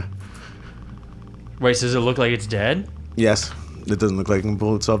ground. Wait, so does it look like it's dead? Yes. It doesn't look like it can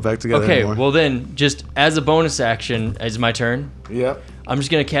pull itself back together Okay, anymore. well then, just as a bonus action, as my turn, Yep. I'm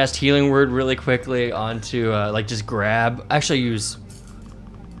just gonna cast Healing Word really quickly onto, just grab. Actually,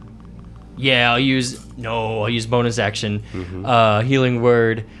 I'll use bonus action, Healing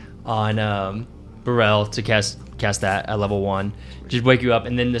Word on Burrell to cast that at level 1. Just wake you up,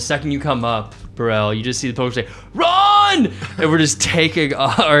 and then the second you come up, Burrell, you just see the pilgrim say, "Run!" And we're just taking,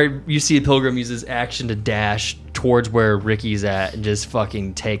 or you see the pilgrim use his action to dash towards where Ricky's at and just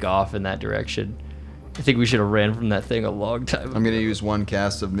fucking take off in that direction. I think we should have ran from that thing a long time ago. I'm gonna use one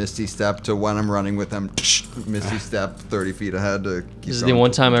cast of Misty Step to when I'm running with them. Misty Step 30 feet ahead to keep This is the going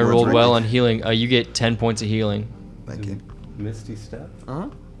one time I towards rolled Ricky. well on healing. You get 10 points of healing. Thank you. Misty Step. Uh-huh.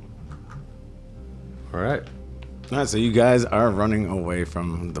 All right. All right, so you guys are running away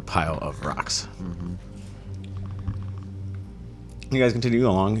from the pile of rocks. You guys continue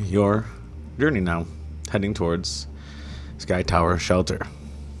along your journey now, heading towards Sky Tower Shelter.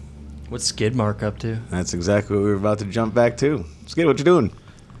 What's Skid Mark up to? That's exactly what we were about to jump back to. Skid, what you doing?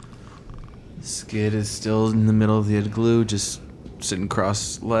 Skid is still in the middle of the igloo, just sitting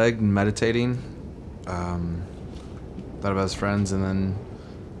cross-legged and meditating. Thought about his friends, and then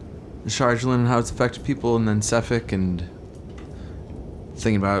the Chargelin and how it's affected people, and then Sefik, and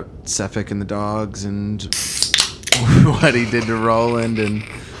thinking about Sefik and the dogs, and what he did to Roland, and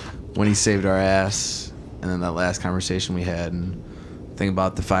when he saved our ass, and then that last conversation we had, and thinking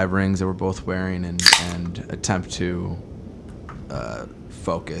about the 5 rings that we're both wearing, and attempt to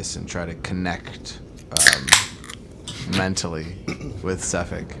focus and try to connect mentally with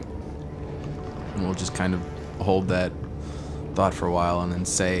Sefik. And we'll just kind of hold that thought for a while and then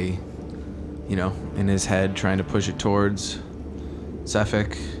say, you know, in his head, trying to push it towards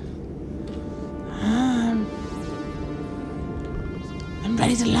Sefik. I'm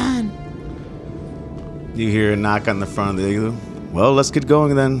ready to land. You hear a knock on the front of the igloo. Well, let's get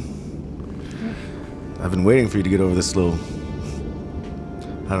going then. I've been waiting for you to get over this little...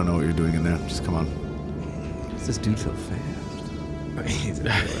 I don't know what you're doing in there. Just come on. What's this dude so fast? He's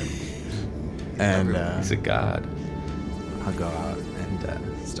a and He's a god. I'll go out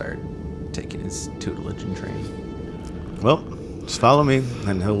and start taking his tutelage and training. Well, just follow me,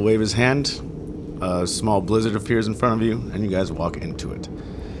 and he'll wave his hand. A small blizzard appears in front of you, and you guys walk into it.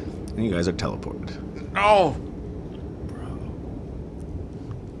 And you guys are teleported. Oh!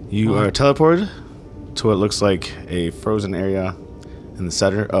 You are teleported to what looks like a frozen area in the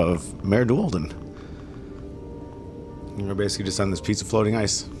center of Mare Duolden. You're basically just on this piece of floating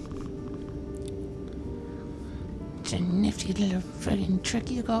ice. It's a nifty little friggin' trick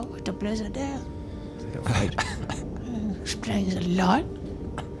you got with the blizzard there. Explains a lot.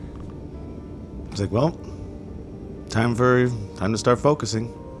 It's like, well, time to start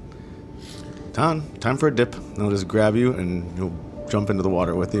focusing. Time for a dip. And I'll just grab you and you'll jump into the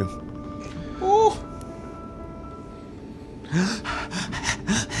water with you. Ooh.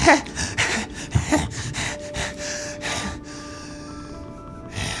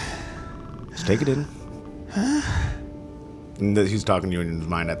 Just take it in. And he's talking to you in his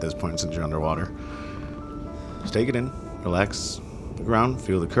mind at this point since you're underwater. Just take it in. Relax. Look around.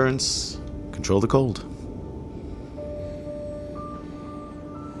 Feel the currents. Control the cold.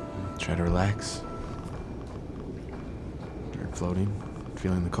 Try to relax. Start floating,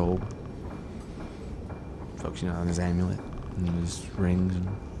 feeling the cold. Focusing on his amulet and his rings and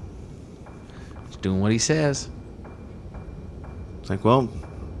just doing what he says. It's like, well,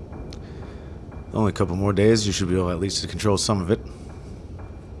 only a couple more days. You should be able at least to control some of it.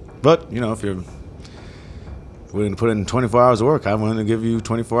 But, you know, if you're willing to put in 24 hours of work, I'm willing to give you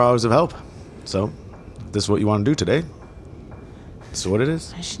 24 hours of help. So, if this is what you want to do today, this is what it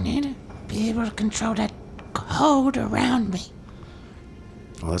is. I just need to be able to control that cold around me.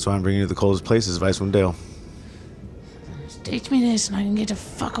 Well, that's why I'm bringing you to the coldest places of Icewind Dale. Just teach me this and I can get the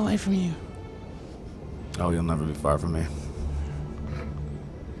fuck away from you. Oh, you'll never be far from me.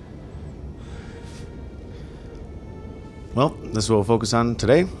 Well, this is what we'll focus on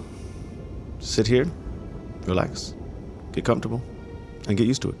today. Sit here, relax, get comfortable, and get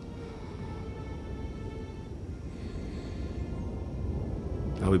used to it.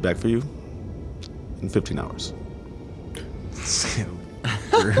 I'll be back for you in 15 hours.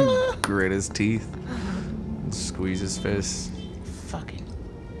 Grit his teeth, squeeze his fist, Fucking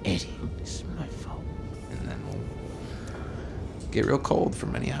idiot. This is my fault. and then we'll get real cold for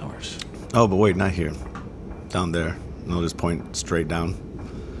many hours. Oh, but wait, not here. Down there. And I'll just point straight down.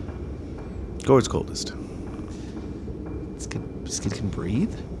 Go where it's coldest. This kid can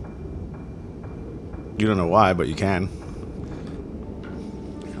breathe? You don't know why, but you can.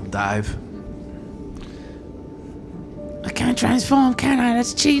 I'll dive. I can't transform, can I?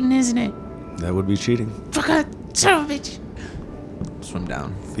 That's cheating, isn't it? That would be cheating. Fuck a son of a bitch. Swim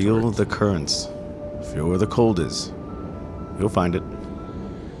down. Feel the currents. Feel where the cold is. You'll find it.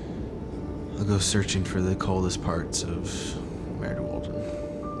 I'll go searching for the coldest parts of Mare Duolden.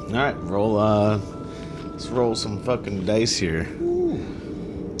 Alright, let's roll some fucking dice here.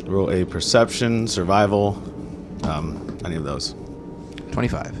 Roll a perception, survival, any of those.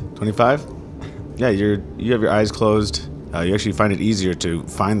 25. 25? Yeah, you have your eyes closed. You actually find it easier to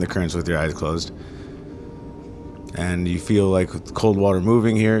find the currents with your eyes closed. And you feel like with cold water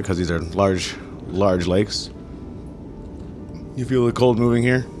moving here, because these are large lakes. You feel the cold moving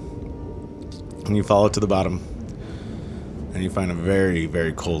here, and you follow it to the bottom, and you find a very,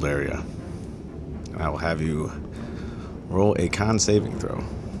 very cold area. I will have you roll a con saving throw.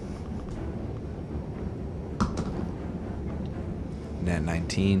 Nat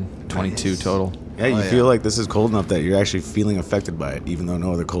 19, 22 total. Yeah, you feel like this is cold enough that you're actually feeling affected by it, even though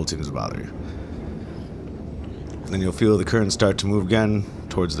no other cold seems to bother you. Then you'll feel the current start to move again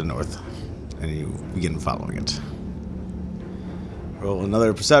towards the north, and you begin following it. Roll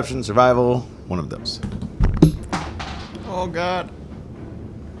another perception, survival, one of those. Oh, God.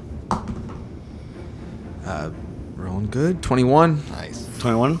 Rolling good. 21. Nice.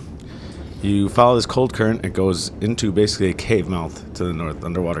 21. You follow this cold current. It goes into basically a cave mouth to the north,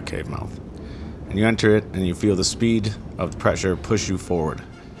 underwater cave mouth. And you enter it, and you feel the speed of the pressure push you forward.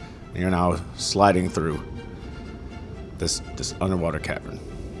 And you're now sliding through this underwater cavern.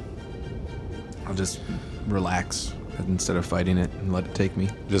 I'll just relax instead of fighting it and let it take me.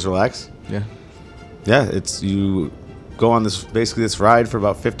 Just relax. Yeah. Yeah, it's you go on this ride for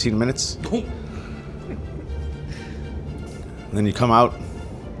about 15 minutes. And then you come out,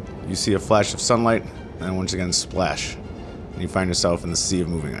 you see a flash of sunlight, and once again splash. And you find yourself in the sea of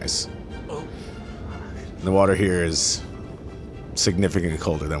moving ice. The water here is significantly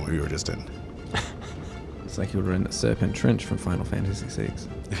colder than what we were just in. It's like you were in the Serpent Trench from Final Fantasy VI.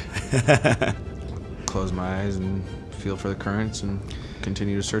 Close my eyes and feel for the currents and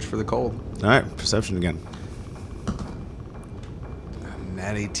continue to search for the cold. All right, perception again.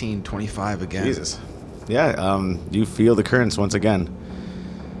 Nat 18, 25 again. Jesus. Yeah, you feel the currents once again.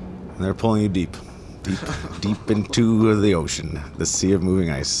 And they're pulling you deep into the ocean, the sea of moving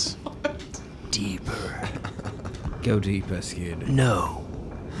ice. Deeper. Go deeper, Skid. No.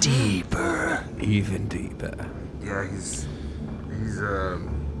 Deeper. Even deeper. Yeah,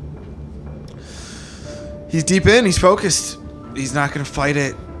 he's deep in. He's focused. He's not gonna fight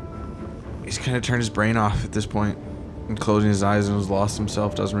it. He's kind of turned his brain off at this point, and closing his eyes and has lost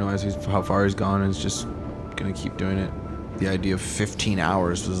himself. Doesn't realize how far he's gone, and is just gonna keep doing it. The idea of 15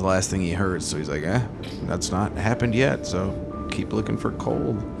 hours was the last thing he heard, so he's like, that's not happened yet. So keep looking for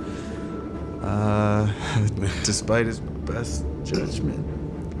cold. Despite his best judgment,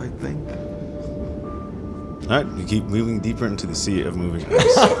 I think. All right, you keep moving deeper into the sea of moving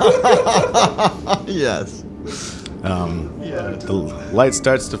ice. Yes. The light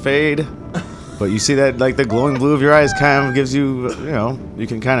starts to fade, but you see that like the glowing blue of your eyes kind of gives you, you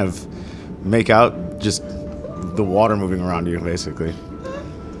can kind of make out just the water moving around you, basically.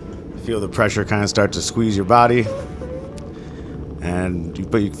 Feel the pressure kind of start to squeeze your body,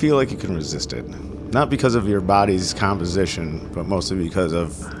 but you feel like you can resist it. Not because of your body's composition, but mostly because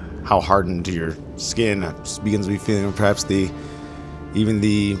of how hardened your skin begins to be feeling, perhaps the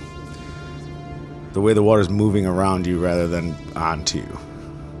way the water's moving around you rather than onto you.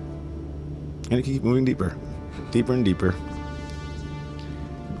 And you keep moving deeper. Deeper and deeper.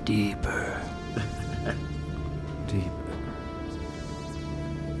 Deeper. Deeper.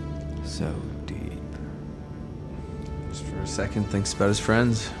 So deep. Just for a second, thinks about his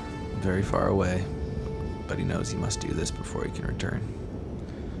friends. Very far away. But he knows he must do this before he can return.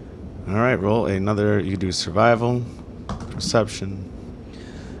 All right, roll another. You can do survival, perception.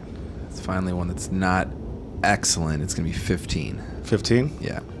 It's finally one that's not excellent. It's going to be 15. 15?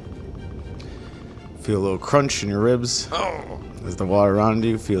 Yeah. Feel a little crunch in your ribs. As the water around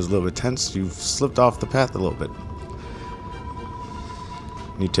you feels a little bit tense. You've slipped off the path a little bit.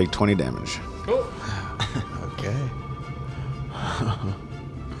 You take 20 damage. Okay.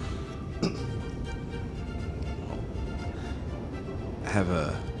 Have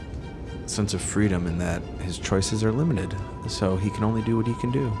a sense of freedom in that his choices are limited, so he can only do what he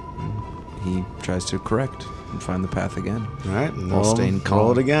can do. And he tries to correct and find the path again. All right, while staying calm.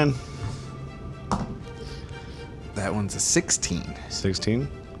 Roll it again. That one's a 16. 16.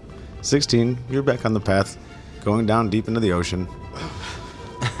 16. You're back on the path, going down deep into the ocean.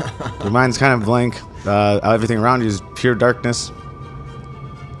 Your mind's kind of blank. Everything around you is pure darkness.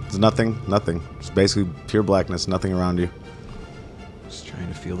 There's nothing. It's basically pure blackness. Nothing around you. Just trying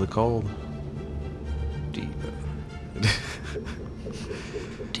to feel the cold. Deeper.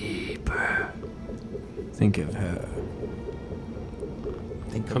 Deeper. Think of her.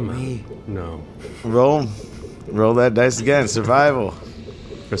 Think of me. No. Roll that dice again. Survival.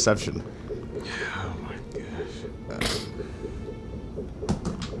 Perception. Oh my gosh.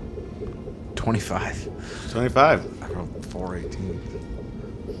 25. 25. I rolled 418.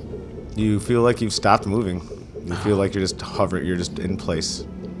 You feel like you've stopped moving. You feel like you're just hovering. You're just in place,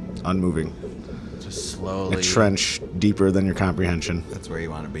 unmoving. Just slowly. A trench deeper than your comprehension. That's where you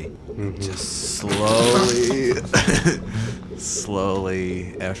want to be. Just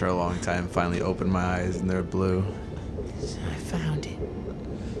slowly, after a long time, finally open my eyes and they're blue. I found it.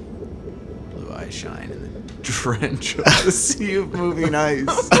 Blue eyes shine in the trench of the sea of moving ice.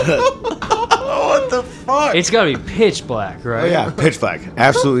 What the fuck? It's gotta be pitch black, right? Oh yeah, pitch black.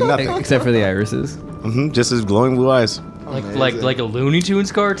 Absolutely nothing. Except for the irises. Just as glowing blue eyes. Like a Looney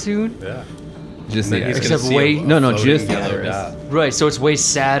Tunes cartoon. Yeah. Just the Then he's irises. gonna Except see way- a No, floating just the yellow iris. dot. Right, so it's way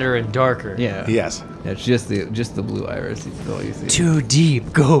sadder and darker. Yeah. Yes. Yeah, it's just the blue iris. That's all you see. Too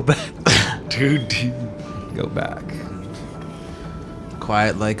deep. Go back. Too deep. Go back.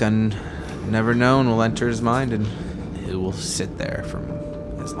 Quiet like never known will enter his mind, and he will sit there for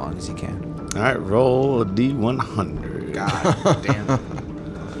as long as he can. All right, roll a D100. God damn it.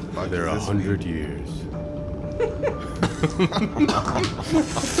 They're 100 years.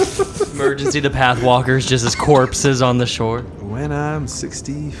 Emergency the pathwalkers just as corpses on the shore. When I'm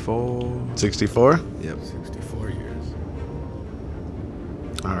 64. 64. Yep. 64 years.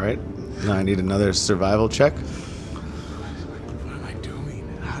 All right. Now I need another survival check. What am I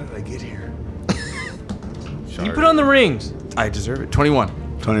doing? How did I get here? You put on the rings. I deserve it.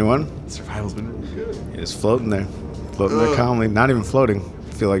 21. 21. Survival's been really good. You're just floating there. Floating there calmly. Not even floating.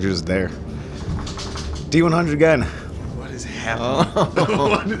 Feel like you're just there. D100 again. What is happening?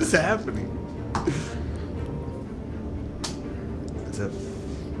 What is happening? Is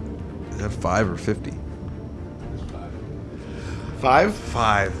that 5 or 50? 5?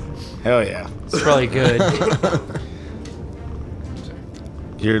 5. Hell yeah. It's probably good.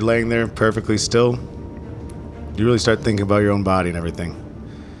 You're laying there perfectly still. You really start thinking about your own body and everything.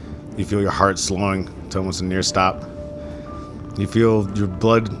 You feel your heart slowing to almost a near stop. You feel your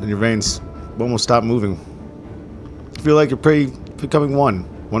blood in your veins almost stop moving. You feel like you're becoming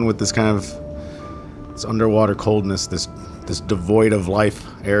one with this kind of this underwater coldness, this devoid of life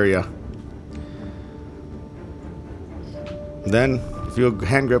area. Then you feel a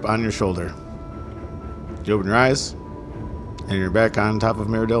hand grip on your shoulder. You open your eyes, and you're back on top of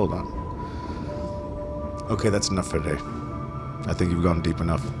Meridilodon. Okay, that's enough for today. I think you've gone deep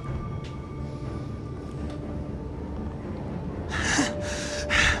enough.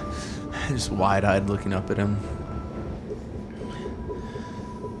 Just wide-eyed looking up at him.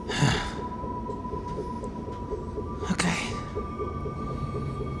 Okay.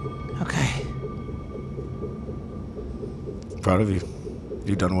 Okay. Proud of you.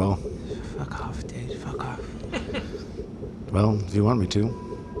 You've done well. Fuck off, dude. Fuck off. Well, if you want me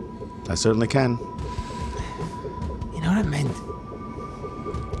to, I certainly can. You know what I meant?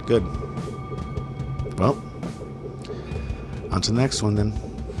 Good. Well, on to the next one then.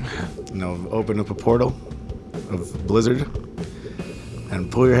 Open up a portal of Blizzard and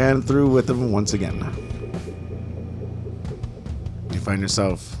pull your hand through with them once again. You find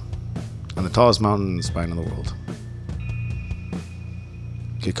yourself on the tallest mountain in the spine of the world.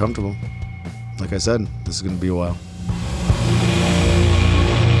 Get comfortable. Like I said, this is going to be a while.